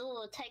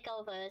Zor take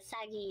over,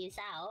 Sagi is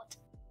out.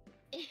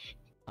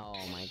 Oh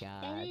my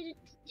god. And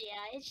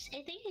I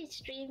think he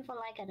streamed for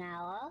like an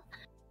hour.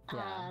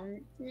 Yeah.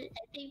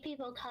 I think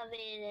people come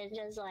in and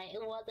just like,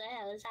 what the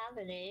hell is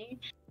happening?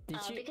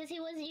 Because he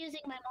was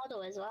using my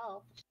model as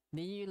well.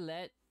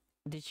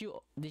 Did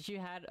you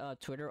had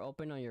Twitter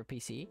open on your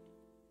PC?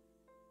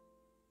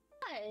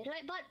 No,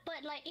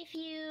 but like if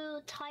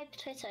you type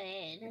Twitter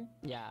in,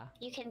 yeah,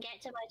 you can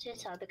get to my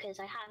Twitter because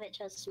I have it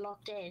just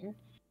logged in.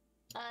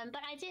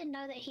 But I didn't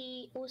know that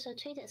he also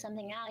tweeted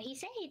something out. He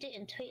said he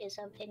didn't tweet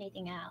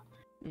anything out.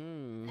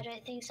 I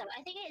don't think so.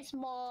 I think it's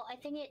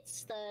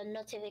the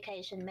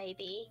notification,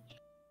 maybe.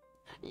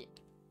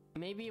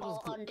 Maybe it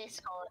was on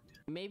Discord.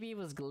 Maybe it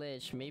was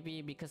glitch.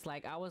 Maybe because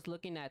like I was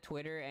looking at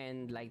Twitter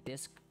and like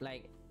this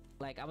like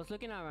I was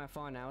looking at my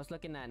phone. I was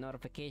looking at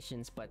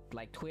notifications, but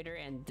like Twitter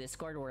and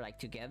Discord were like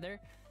together.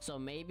 So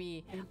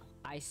maybe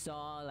I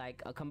saw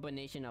like a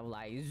combination of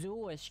like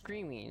Zoo is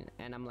streaming,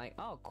 and I'm like,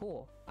 oh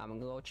cool, I'm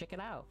gonna go check it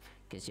out,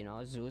 because you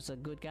know Zoo's a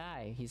good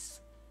guy. He's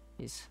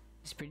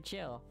pretty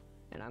chill,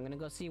 and I'm gonna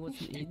go see what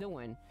he's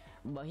doing.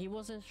 But he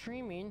wasn't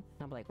streaming.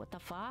 I'm like, what the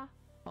fuck?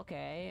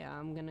 Okay,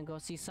 I'm gonna go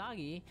see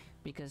Sagi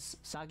because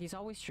Sagi's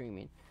always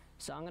streaming.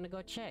 So I'm gonna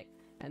go check,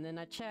 and then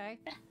I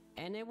checked.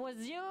 And it was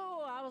you!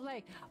 I was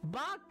like,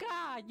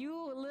 Baka!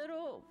 You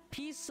little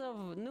piece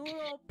of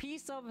noodle,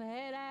 piece of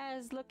head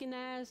ass, looking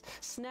ass,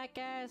 snack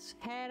ass,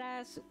 head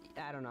ass.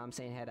 I don't know, I'm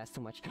saying head ass too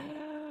much.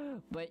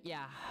 But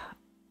yeah,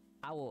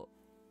 I will.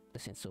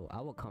 Listen, so I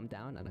will come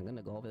down and I'm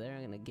gonna go over there.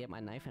 I'm gonna get my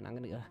knife and I'm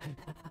gonna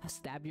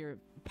stab your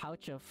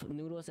pouch of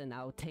noodles, and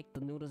I'll take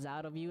the noodles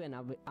out of you, and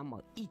I'm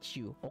gonna eat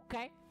you,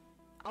 okay?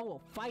 I will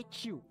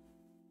fight you.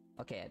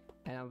 Okay,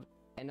 and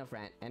end of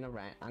rant.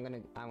 I'm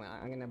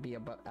gonna be a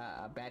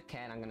bad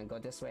cat. I'm gonna go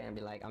this way and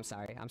be like, I'm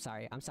sorry,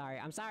 Sagi.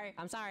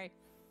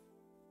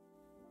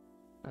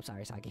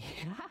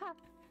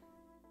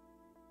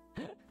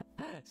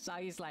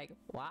 Sagi's like,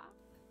 what?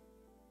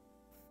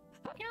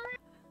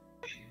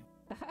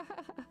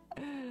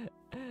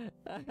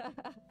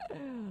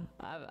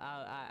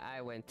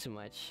 I went too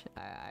much.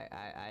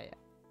 I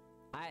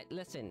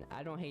listen.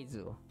 I don't hate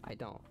Zoo. I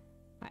don't.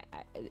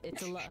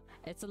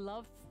 It's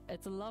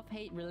a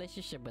love-hate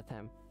relationship with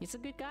him. He's a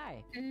good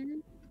guy.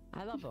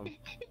 I love him.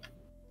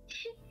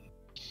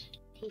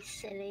 He's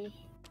silly.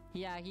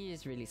 Yeah, he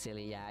is really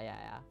silly.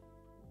 Yeah.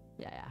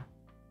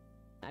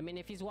 I mean,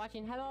 if he's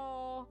watching,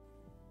 hello.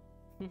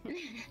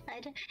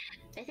 I think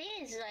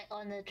he's like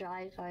on the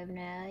drive home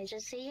now.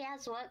 He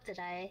has work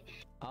today.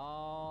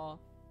 Oh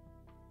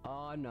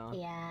no.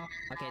 Yeah.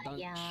 Okay,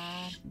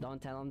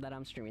 don't tell him that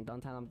I'm streaming.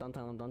 Don't tell him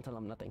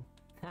nothing.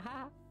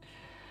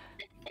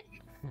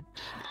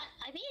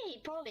 I mean, he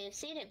probably have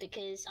seen it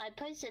because I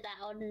posted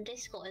that on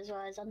Discord as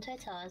well as on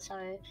Twitter. So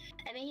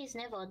I mean, he's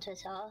never on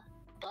Twitter,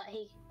 but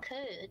he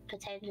could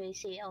potentially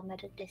see it on my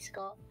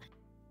Discord.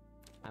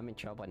 I'm in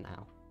trouble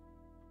now.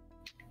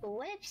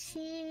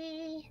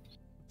 Whoopsie!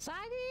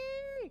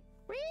 Sagi!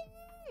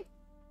 Whee!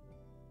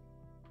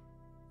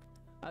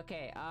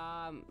 Okay,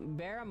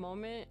 bear a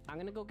moment. I'm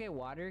gonna go get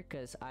water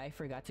because I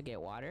forgot to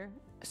get water.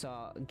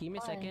 So give me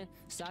a second.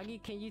 Sagi,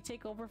 can you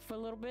take over for a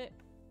little bit?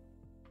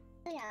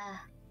 Yeah.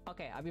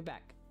 Okay, I'll be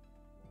back.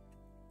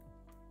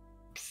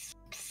 Psst,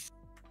 psst.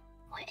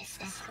 What is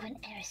this? When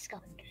Aerith's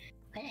gone.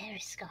 When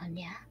Aerith's gone,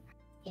 yeah?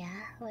 Yeah,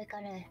 we're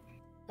gonna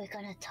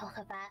talk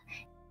about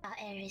how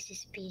Aerith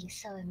is being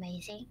so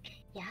amazing,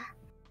 yeah?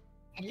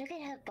 And look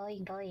at her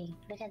boing.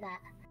 Look at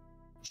that.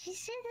 Look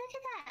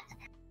at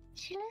that!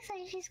 She looks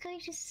like she's going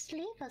to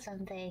sleep or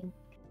something.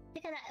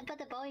 Look at that, but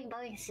the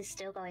boing is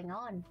still going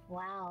on.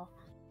 Wow.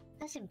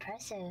 That's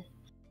impressive.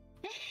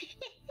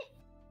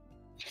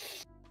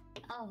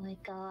 Oh my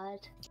god.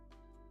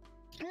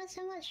 It was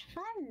so much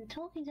fun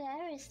talking to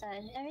Aerith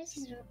though. Aerith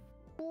is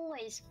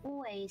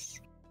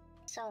always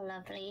so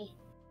lovely.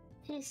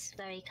 She's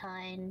very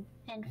kind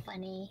and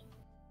funny.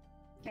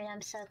 And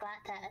I'm so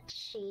glad that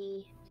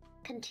she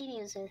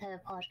continues with her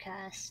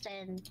podcast,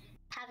 and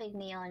having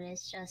me on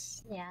is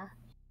just, yeah.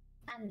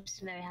 I'm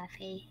just very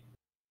happy.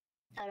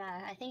 I don't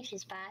know, I think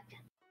she's back.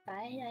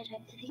 Right? I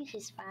think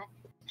she's back.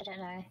 I don't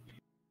know.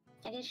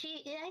 I can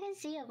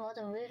see her more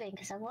than moving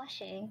because I'm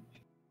watching.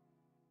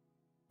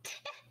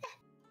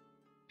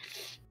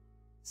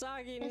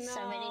 Sagi, There's no.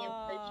 so many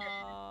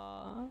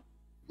emotions.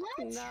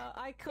 What? No,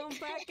 I come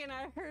back and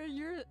I heard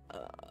your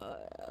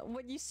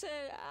what you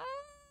said.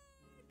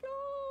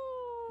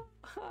 No.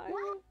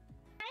 What?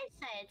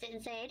 I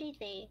didn't say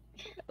anything.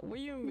 What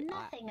do you mean?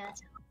 Nothing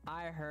else.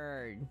 I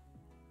heard.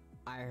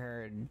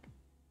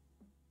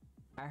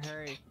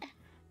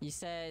 You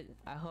said,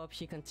 I hope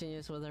she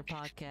continues with her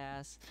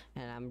podcast,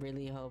 and I'm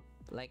really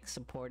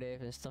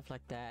supportive and stuff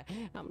like that.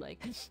 I'm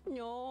like,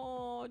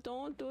 no,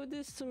 don't do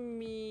this to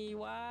me.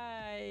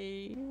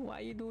 Why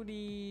you do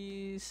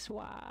this?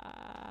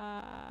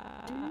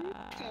 Why?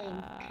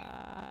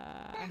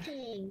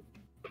 Nothing.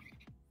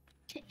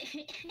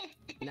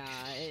 Nah,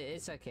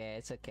 it's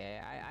okay.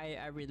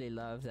 I really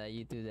love that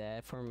you do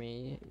that for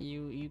me.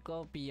 You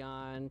go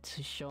beyond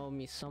to show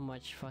me so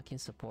much fucking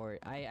support.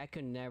 I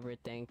could never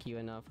thank you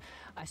enough.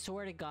 I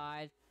swear to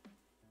God,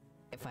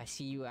 if I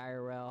see you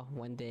IRL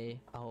one day,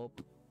 I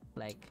hope,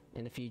 like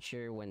in the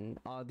future when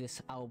all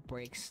this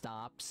outbreak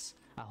stops,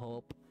 I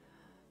hope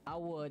I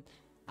would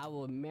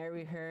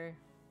marry her.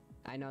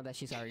 I know that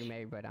she's already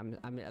married, but I'm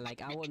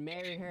like, I would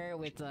marry her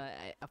with a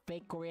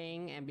fake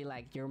ring and be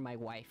like, you're my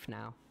wife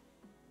now.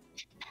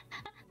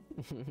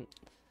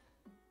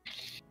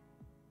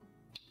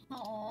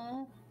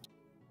 Aww.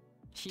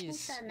 She's It's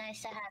so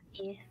nice to have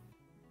you.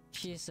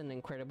 She's an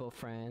incredible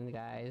friend,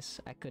 guys.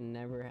 I could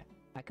never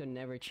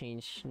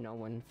change no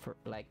one for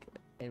like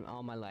in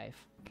all my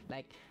life.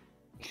 Like,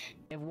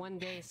 if one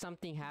day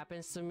something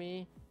happens to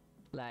me,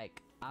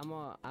 like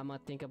I'ma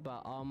think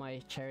about all my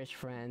cherished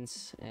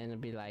friends and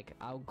be like,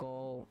 I'll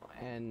go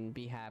and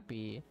be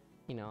happy.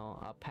 You know,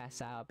 I'll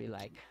pass out, be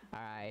like, all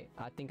right,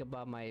 I'll think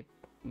about my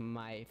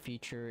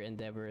future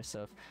endeavors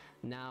of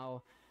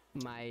now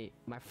my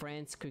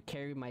friends could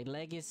carry my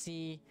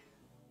legacy.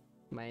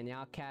 My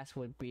NyaaCast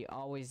would be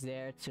always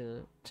there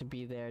to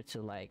be there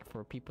to like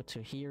for people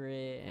to hear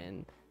it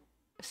and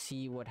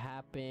see what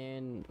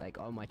happened, like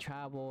all my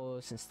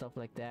travels and stuff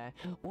like that.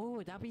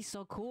 Oh, that'd be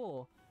so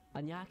cool. A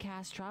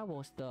NyaaCast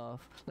travel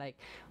stuff. Like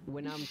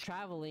when I'm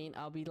traveling,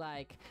 I'll be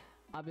like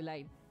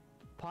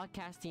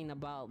podcasting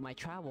about my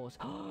travels.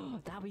 Oh,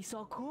 that'd be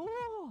so cool.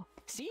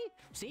 See,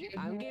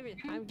 I'm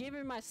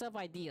giving myself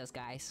ideas,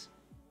 guys.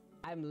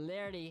 I'm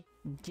literally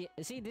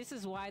see. This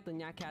is why the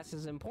NyaaCast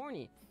is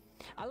important.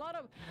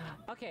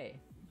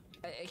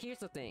 Here's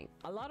the thing.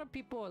 A lot of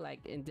people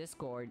like in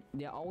Discord,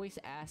 they always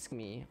ask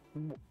me,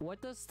 what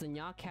does the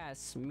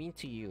NyaaCast mean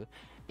to you?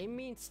 It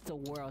means the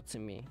world to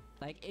me.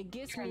 Like, it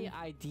gives me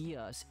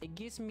ideas. It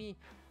gives me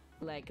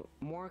like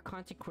more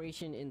content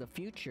creation in the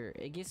future.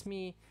 It gives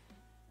me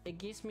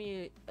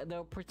the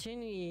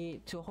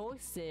opportunity to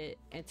host it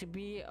and to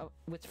be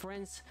with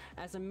friends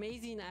as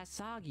amazing as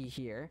Sagi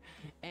here,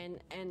 and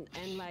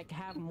like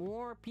have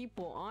more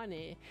people on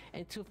it,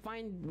 and to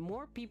find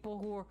more people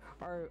who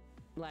are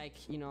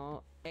like, you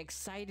know,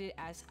 excited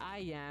as I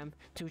am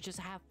to just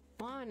have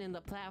fun in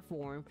the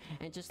platform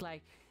and just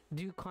like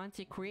do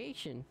content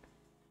creation,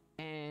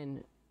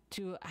 and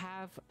to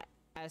have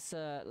as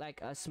a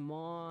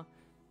small,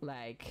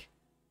 like,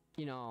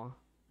 you know,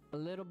 a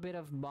little bit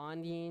of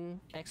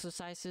bonding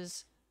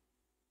exercises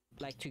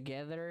like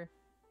together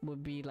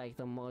would be like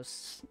the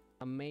most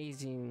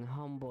amazing,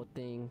 humble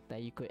thing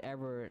that you could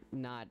ever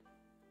not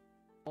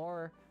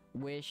or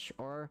wish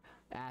or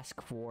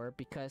ask for,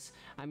 because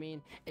I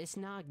mean, it's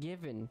not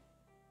given.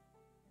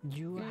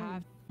 You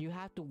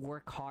have to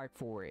work hard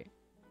for it.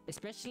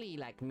 Especially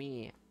like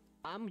me,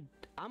 I'm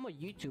a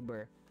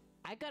YouTuber.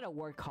 I gotta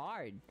work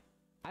hard.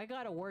 I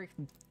gotta work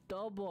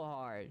double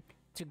hard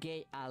to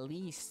get at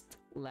least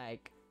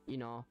like, you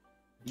know,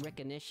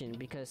 recognition.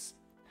 Because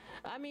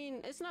I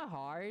mean, it's not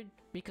hard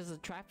because the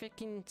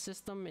trafficking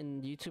system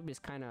in YouTube is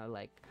kind of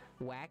like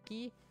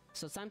wacky.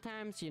 So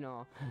sometimes, you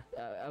know,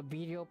 a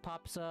video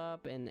pops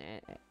up and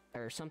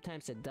or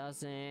sometimes it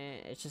doesn't.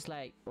 It's just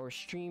like, or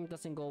stream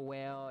doesn't go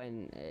well,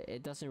 and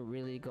it doesn't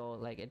really go,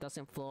 like, it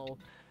doesn't flow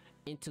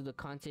into the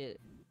content.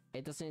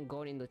 It doesn't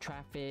go in the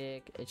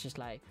traffic. It's just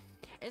like,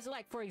 it's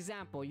like, for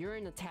example, you're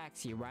in a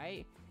taxi,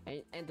 right?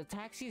 And the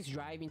taxi is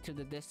driving to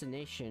the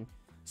destination.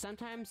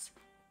 Sometimes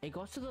it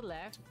goes to the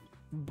left,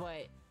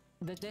 but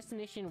the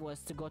destination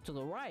was to go to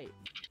the right.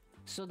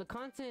 So the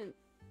content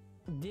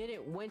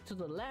didn't went to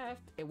the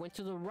left, it went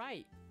to the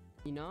right,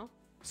 you know?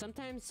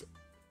 Sometimes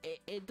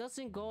it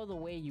doesn't go the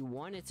way you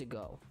want it to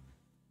go.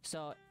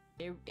 So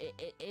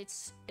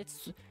it's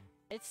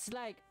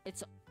like,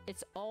 it's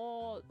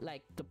all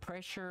like the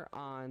pressure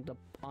on the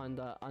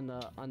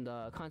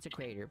content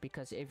creator.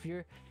 Because if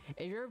your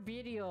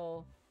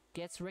video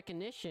gets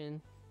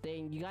recognition,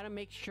 then you gotta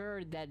make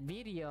sure that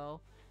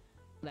video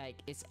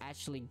like is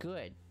actually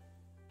good.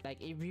 Like,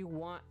 if you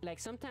want, like,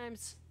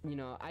 sometimes, you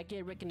know, I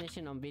get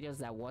recognition on videos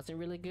that wasn't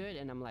really good,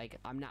 and I'm like,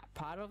 I'm not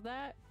proud of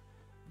that.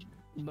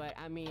 But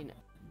I mean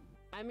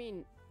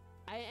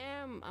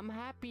I'm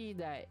happy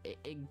that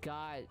it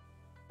got,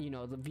 you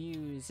know, the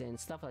views and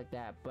stuff like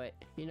that. But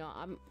you know,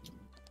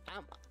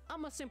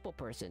 I'm a simple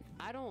person.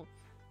 I don't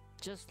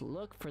just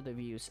look for the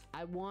views.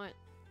 I want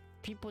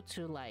people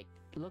to like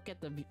look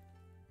at the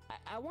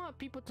I want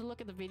people to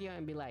look at the video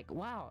and be like,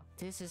 wow,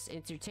 this is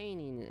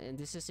entertaining and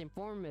this is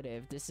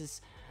informative. This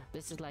is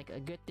like a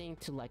good thing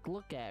to like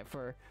look at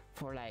for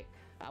like,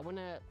 I want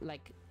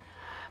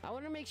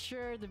to make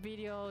sure the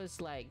video is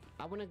like,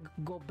 I want to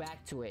go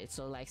back to it.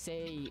 So like,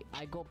 say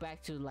I go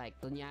back to like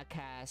the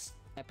NyaaCast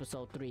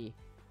episode 3.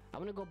 I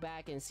want to go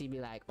back and see, be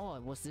like, oh,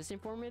 was this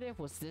informative?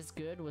 Was this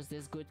good? Was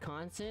this good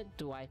content?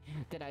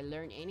 Did I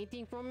learn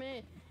anything from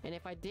it? And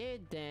if I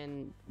did,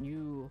 then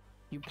you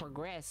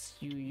progress,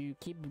 you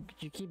keep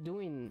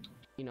doing,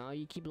 you know,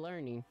 you keep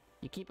learning,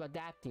 you keep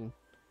adapting.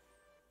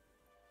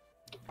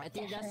 I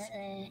think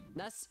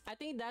I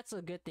think that's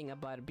a good thing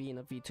about being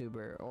a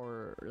VTuber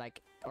or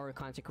a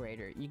content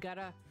creator. You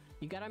gotta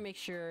make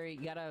sure, you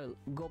gotta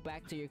go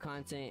back to your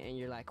content and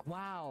you're like,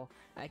 wow,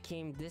 I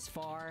came this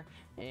far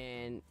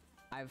and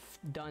I've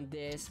done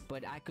this,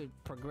 but I could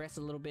progress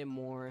a little bit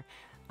more.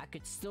 I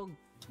could still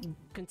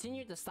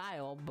continue the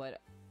style,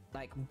 but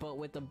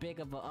with a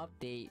big of an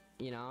update,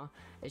 you know?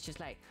 It's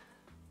just like,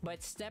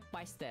 but step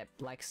by step,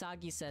 like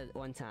Sagi said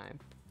one time,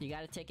 you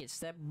gotta take it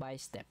step by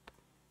step.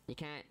 You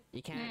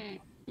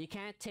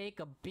can't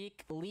take a big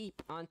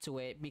leap onto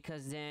it,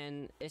 because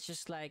then it's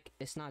just like,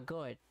 it's not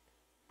good.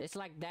 It's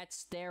like that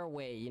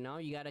stairway, you know?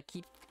 You gotta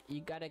keep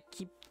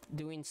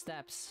doing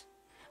steps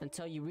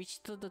until you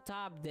reach to the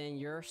top. Then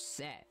you're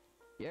set.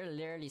 You're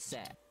literally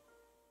set.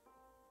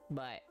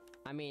 But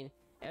I mean,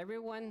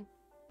 everyone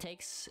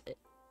takes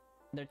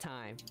their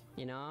time,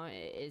 you know?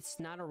 It's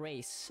not a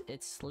race.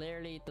 It's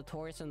literally the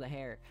tortoise and the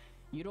hare.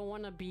 You don't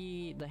want to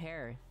be the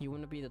hare, you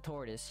want to be the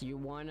tortoise. You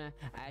want to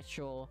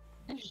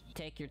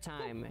take your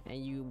time,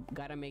 and you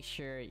gotta make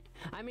sure.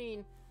 I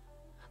mean,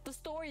 the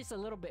story is a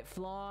little bit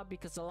flawed,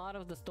 because a lot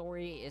of the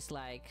story is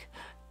like,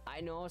 I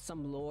know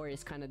some lore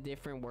is kind of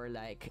different, where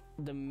like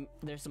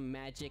there's a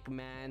magic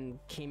man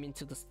came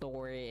into the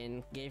story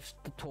and gave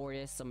the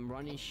tortoise some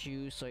running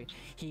shoes so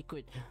he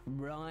could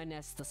run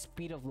at the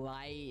speed of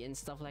light and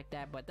stuff like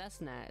that. But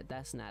that's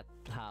not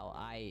how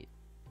I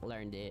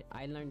learned it.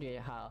 I learned it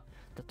how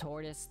the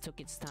tortoise took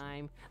its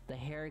time, the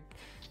hare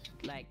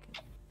like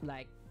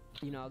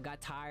you know, got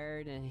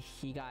tired and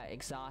he got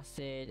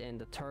exhausted, and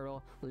the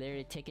turtle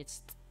literally took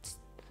its,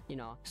 you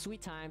know,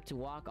 sweet time to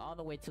walk all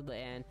the way to the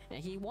end,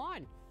 and he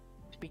won.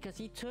 Because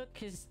he took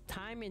his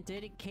time and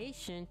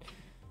dedication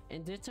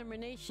and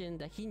determination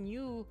that he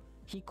knew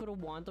he could have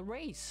won the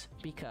race.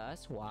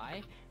 Because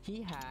why?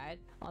 He had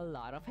a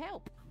lot of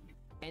help.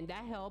 And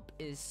that help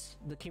is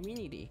the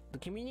community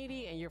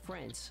and your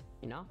friends,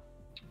 you know?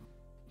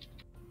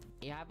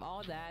 You have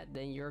all that,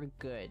 then you're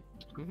good.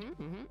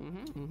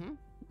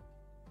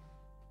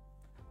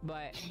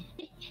 But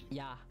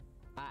yeah,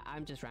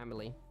 I'm just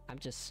rambling. I'm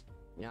just,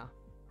 you know,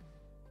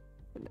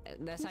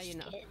 that's how you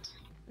know.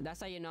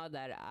 That's how you know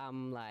that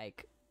I'm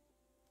like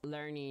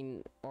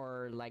learning,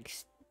 or like,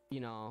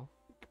 you know,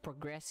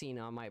 progressing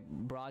on my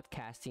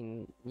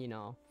broadcasting, you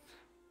know,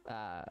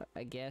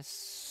 I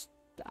guess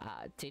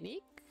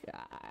technique.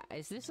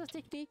 Is this a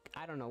technique?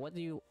 I don't know. What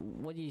do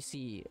you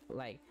see?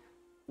 Like,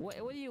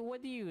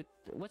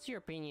 what's your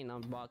opinion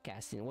on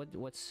broadcasting?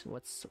 What's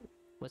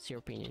your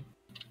opinion?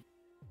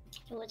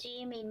 What do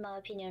you mean, my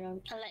opinion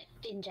on, like,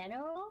 in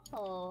general,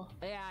 or?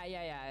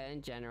 Yeah,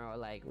 in general.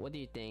 Like, what do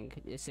you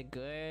think? Is it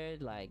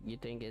good? Like, you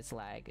think it's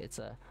like, it's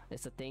a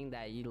thing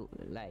that you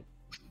like,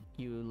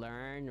 you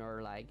learn,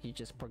 or like you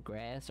just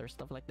progress or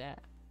stuff like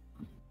that?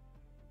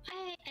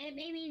 I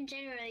maybe in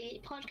general,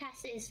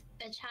 podcast is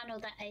a channel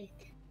that I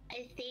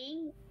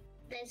think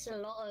there's a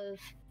lot of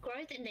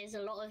growth and there's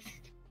a lot of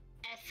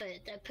effort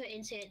that put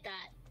into it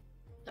that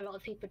a lot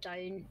of people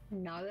don't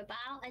know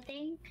about. I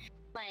think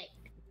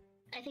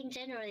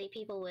generally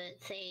people would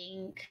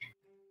think,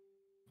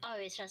 oh,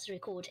 it's just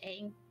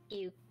recording.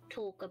 You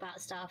talk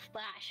about stuff,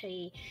 but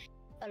actually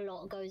a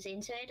lot goes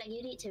into it. Like,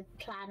 you need to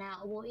plan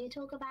out what you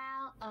talk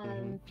about.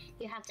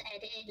 You have to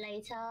edit it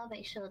later,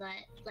 make sure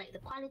that like the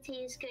quality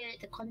is good,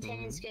 the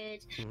content is good.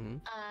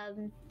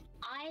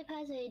 I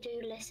personally do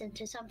listen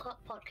to some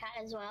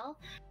podcast as well,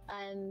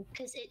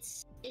 because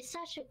it's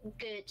such a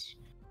good,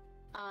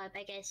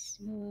 I guess,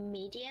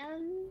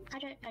 medium. I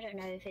don't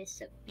know if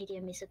it's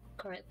medium is a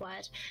correct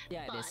word,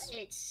 Yeah, but it is.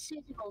 it's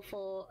suitable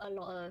for a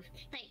lot of,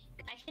 like,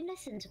 I can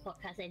listen to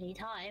podcasts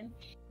anytime,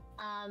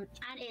 and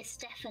it's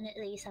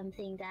definitely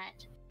something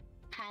that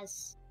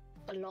has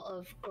a lot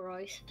of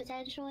growth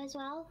potential as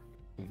well.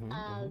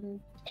 And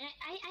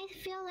I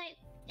feel like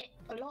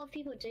a lot of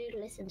people do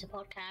listen to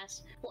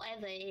podcasts,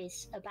 whatever it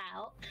is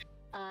about.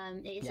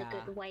 It is a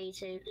good way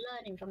to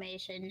learn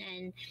information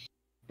and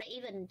like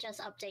even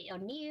just update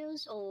on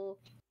news or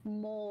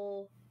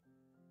more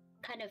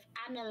kind of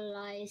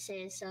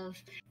analysis of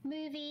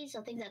movies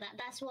or things like that.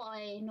 That's what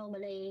I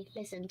normally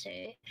listen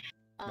to.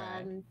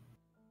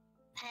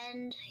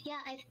 And yeah,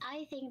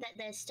 I think that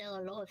there's still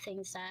a lot of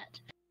things that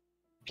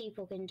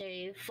people can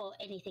do for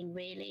anything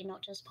really,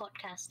 not just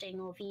podcasting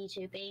or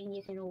VTubing.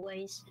 You can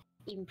always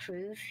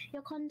improve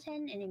your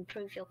content and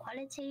improve your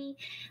quality.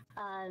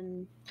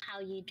 How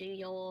you do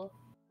your,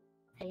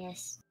 I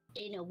guess,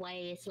 in a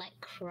way, it's like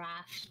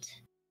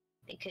craft,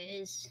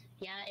 because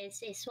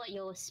it's what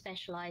you're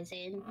specialized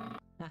in.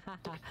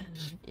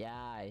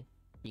 Yeah,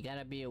 you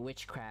gotta be a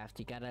witchcraft.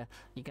 You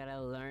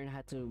gotta learn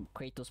how to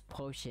create those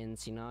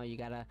potions. You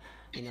gotta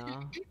you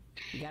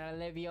gotta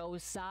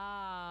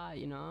leviosa.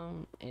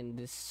 In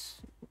this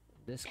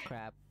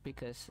crap,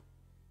 because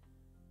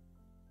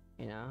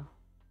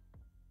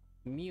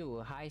Mew,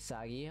 hi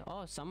Sagi.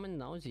 Oh, someone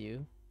knows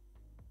you.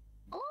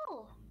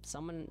 Oh,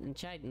 someone in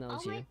chat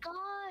knows you. Oh my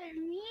god,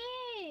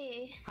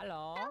 Mew!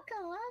 Hello.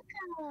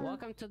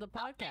 Welcome to the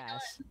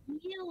podcast.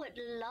 Mew would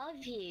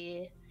love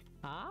you.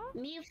 Huh?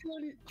 Mew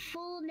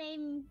full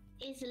name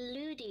is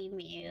Ludi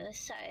Mew,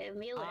 so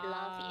Mew would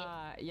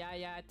love you.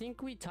 Yeah, I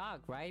think we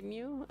talked, right,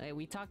 Mew?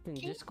 We talked in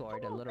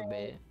Discord a little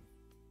bit.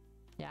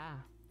 Yeah.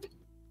 I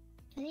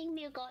think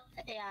Mew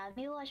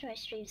watch my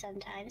stream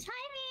sometimes.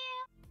 Hi Mew!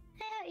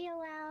 I hope you're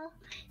well.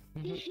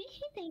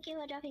 Thank you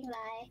for dropping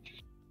by.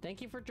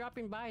 Thank you for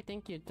dropping by.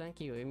 Thank you.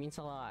 It means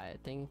a lot.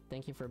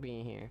 Thank you for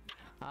being here.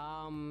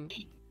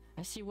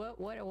 I see what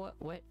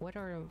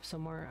are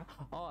some more.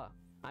 Oh,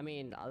 I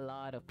mean, a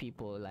lot of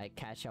people like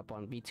catch up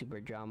on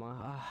VTuber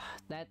drama.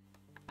 That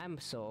I'm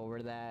so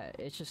over that.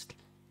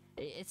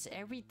 It's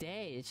every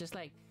day. It's just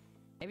like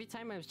every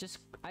time I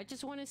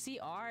just want to see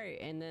art,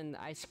 and then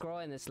I scroll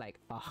and it's like,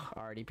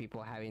 already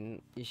people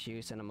having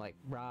issues, and I'm like,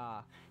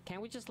 bruh,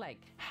 can't we just like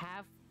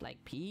have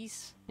like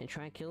peace and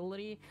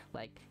tranquility?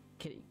 Like,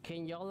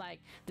 can y'all, like,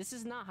 this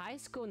is not high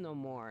school no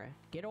more.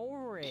 Get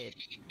over it.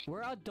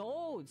 We're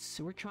adults.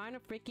 We're trying to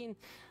freaking,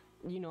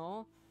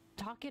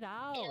 talk it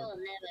out. It will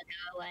never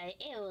go away.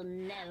 It will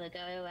never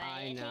go away.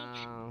 I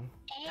know.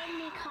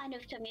 Any kind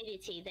of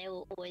community, there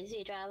will always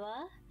be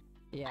drama.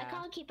 Yeah. I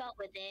can't keep up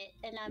with it,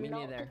 and I'm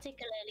not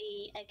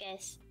particularly, I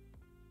guess,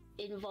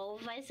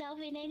 involve myself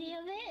in any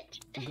of it.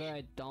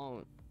 Good.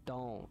 Don't.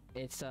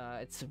 It's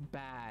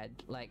bad.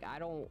 Like, I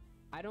don't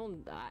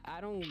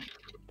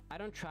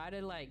try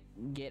to like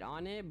get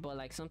on it, but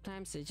like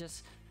sometimes it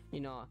just,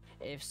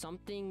 if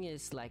something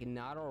is like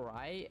not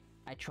alright,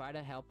 I try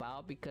to help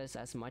out, because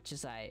as much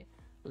as I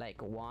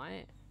like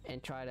want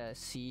and try to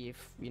see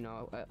if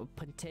a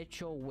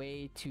potential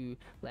way to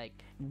like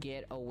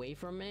get away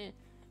from it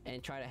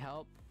and try to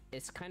help,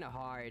 it's kind of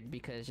hard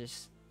because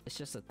it's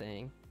just a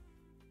thing.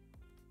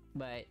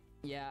 But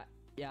yeah,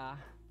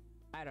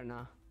 I don't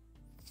know.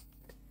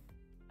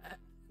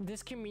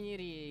 This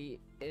community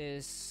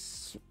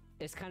is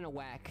kind of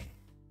whack,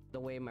 the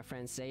way my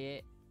friends say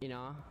it,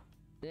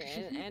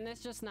 and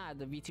it's just not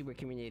the VTuber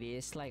community.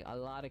 It's like a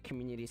lot of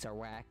communities are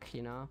whack,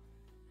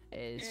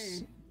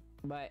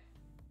 but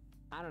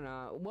I don't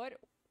know.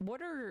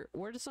 What are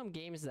some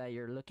games that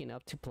you're looking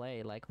up to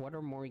play? Like, what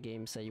are more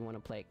games that you want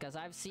to play? Because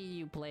I've seen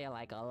you play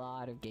like a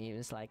lot of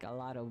games, like a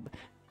lot of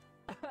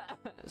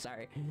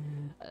sorry,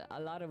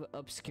 a lot of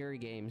obscure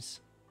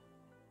games.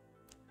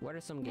 What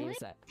are some games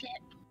that?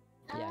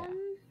 Yeah.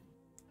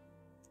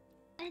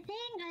 I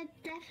think I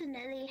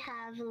definitely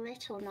have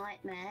Little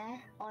Nightmare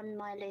on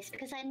my list,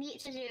 because I need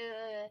to do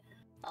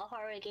a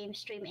horror game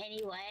stream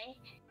anyway.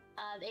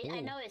 I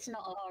know it's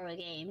not a horror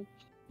game,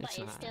 but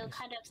it's still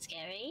kind of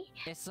scary.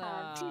 It's to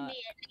me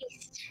at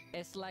least.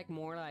 It's like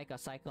more like a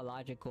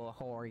psychological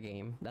horror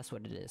game. That's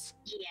what it is.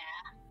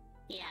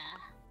 Yeah.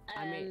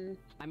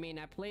 I mean,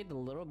 I played a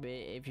little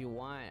bit. If you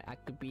want, I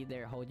could be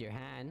there, hold your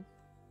hand.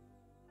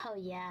 Oh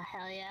yeah,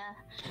 hell yeah.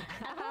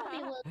 I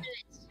probably will do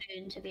it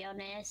soon, to be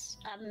honest.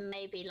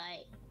 Maybe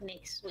like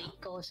next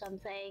week or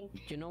something.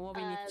 Do you know what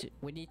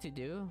we need to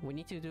do? We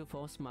need to do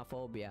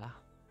Phasmophobia.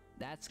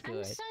 That's good.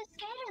 I'm so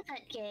scared of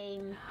that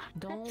game.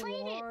 Don't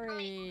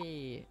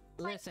worry.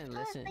 Listen.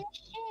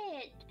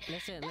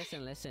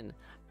 Listen.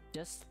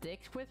 Just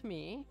stick with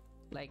me,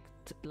 like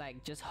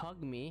just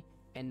hug me,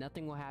 and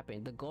nothing will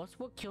happen. The ghost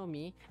will kill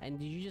me,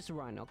 and you just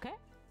run, okay?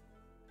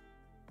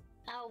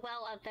 Oh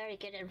well, I'm very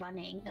good at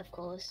running, of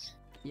course.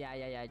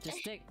 Yeah. Just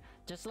stick.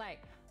 Just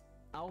like,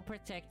 I'll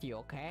protect you,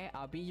 okay?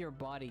 I'll be your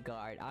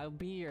bodyguard. I'll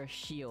be your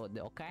shield,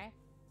 okay?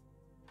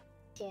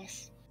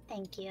 Yes,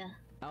 thank you.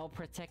 I will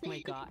protect my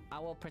god. I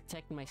will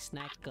protect my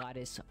snack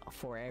goddess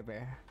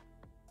forever.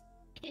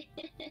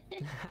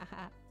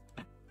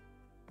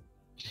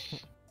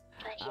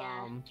 But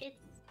yeah,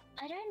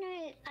 I don't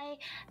know. I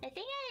think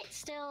I'm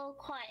still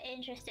quite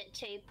interested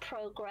to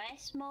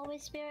progress more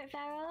with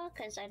Spiritfarer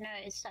because I know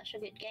it's such a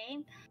good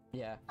game.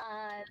 Yeah.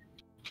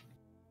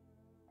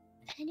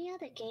 Any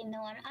other game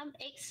though I'm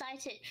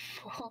excited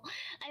for?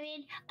 I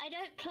mean, I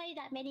don't play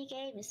that many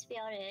games to be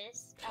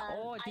honest.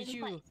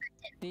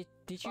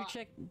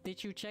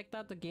 Did you check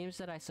out the games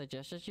that I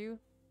suggested you?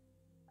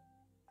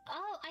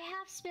 Oh, I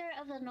have Spirit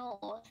of the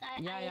North. I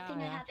think I have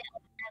it on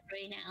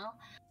library now.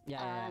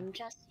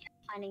 Just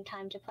finding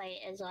time to play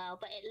it as well.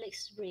 But it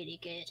looks really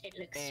good. It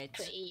looks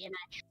pretty, and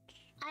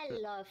I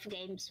love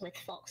games with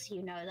Fox.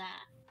 You know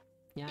that.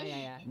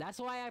 Yeah. That's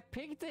why I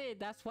picked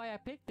it.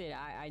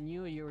 I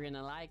knew you were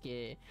gonna like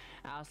it.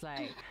 I was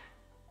like,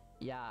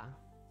 yeah.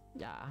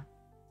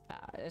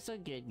 It's a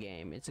good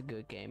game.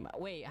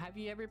 Wait, have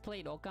you ever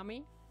played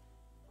Okami?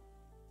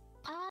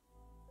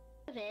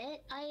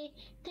 It. I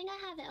think I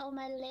have it on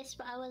my list,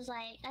 but I was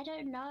like, I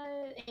don't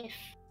know if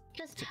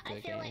because I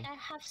feel like I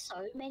have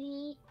so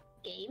many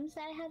games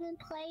that I haven't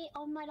played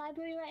on my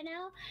library right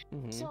now,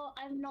 so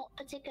I'm not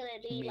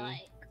particularly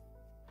like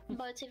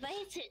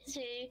motivated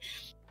to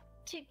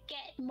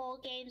get more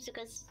games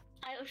because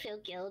I would feel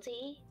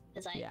guilty.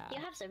 It's like you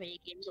have so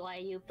many games. Why are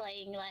you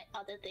playing like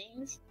other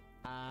things?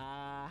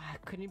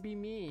 Couldn't be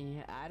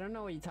me. I don't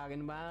know what you're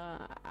talking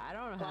about. I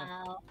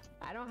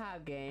don't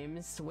have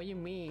games. What do you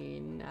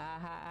mean?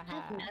 I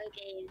have no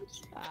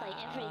games. Play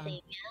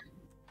everything.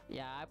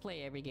 Yeah, I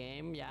play every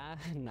game. Yeah,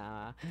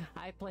 nah.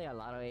 I play a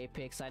lot of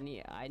Apex. I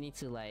need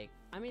to like.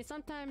 I mean,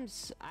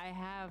 sometimes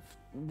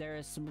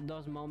there's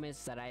those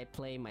moments that I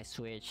play my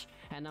Switch,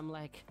 and I'm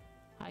like,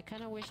 I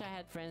kind of wish I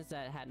had friends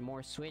that had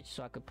more Switch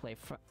so I could play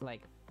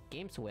like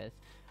games with.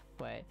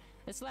 But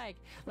it's like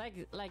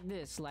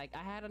this. Like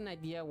I had an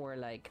idea where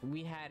like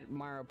we had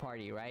Mario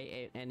Party,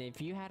 right? And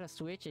if you had a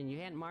Switch and you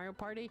had Mario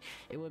Party,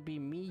 it would be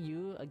me,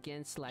 you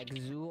against like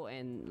Zoo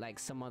and like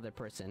some other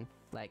person.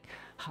 Like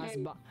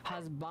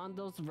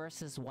husbandos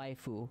versus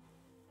waifu.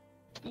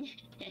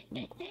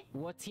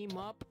 We'll team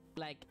up.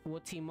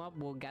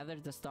 We'll gather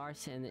the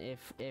stars, and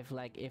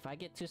if I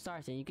get 2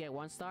 stars and you get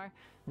 1 star,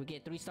 we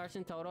get 3 stars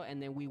in total, and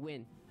then we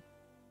win.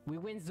 We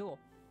win Zoo.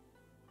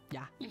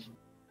 Yeah.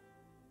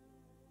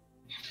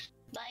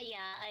 But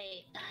yeah,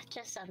 I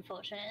just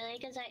unfortunately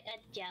because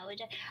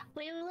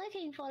we were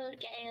looking for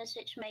getting a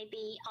Switch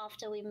maybe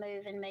after we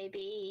move and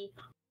maybe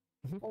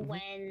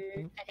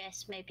when I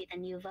guess maybe the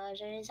new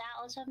version is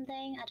out or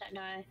something. I don't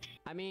know.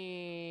 I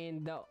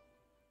mean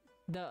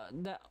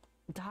the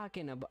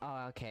talking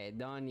about okay,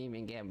 don't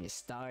even get me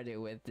started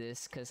with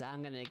this because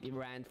I'm gonna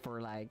rant for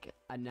like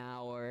an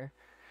hour.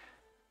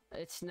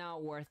 It's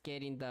not worth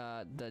getting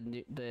the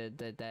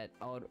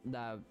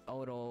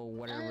auto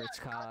whatever it's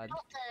called.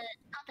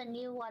 Not the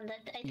new one.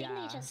 That I think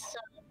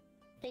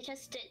they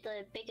just did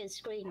the bigger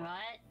screen,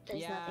 right?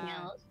 There's nothing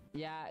else.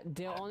 Yeah,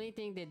 the only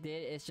thing they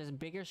did is just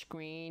bigger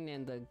screen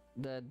and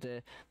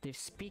the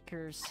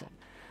speakers,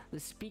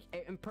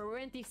 in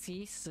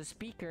parentheses, the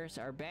speakers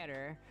are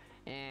better,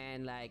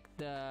 and like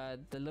the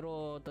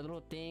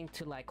little thing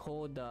to like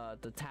hold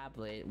the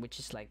tablet, which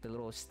is like the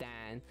little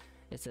stand,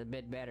 it's a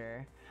bit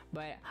better.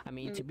 But I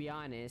mean, to be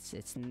honest,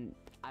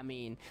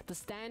 the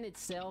stand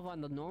itself on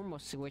the normal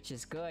Switch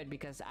is good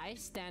because I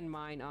stand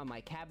mine on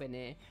my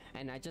cabinet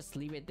and I just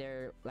leave it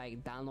there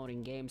like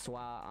downloading games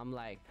while I'm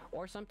like,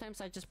 or sometimes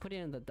I just put it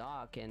in the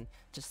dock and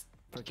just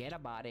forget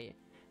about it,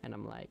 and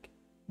I'm like,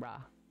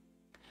 bruh.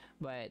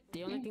 But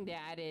the only thing they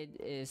added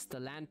is the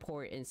LAN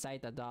port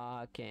inside the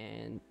dock,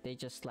 and they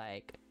just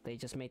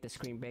made the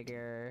screen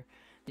bigger.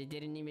 They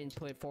didn't even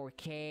put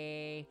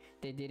 4K.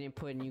 They didn't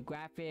put new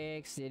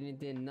graphics. They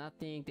did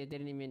nothing. They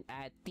didn't even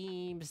add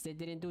themes. They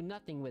didn't do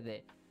nothing with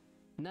it.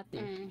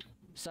 Nothing.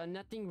 So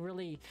nothing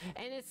really.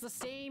 And it's the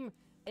same.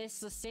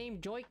 It's the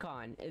same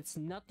Joy-Con. It's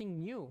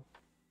nothing new.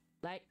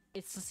 Like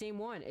it's the same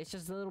one. It's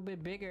just a little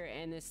bit bigger,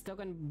 and it's still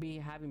gonna be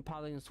having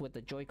problems with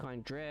the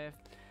Joy-Con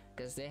drift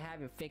because they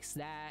haven't fixed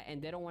that,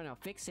 and they don't want to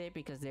fix it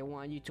because they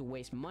want you to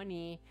waste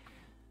money.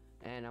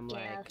 And I'm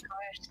like, of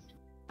course.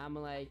 I'm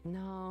like,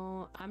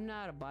 no, I'm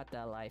not about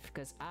that life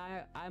because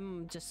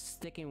I'm just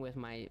sticking with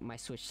my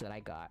Switch that I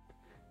got.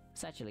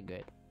 It's actually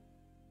good.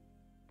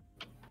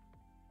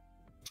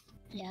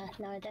 Yeah,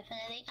 no,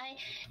 definitely.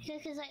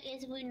 Because like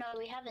as we know,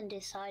 we haven't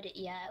decided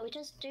yet.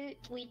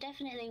 We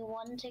definitely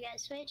want to get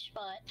Switch,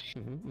 but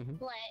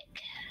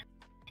like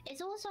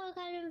it's also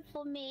kind of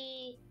for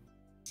me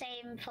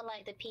same for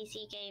like the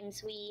PC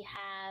games. We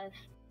have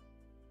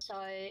so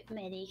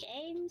many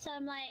games. So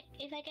I'm like,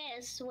 if I get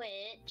a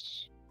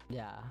Switch.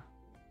 Yeah.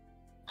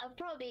 I'll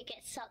probably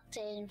get sucked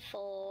in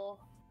for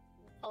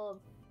a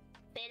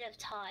bit of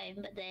time,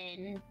 but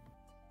then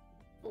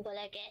will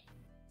I get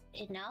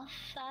enough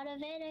out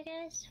of it? I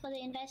guess for the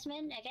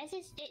investment. I guess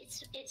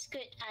it's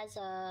good as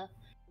a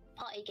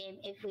party game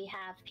if we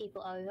have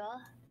people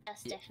over.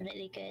 That's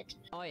definitely good.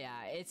 Oh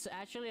yeah, it's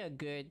actually a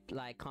good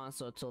like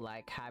console to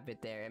like have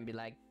it there and be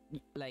like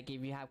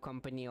if you have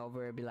company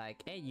over, be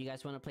like, hey, you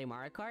guys want to play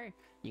Mario Kart?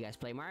 You guys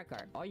play Mario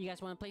Kart. Or you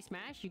guys want to play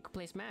Smash? You could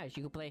play Smash.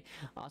 You could play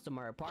also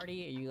Mario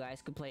Party. Or you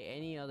guys could play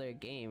any other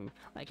game.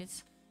 Like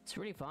it's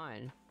really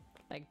fun.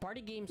 Like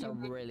party games are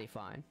really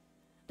fun.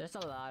 There's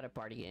a lot of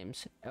party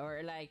games.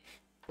 Or like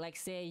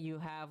say you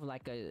have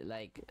like a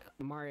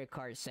Mario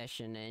Kart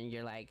session and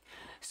you're like,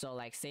 so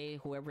like say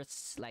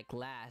whoever's like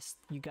last,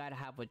 you gotta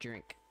have a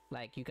drink.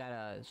 Like you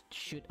gotta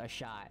shoot a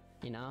shot,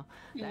 you know?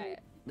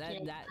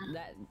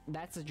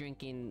 That's a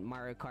drinking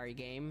Mario Kart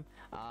game.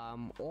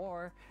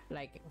 Or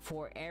like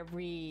for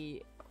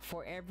every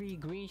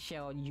green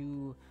shell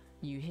you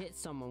hit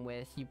someone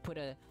with, you put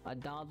a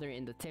dollar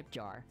in the tip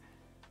jar.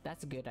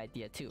 That's a good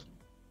idea too.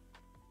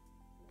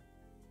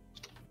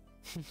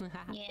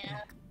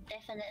 Yeah,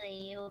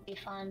 definitely it will be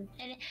fun,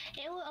 and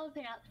it will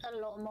open up a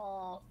lot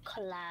more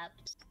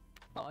collabs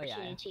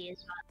opportunity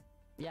as well.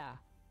 Yeah,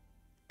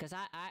 because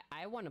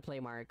I want to play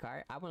Mario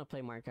Kart. I want to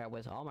play Mario Kart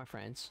with all my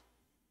friends.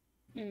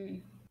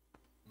 I'm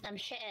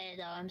shit at it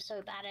though. I'm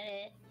so bad at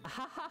it.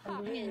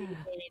 I'm really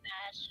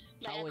bad.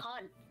 Like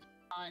I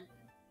can't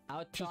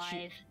I'll teach drive.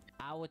 you.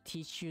 I will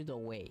teach you the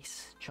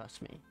ways.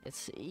 Trust me,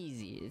 it's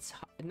easy. It's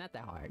not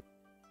that hard.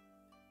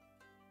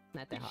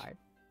 Not that hard.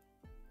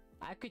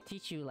 I could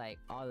teach you like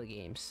all the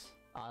games,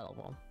 all of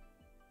them.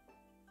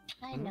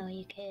 I know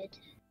you could.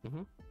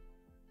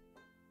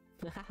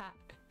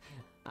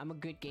 I'm a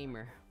good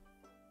gamer.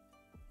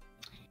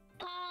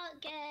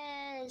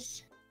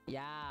 Podcast.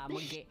 Yeah, I'm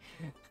a game.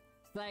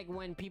 Like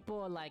when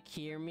people like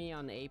hear me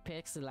on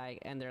Apex, like,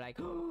 and they're like,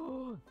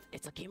 "Oh,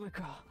 it's a gamer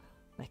girl,"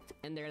 like,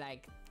 and they're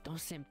like, "Don't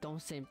simp,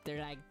 don't simp."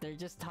 They're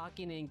just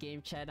talking in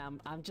game chat.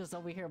 I'm just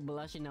over here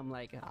blushing. I'm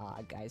like, "Ah,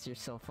 guys, you're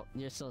so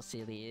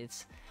silly."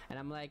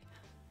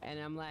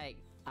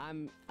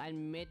 I'm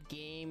mid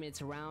game.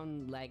 It's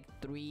around like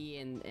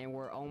 3, and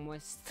we're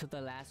almost to the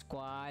last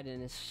squad,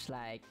 and it's just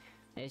like.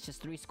 It's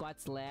just 3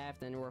 squads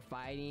left, and we're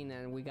fighting,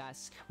 and we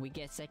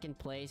get second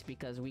place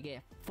because we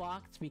get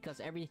fucked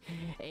because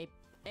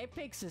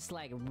Apex is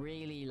like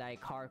really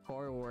like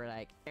hardcore. Where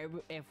like if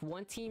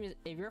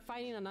you're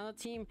fighting another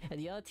team and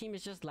the other team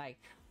is just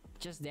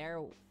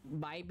there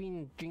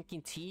vibing,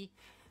 drinking tea,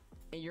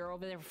 and you're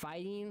over there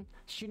fighting,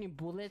 shooting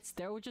bullets,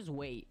 they will just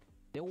wait.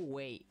 They will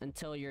wait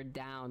until you're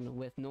down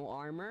with no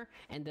armor,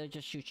 and they'll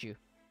just shoot you.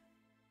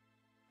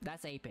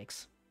 That's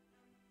Apex.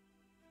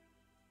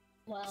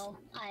 Well,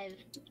 I've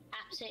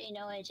absolutely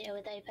no idea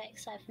with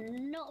Apex. I've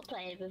not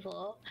played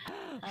before.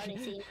 I've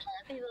only seen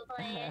other people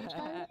play it.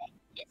 But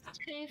it's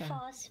too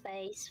fast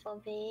paced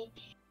for me.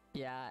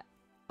 Yeah.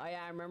 Oh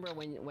yeah, I remember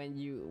when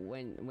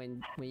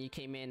you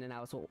came in and I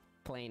was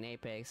playing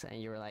Apex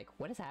and you were like,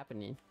 "What is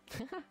happening?"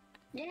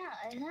 Yeah,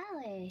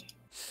 exactly.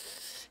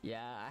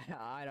 Yeah,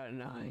 I don't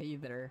know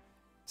either.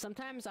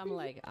 Sometimes I'm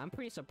like, I'm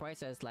pretty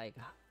surprised as like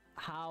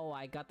how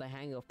I got the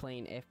hang of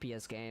playing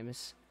FPS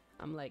games.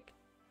 I'm like,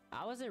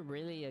 I wasn't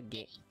really a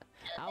game.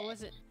 I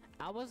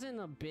wasn't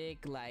a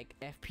big like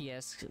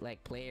FPS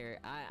like player.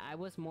 I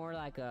was more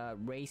like a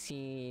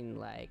racing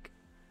like.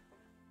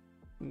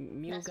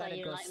 Mew That's why gotta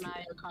you go like sleep.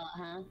 Mario Kart,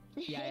 huh?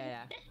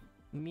 Yeah.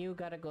 Mew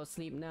gotta go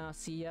sleep now.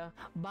 See ya.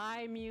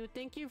 Bye, Mew.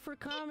 Thank you for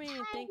coming.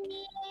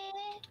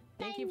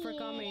 Thank you for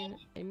coming.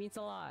 It means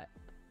a lot.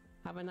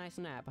 Have a nice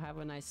nap. Have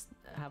a nice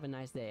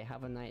day.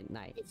 Have a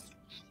night.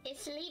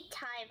 It's sleep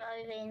time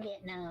over in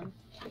Vietnam.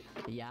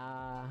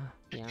 Yeah.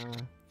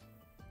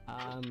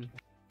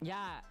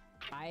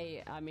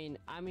 I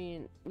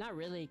mean, not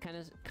really.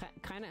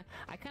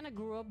 I kind of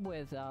grew up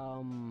with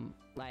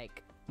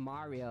like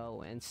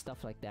Mario and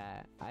stuff like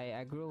that.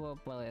 I grew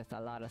up with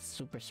a lot of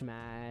Super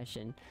Smash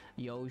and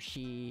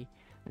Yoshi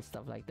and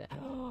stuff like that.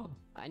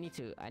 I need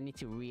to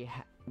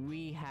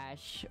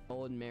rehash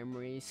old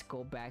memories,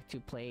 go back to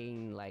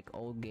playing like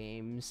old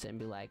games, and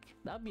be like,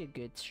 that'll be a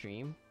good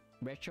stream.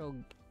 Retro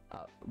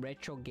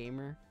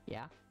gamer,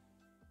 yeah.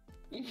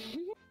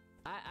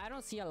 I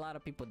don't see a lot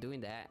of people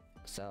doing that,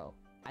 so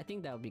I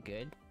think that would be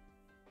good.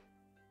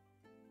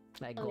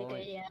 Like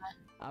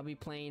I'll be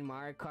playing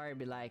Mario Kart,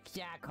 be like,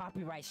 yeah,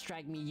 copyright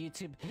strike me,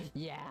 YouTube.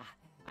 Yeah,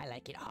 I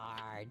like it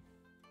hard.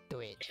 Do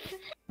it.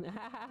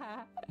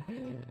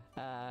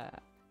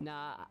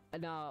 No.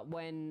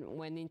 When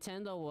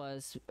Nintendo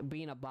was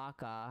being a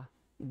baka,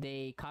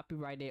 they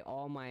copyrighted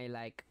all my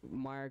like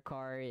Mario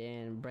Kart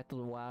and Breath of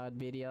the Wild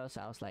videos.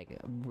 I was like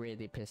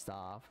really pissed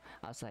off.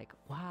 I was like,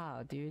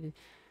 wow, dude.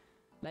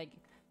 Like,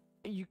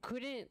 you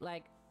couldn't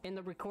like in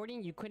the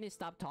recording, you couldn't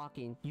stop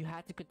talking. You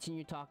had to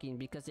continue talking,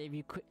 because if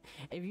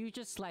you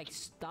just like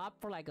stop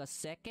for like a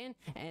second,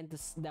 and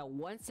that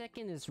 1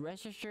 second is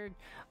registered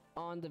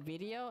on the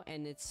video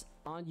and it's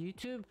on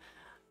YouTube,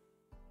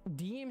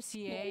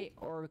 DMCA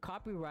or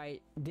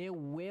copyright, they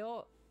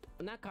will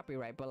not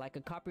copyright, but like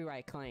a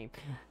copyright claim.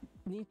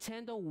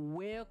 Nintendo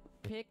will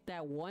pick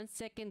that 1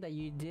 second that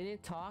you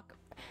didn't talk,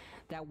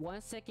 that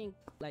 1 second,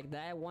 like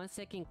that 1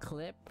 second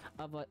clip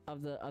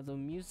of the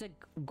music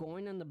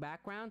going in the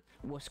background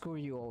will screw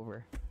you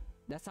over.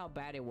 That's how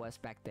bad it was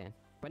back then.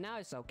 But now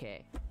it's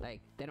okay. Like,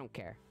 they don't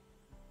care.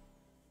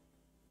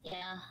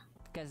 Yeah.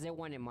 Because they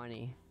wanted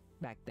money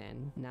back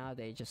then. Now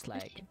they just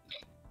like,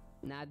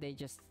 now they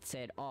just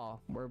said, oh,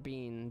 we're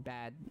being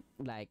bad,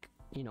 like,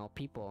 you know,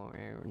 people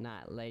are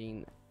not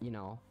letting, you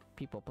know,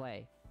 people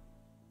play,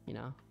 you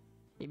know?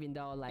 Even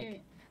though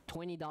like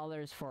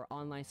 $20 for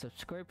online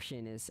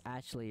subscription is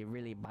actually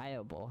really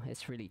viable.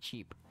 It's really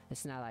cheap.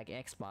 It's not like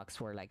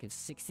Xbox where like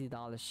it's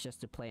 $60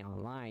 just to play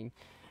online,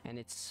 and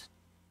it's,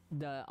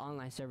 the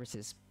online service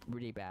is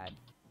really bad.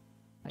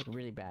 Like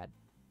really bad.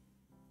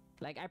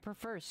 Like I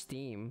prefer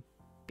Steam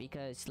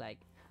because like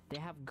they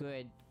have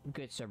good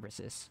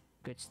services,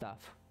 good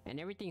stuff, and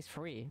everything's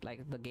free.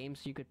 Like the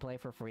games you could play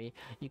for free.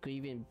 You could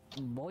even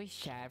voice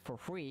chat for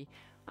free.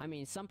 I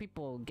mean, some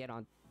people get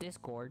on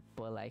Discord,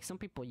 but like some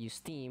people use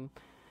Steam,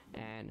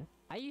 and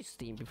I used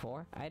Steam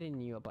before. I didn't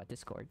know about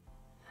Discord,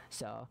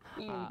 so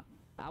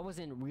I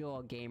wasn't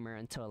real gamer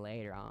until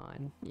later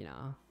on, you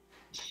know.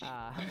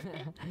 I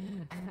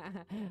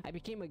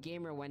became a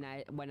gamer when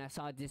I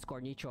saw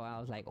Discord Nitro. I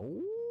was like,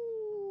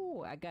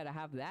 ooh, I gotta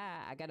have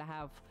that. I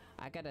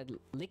gotta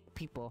lick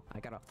people.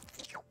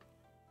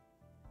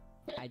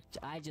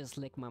 I just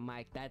licked my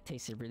mic. That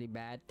tasted really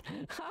bad.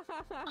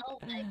 Oh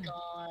my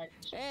god.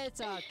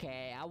 It's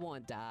okay. I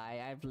won't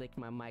die. I've licked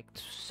my mic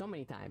so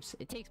many times.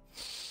 It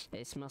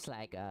smells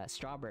like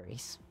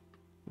strawberries.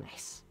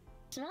 Nice.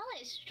 Smell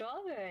like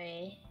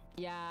strawberry.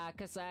 Yeah,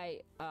 cause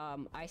I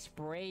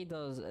spray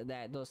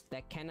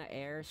that kind of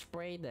air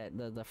spray,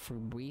 the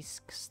Febreze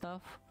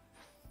stuff,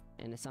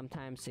 and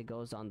sometimes it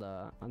goes on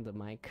the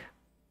mic.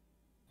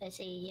 I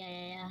see.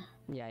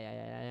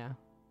 Yeah.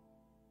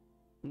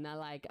 Not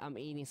like I'm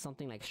eating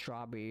something like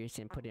strawberries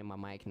and put it in my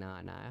mic. Nah,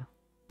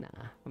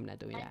 I'm not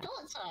doing that. I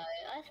thought so.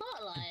 I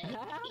thought like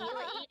you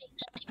were eating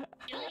something,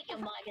 you lick your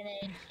mic and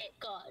then it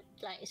got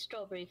like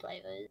strawberry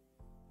flavors.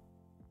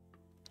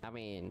 I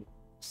mean,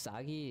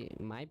 Sagi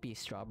might be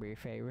strawberry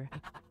flavor.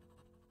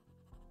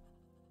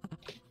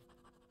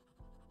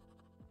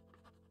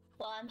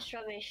 Well, I'm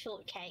strawberry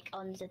shortcake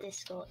on the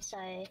Discord, so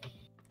I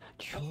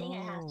think I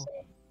have to.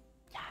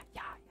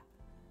 Yeah.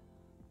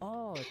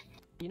 Oh,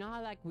 you know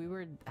how like we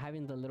were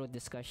having the little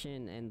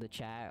discussion in the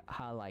chat,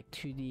 how like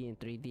 2D and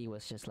 3D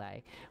was just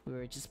like we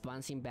were just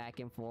bouncing back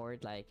and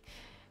forth. Like,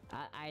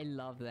 I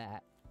love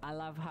that. I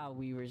love how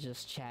we were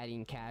just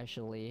chatting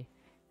casually.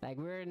 Like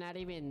we were not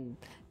even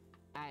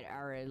at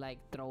our like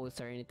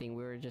throats or anything.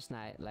 We were just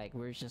not like,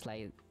 we were just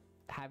like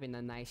having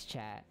a nice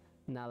chat,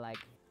 not like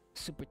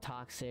super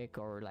toxic,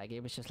 or like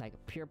it was just like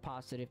pure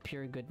positive,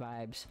 pure good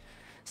vibes.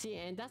 See,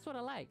 and that's what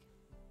I like.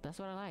 That's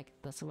what I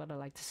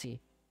like to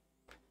see.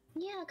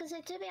 Yeah, because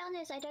to be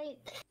honest, I don't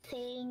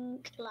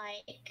think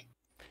like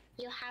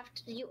you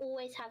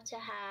always have to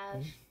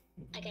have,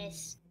 I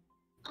guess,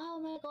 oh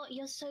my god,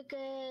 you're so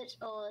good,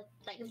 or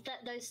like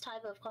those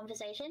type of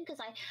conversation. Because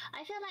I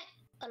feel like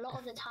a lot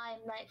of the time,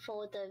 like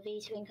for the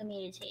VTwin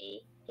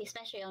community,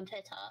 especially on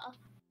Twitter,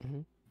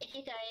 if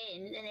you go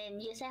in and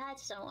then you say hi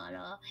to someone,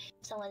 or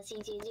someone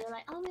sees you, you're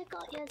like, oh my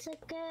god, you're so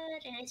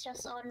good, and it's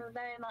just on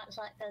very much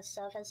like the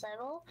surface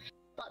level.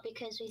 But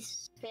because we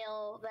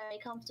feel very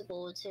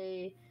comfortable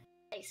to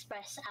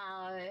express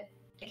our,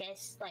 I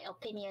guess, like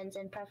opinions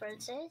and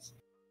preferences,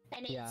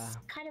 and it's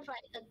kind of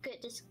like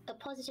a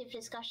positive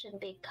discussion,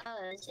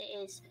 because it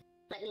is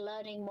like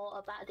learning more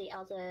about the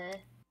other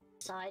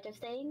side of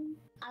things,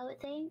 I would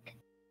think.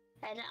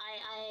 And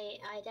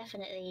I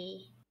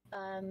definitely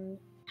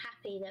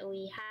happy that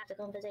we have the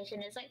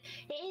conversation. It's like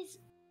it is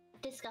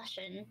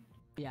discussion.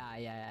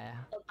 Yeah.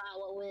 About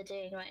what we're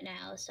doing right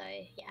now. So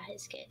yeah,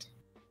 it's good.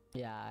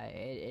 Yeah,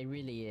 it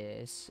really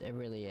is. It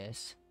really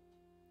is.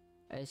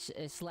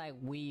 It's like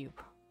we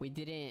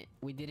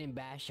didn't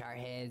bash our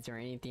heads or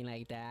anything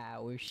like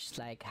that. We're just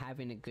like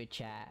having a good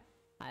chat,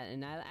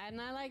 and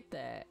I like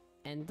that.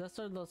 And those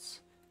are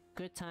those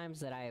good times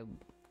that I'm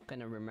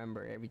gonna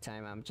remember every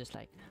time. I'm just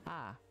like,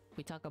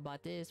 we talk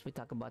about this, we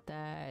talk about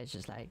that. It's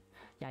just like,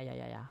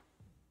 yeah.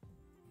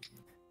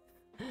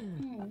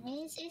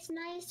 It's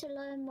nice to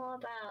learn more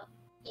about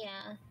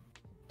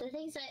the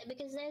things that,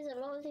 because there's a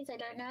lot of things I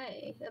don't know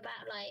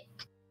about, like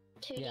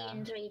 2D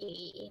and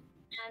 3D.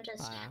 I'm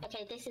just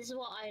okay. This is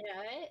what I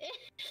know.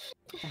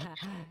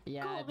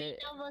 Yeah, cool, me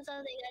up on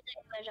something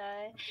I don't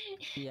know.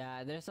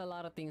 Yeah, there's a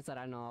lot of things that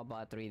I know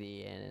about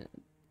 3D, and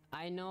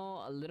I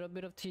know a little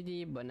bit of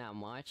 2D, but not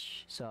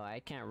much. So I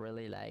can't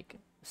really like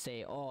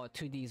say, oh,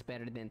 2D is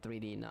better than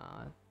 3D.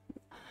 Nah,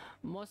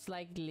 most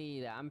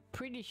likely, I'm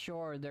pretty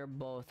sure they're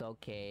both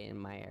okay in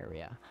my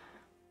area.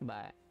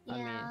 But I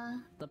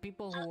mean, the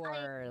people who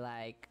are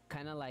like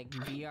kind of like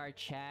VR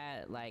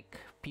chat, like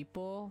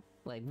people.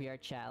 Like VR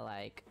chat,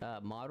 like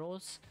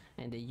models,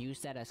 and they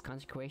use that as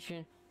content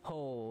creation.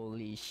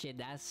 Holy shit,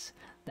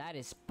 that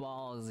is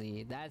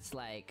ballsy. That's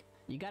like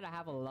you gotta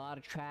have a lot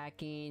of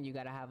tracking. You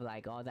gotta have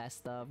like all that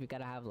stuff. You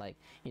gotta have like,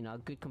 you know, a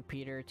good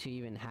computer to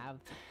even have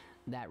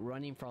that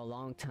running for a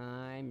long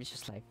time. It's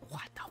just like,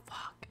 what the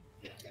fuck?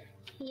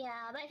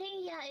 Yeah, but I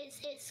think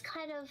it's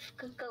kind of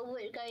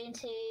going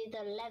to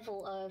the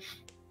level of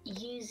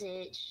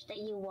usage that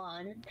you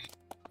want.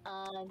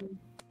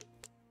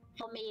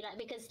 For me, like,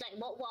 because like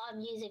what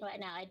I'm using right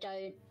now, I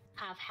don't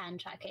have hand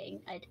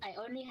tracking. I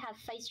only have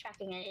face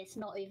tracking, and it's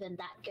not even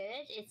that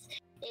good.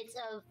 It's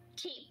a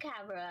cheap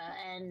camera,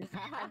 and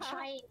I'm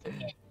trying to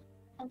get.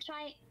 It's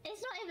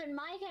not even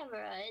my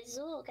camera. It's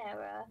Zool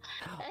camera.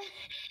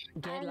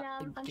 I'm trying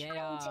to get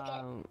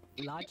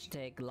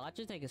Logitech.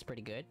 Logitech is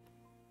pretty good.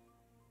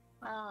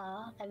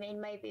 I mean,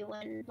 maybe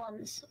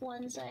once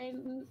I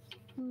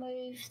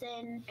move,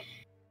 then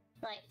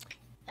like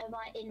I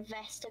might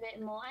invest a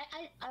bit more.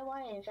 I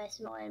want to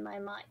invest more in my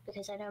mic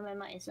because I know my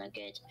mic is not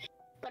good.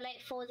 But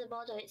like for the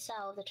model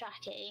itself, the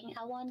tracking,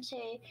 I want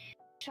to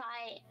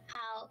try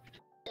out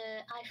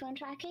the iPhone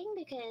tracking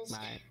because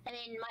Right. I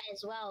mean, might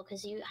as well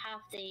because you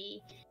have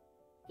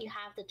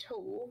the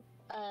tool.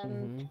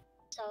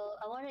 So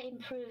I want to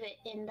improve it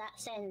in that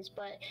sense,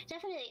 but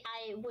definitely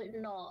I would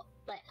not,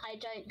 like, I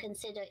don't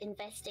consider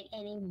investing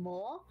any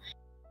more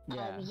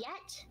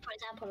yet. For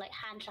example, like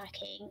hand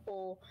tracking,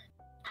 or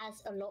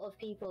as a lot of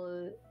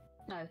people,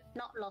 no,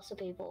 not lots of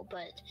people,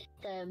 but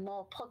the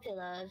more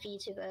popular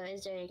VTuber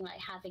is doing, like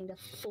having the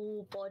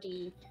full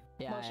body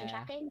motion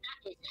tracking.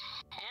 That is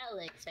hell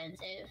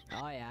expensive.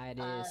 Oh yeah, it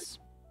is.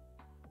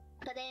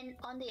 But then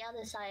on the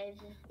other side,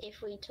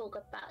 if we talk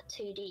about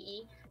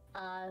 2D,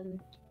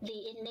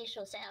 the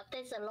initial setup,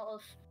 there's a lot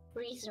of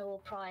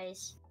reasonable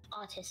price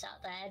artists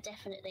out there,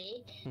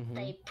 definitely.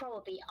 They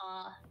probably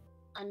are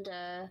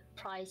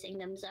underpricing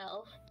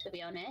themselves, to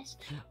be honest.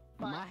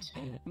 But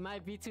my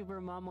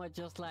VTuber mama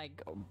just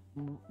like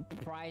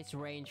price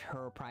range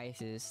her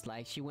prices.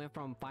 Like she went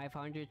from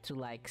 500 to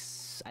like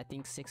I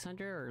think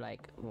 600 or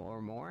like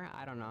or more.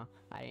 I don't know.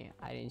 I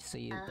didn't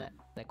see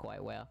that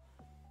quite well.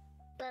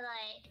 But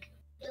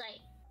like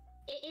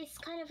it's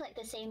kind of like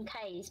the same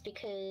case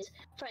because,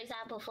 for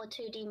example, for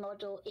 2D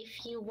model,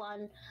 if you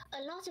want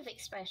a lot of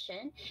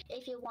expression,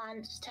 if you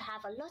want to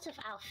have a lot of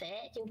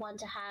outfit, you want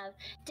to have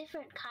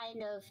different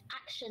kind of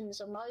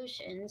actions or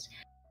motions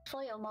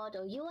for your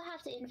model, you will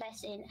have to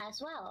invest in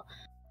as well.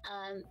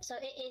 So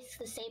it is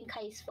the same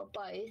case for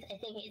both. I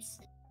think it's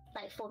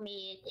like, for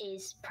me, it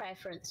is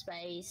preference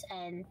based,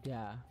 and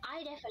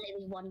I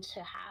definitely want to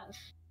have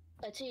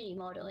a 2D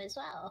model as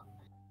well.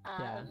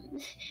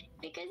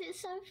 Because it's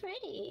so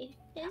pretty.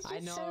 It's just I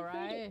know, so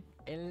right?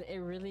 pretty.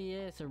 It really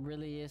is. It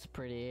really is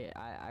pretty.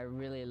 I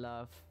really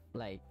love,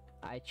 like,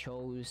 I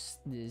chose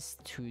this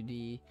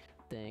 2D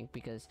thing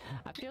because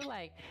I feel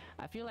like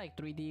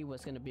 3D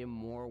was gonna be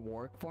more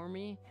work for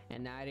me,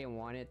 and I didn't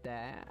want it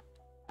that.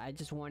 I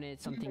just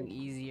wanted something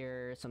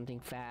easier, something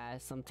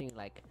fast, something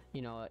like,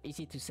 you know,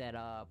 easy to set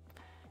up.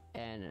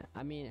 And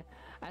I mean,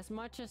 as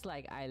much as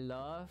like I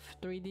love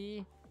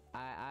 3D,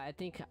 I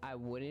think I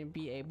wouldn't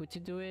be able to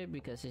do it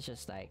because it's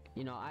just like,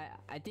 you know,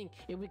 I think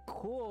it would be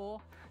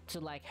cool to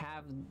like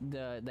have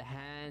the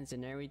hands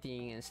and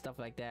everything and stuff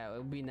like that. It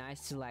would be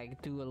nice to like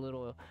do a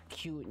little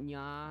cute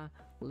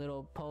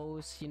little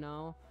pose, you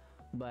know.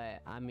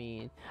 But I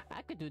mean,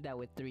 I could do that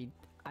with 3D.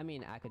 I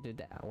mean, I could do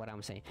that. What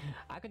I'm saying,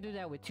 I could do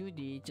that with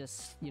 2D.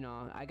 Just, you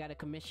know, I gotta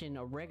commission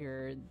a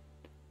rigger,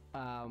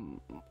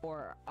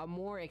 or a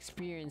more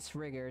experienced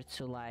rigger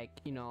to, like,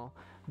 you know,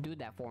 do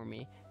that for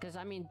me. Because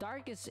I mean,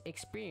 Dark is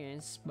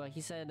experienced, but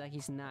he said that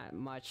he's not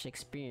much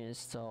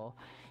experienced. So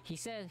he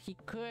said he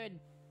could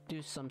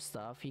do some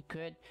stuff. He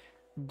could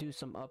do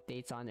some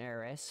updates on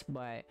RS,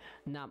 but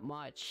not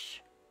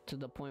much to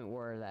the point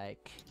where,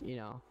 like, you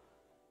know,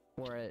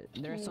 where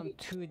there's some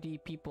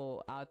 2D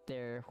people out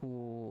there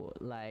who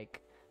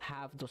like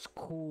have those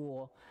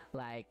cool,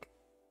 like,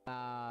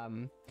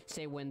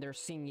 say when they're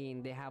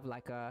singing, they have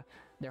like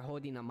they're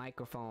holding a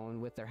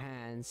microphone with their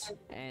hands,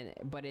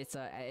 but it's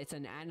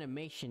an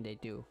animation they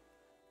do.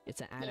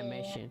 It's an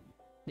animation.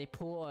 They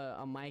pull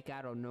a mic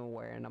out of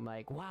nowhere, and I'm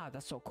like, wow,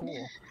 that's so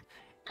cool.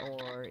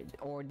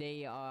 or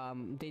they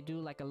do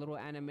like a little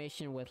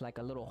animation with like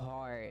a little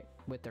heart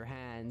with their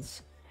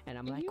hands. And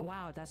I'm like,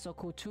 wow, that's so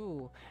cool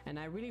too. And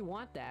I really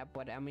want that,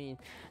 but I mean,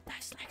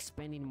 that's like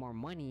spending more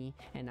money,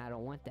 and I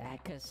don't want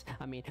that because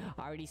I mean,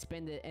 I already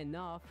spend it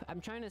enough.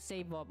 I'm trying to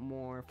save up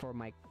more for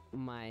my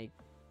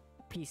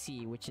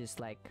PC, which is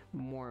like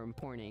more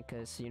important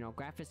because, you know,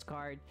 graphics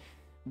card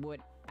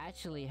would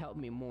actually help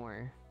me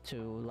more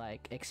to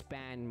like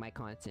expand my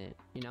content,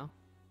 you know.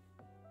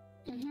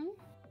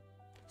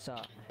 So,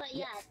 but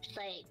yeah,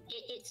 like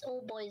it's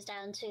all boils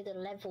down to the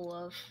level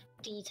of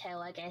detail,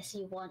 I guess,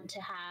 you want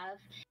to have,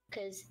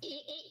 because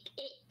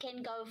it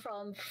can go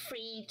from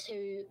free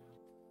to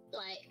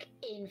like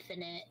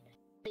infinite.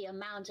 The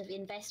amount of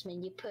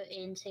investment you put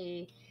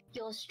into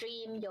your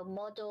stream, your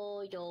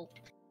model, your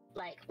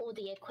like all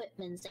the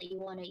equipments that you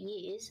want to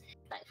use.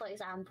 Like, for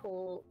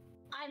example,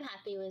 I'm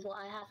happy with what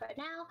I have right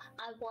now.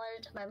 I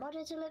want my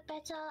model to look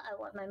better. I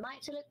want my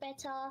mic to look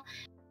better,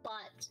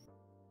 but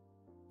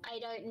I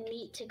don't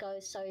need to go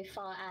so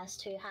far as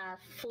to have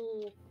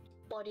full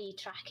body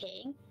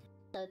tracking.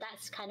 So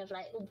that's kind of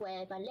like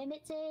where my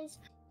limit is.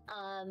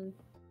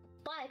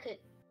 But I could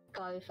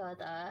go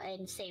further,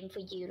 and same for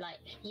you. Like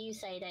you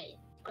say that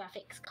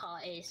graphics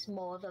card is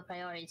more of a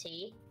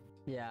priority.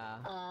 Yeah.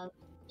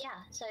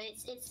 Yeah. So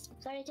it's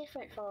very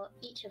different for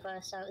each of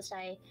us, I would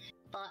say.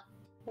 But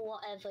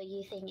whatever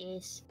you think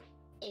is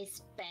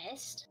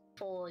best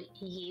for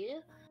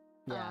you.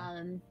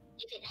 Yeah.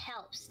 If it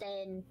helps,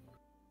 then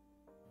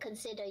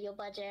consider your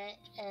budget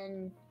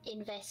and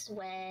invest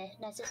where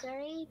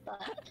necessary.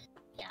 But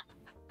yeah.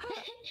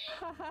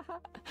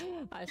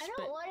 I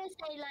don't want to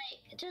say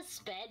like just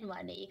spend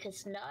money,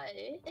 because no.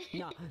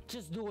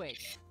 Just do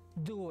it.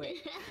 Do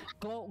it.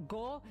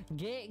 Go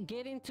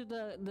get into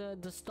the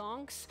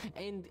stonks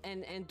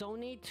and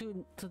donate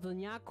to the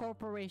Nyaa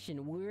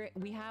Corporation.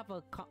 We have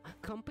a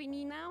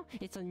company now.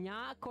 It's a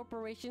Nyaa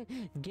Corporation.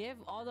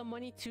 Give all the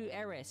money to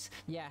Eris.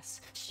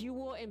 Yes, she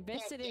will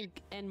invest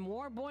it in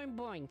more boing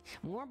boing.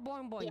 More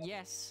boing boing.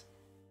 Yes.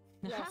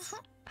 Yes.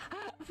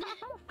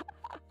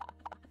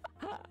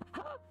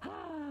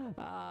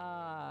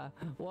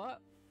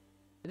 What?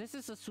 This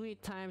is a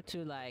sweet time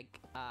to like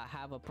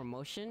have a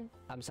promotion.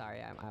 I'm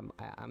sorry,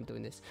 I'm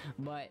doing this,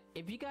 but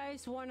if you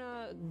guys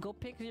wanna go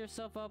pick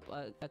yourself up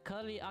a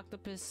cuddly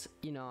octopus,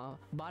 you know,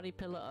 body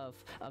pillow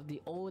of the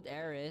old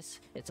Eris,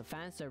 it's a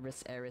fan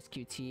service Eris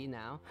QT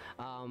now.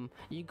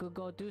 You could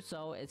go do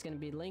so. It's gonna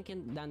be linked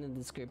down in the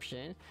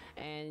description,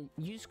 and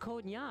use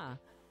code Nyaa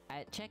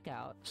at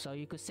checkout so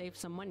you could save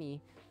some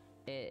money.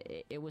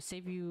 It will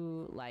save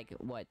you like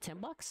what,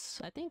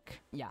 $10, I think.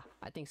 Yeah,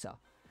 I think so.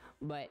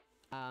 But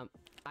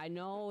I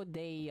know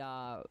they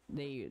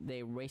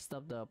raised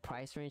up the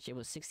price range. It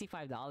was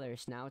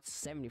 $65, now it's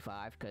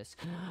 $75, because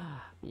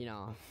you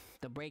know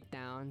the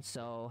breakdown.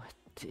 So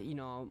you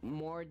know,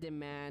 more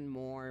demand,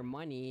 more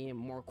money,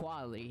 more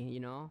quality,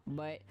 you know.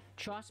 But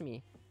trust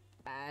me,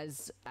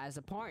 as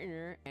a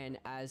partner and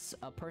as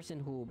a person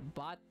who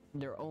bought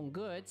their own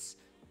goods,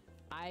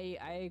 I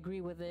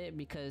agree with it,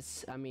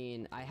 because I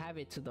mean I have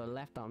it to the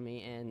left on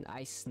me and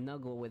I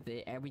snuggle with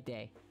it every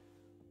day.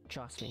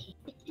 Trust me.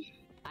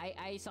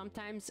 I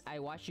sometimes I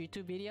watch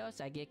YouTube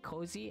videos, I get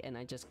cozy and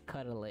I just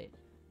cuddle it,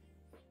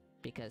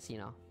 because you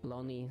know,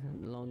 lonely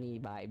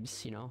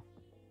vibes, you know.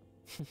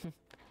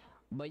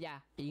 But yeah,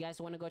 you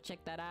guys want to go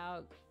check that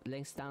out,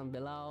 links down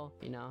below,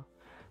 you know.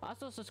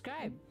 Also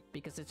subscribe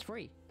because it's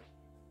free.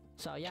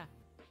 So yeah.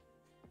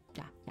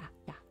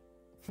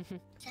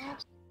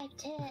 Subscribe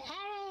to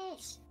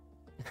Eris.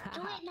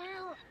 Do it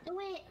now.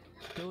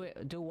 Do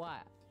it. Do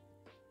what?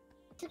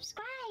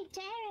 Subscribe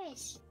to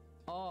Eris.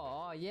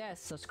 Oh yes,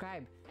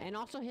 subscribe, and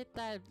also hit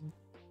that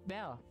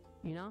bell,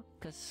 you know,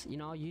 because you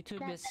know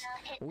YouTube is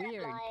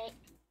weird.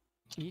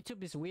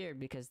 YouTube is weird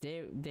because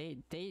they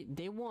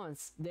won't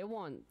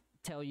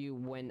tell you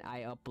when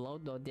I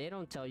upload, though. They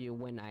don't tell you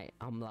when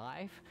I'm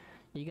live.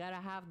 You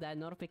gotta have that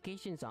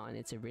notifications on.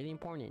 It's really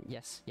important.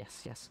 Yes.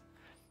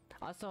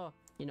 Also,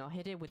 you know,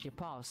 hit it with your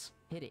paws.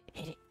 Hit it.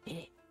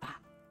 Ah.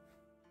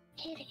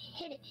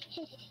 Hit it.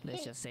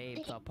 Let's just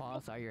say the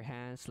paws are your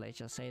hands. Let's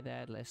just say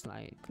that. Let's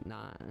like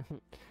not.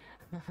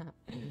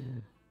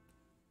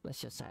 Let's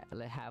just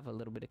have a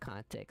little bit of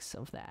context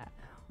of that.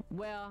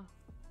 Well,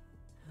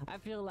 I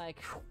feel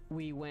like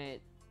we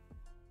went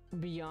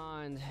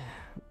beyond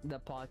the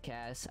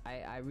podcast.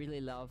 I really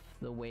love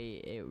the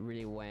way it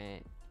really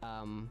went.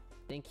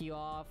 Thank you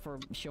all for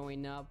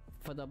showing up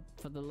for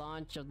the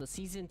launch of the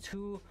season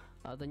 2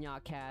 of the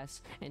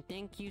NyaaCast, and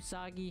thank you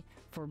Sagi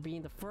for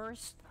being the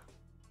first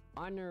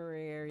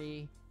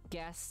honorary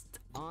guest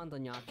on the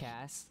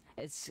NyaaCast.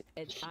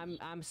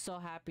 I'm so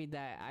happy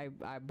that I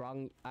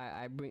bring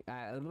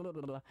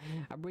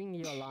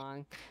you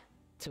along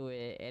to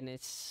it, and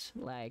it's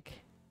like,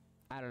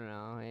 I don't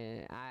know,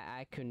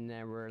 I could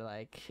never,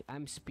 like,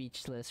 I'm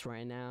speechless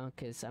right now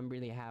because I'm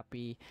really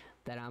happy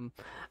that I'm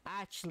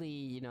actually,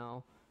 you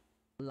know,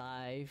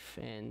 live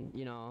and,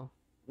 you know,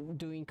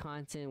 doing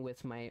content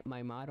with my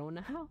motto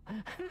now.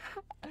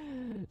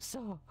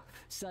 so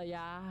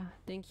yeah,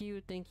 thank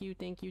you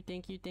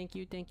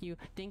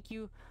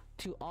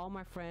to all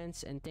my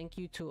friends, and thank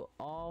you to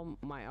all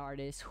my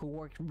artists who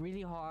worked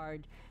really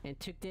hard and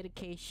took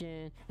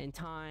dedication and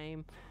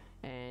time.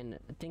 And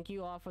thank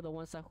you all for the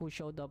ones who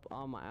showed up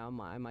on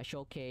my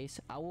showcase.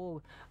 I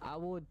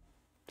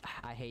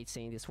hate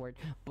saying this word,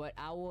 but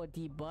I will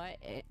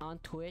debut on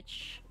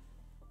Twitch,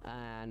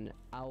 and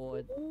I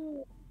would.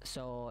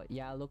 So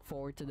yeah, look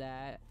forward to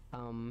that.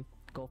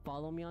 Go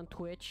follow me on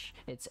Twitch.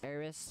 It's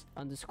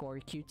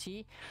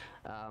Eris_QT.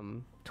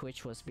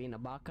 Twitch was being a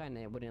baka and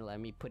it wouldn't let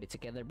me put it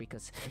together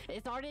because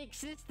it already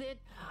existed.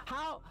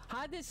 How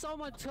did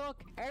someone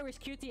took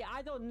Eris_QT?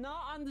 I do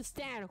not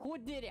understand who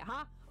did it,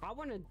 huh? I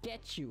want to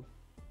get you.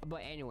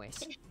 But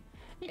anyways,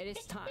 it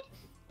is time.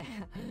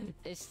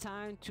 It's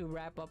time to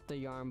wrap up the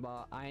yarn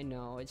ball. I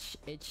know it's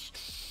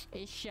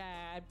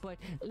sad, but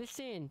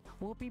listen,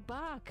 we'll be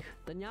back.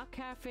 The Nyaa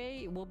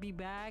Cafe will be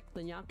back. The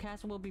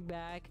NyaaCast will be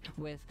back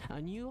with a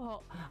new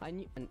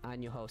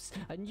host,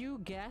 a new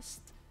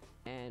guest,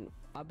 and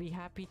I'll be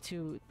happy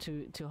to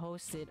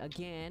host it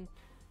again.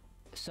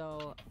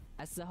 So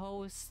as the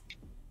host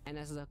and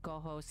as the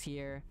co-host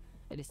here,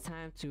 it is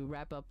time to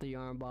wrap up the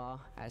yarn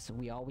ball, as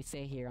we always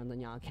say here on the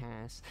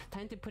NyaaCast.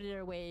 Time to put it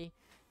away.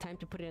 Time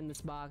to put it in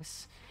this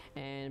box.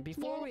 And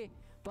before we,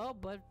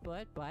 but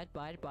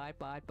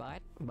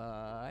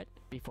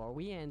before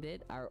we end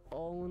it, our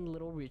own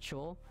little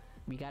ritual,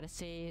 we gotta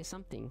say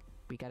something.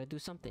 We gotta do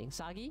something.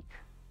 Sagi,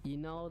 you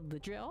know the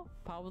drill,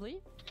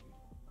 probably.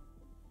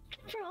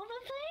 Probably.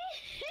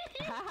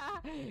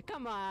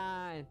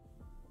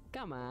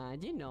 Come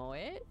on, you know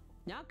it.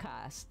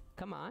 NyaaCast,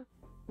 come on.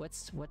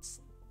 What's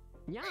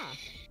yeah?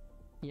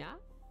 Yeah.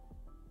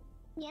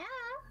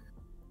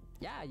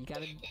 Yeah, you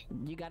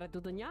gotta do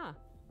the nya.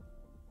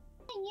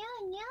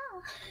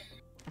 Yeah.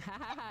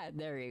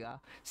 There you go.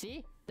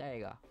 See? There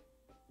you go.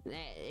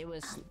 It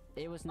was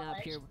not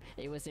peer,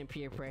 it wasn't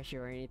peer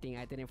pressure or anything.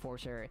 I didn't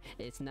force her.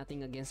 It's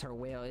nothing against her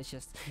will. It's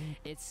just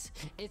it's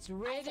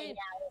written,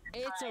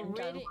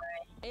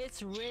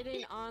 it's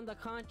written on the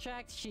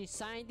contract. She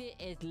signed it.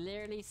 It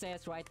literally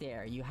says right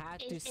there. You have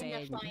to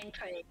say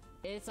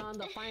it's on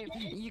the fine.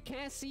 You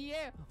can't see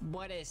it,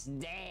 but it's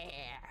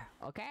there.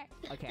 Okay?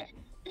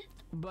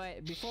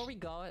 But before we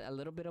go, a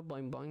little bit of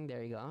boing boing.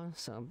 There you go.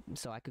 So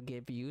I could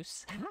get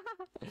views.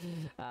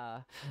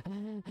 But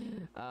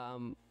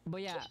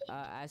yeah,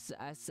 as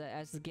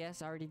the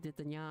guest already did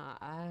the nya,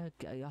 a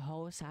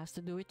host has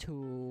to do it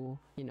too.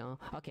 You know.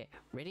 Okay.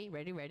 Ready.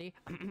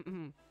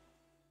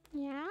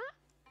 Yeah.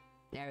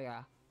 There we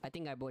go. I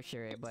think I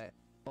butchered it, but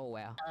oh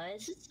well. Oh,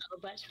 it's so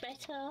much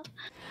better.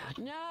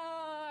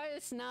 No,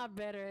 it's not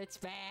better. It's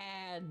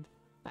bad.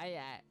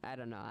 I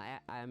don't know.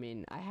 I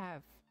mean, I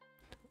have.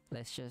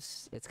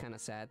 It's kind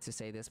of sad to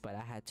say this, but I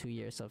had 2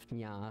 years of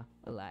nya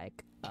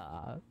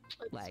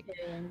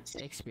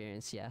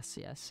experience. Yes,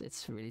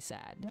 it's really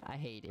sad. I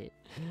hate it.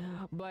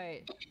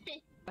 But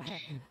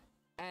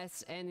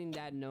as ending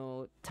that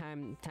note,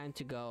 time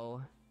to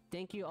go.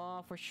 Thank you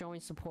all for showing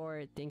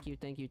support. Thank you.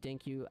 I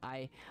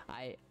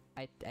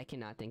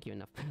cannot thank you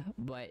enough.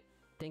 But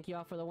thank you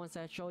all for the ones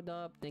that showed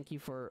up. Thank you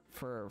for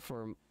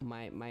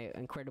my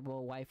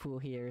incredible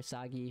waifu here,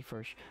 Sagi,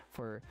 for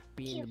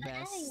being the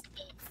best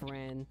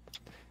friend.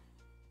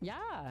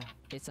 Yeah,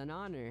 it's an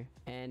honor,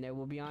 and it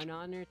will be an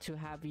honor to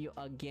have you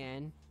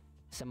again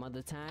some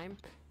other time.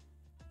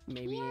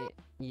 Maybe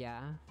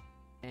yeah.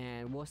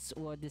 And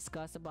we'll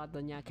discuss about the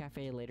Nya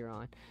Cafe later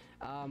on.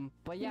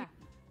 But yeah,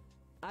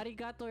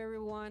 arigato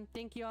everyone.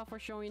 Thank you all for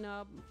showing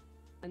up.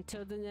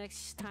 Until the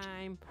next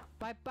time,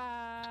 bye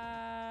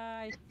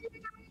bye.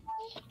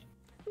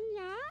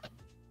 Yeah.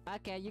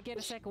 Okay, you get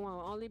a second one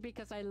only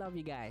because I love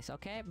you guys.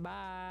 Okay,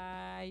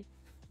 bye.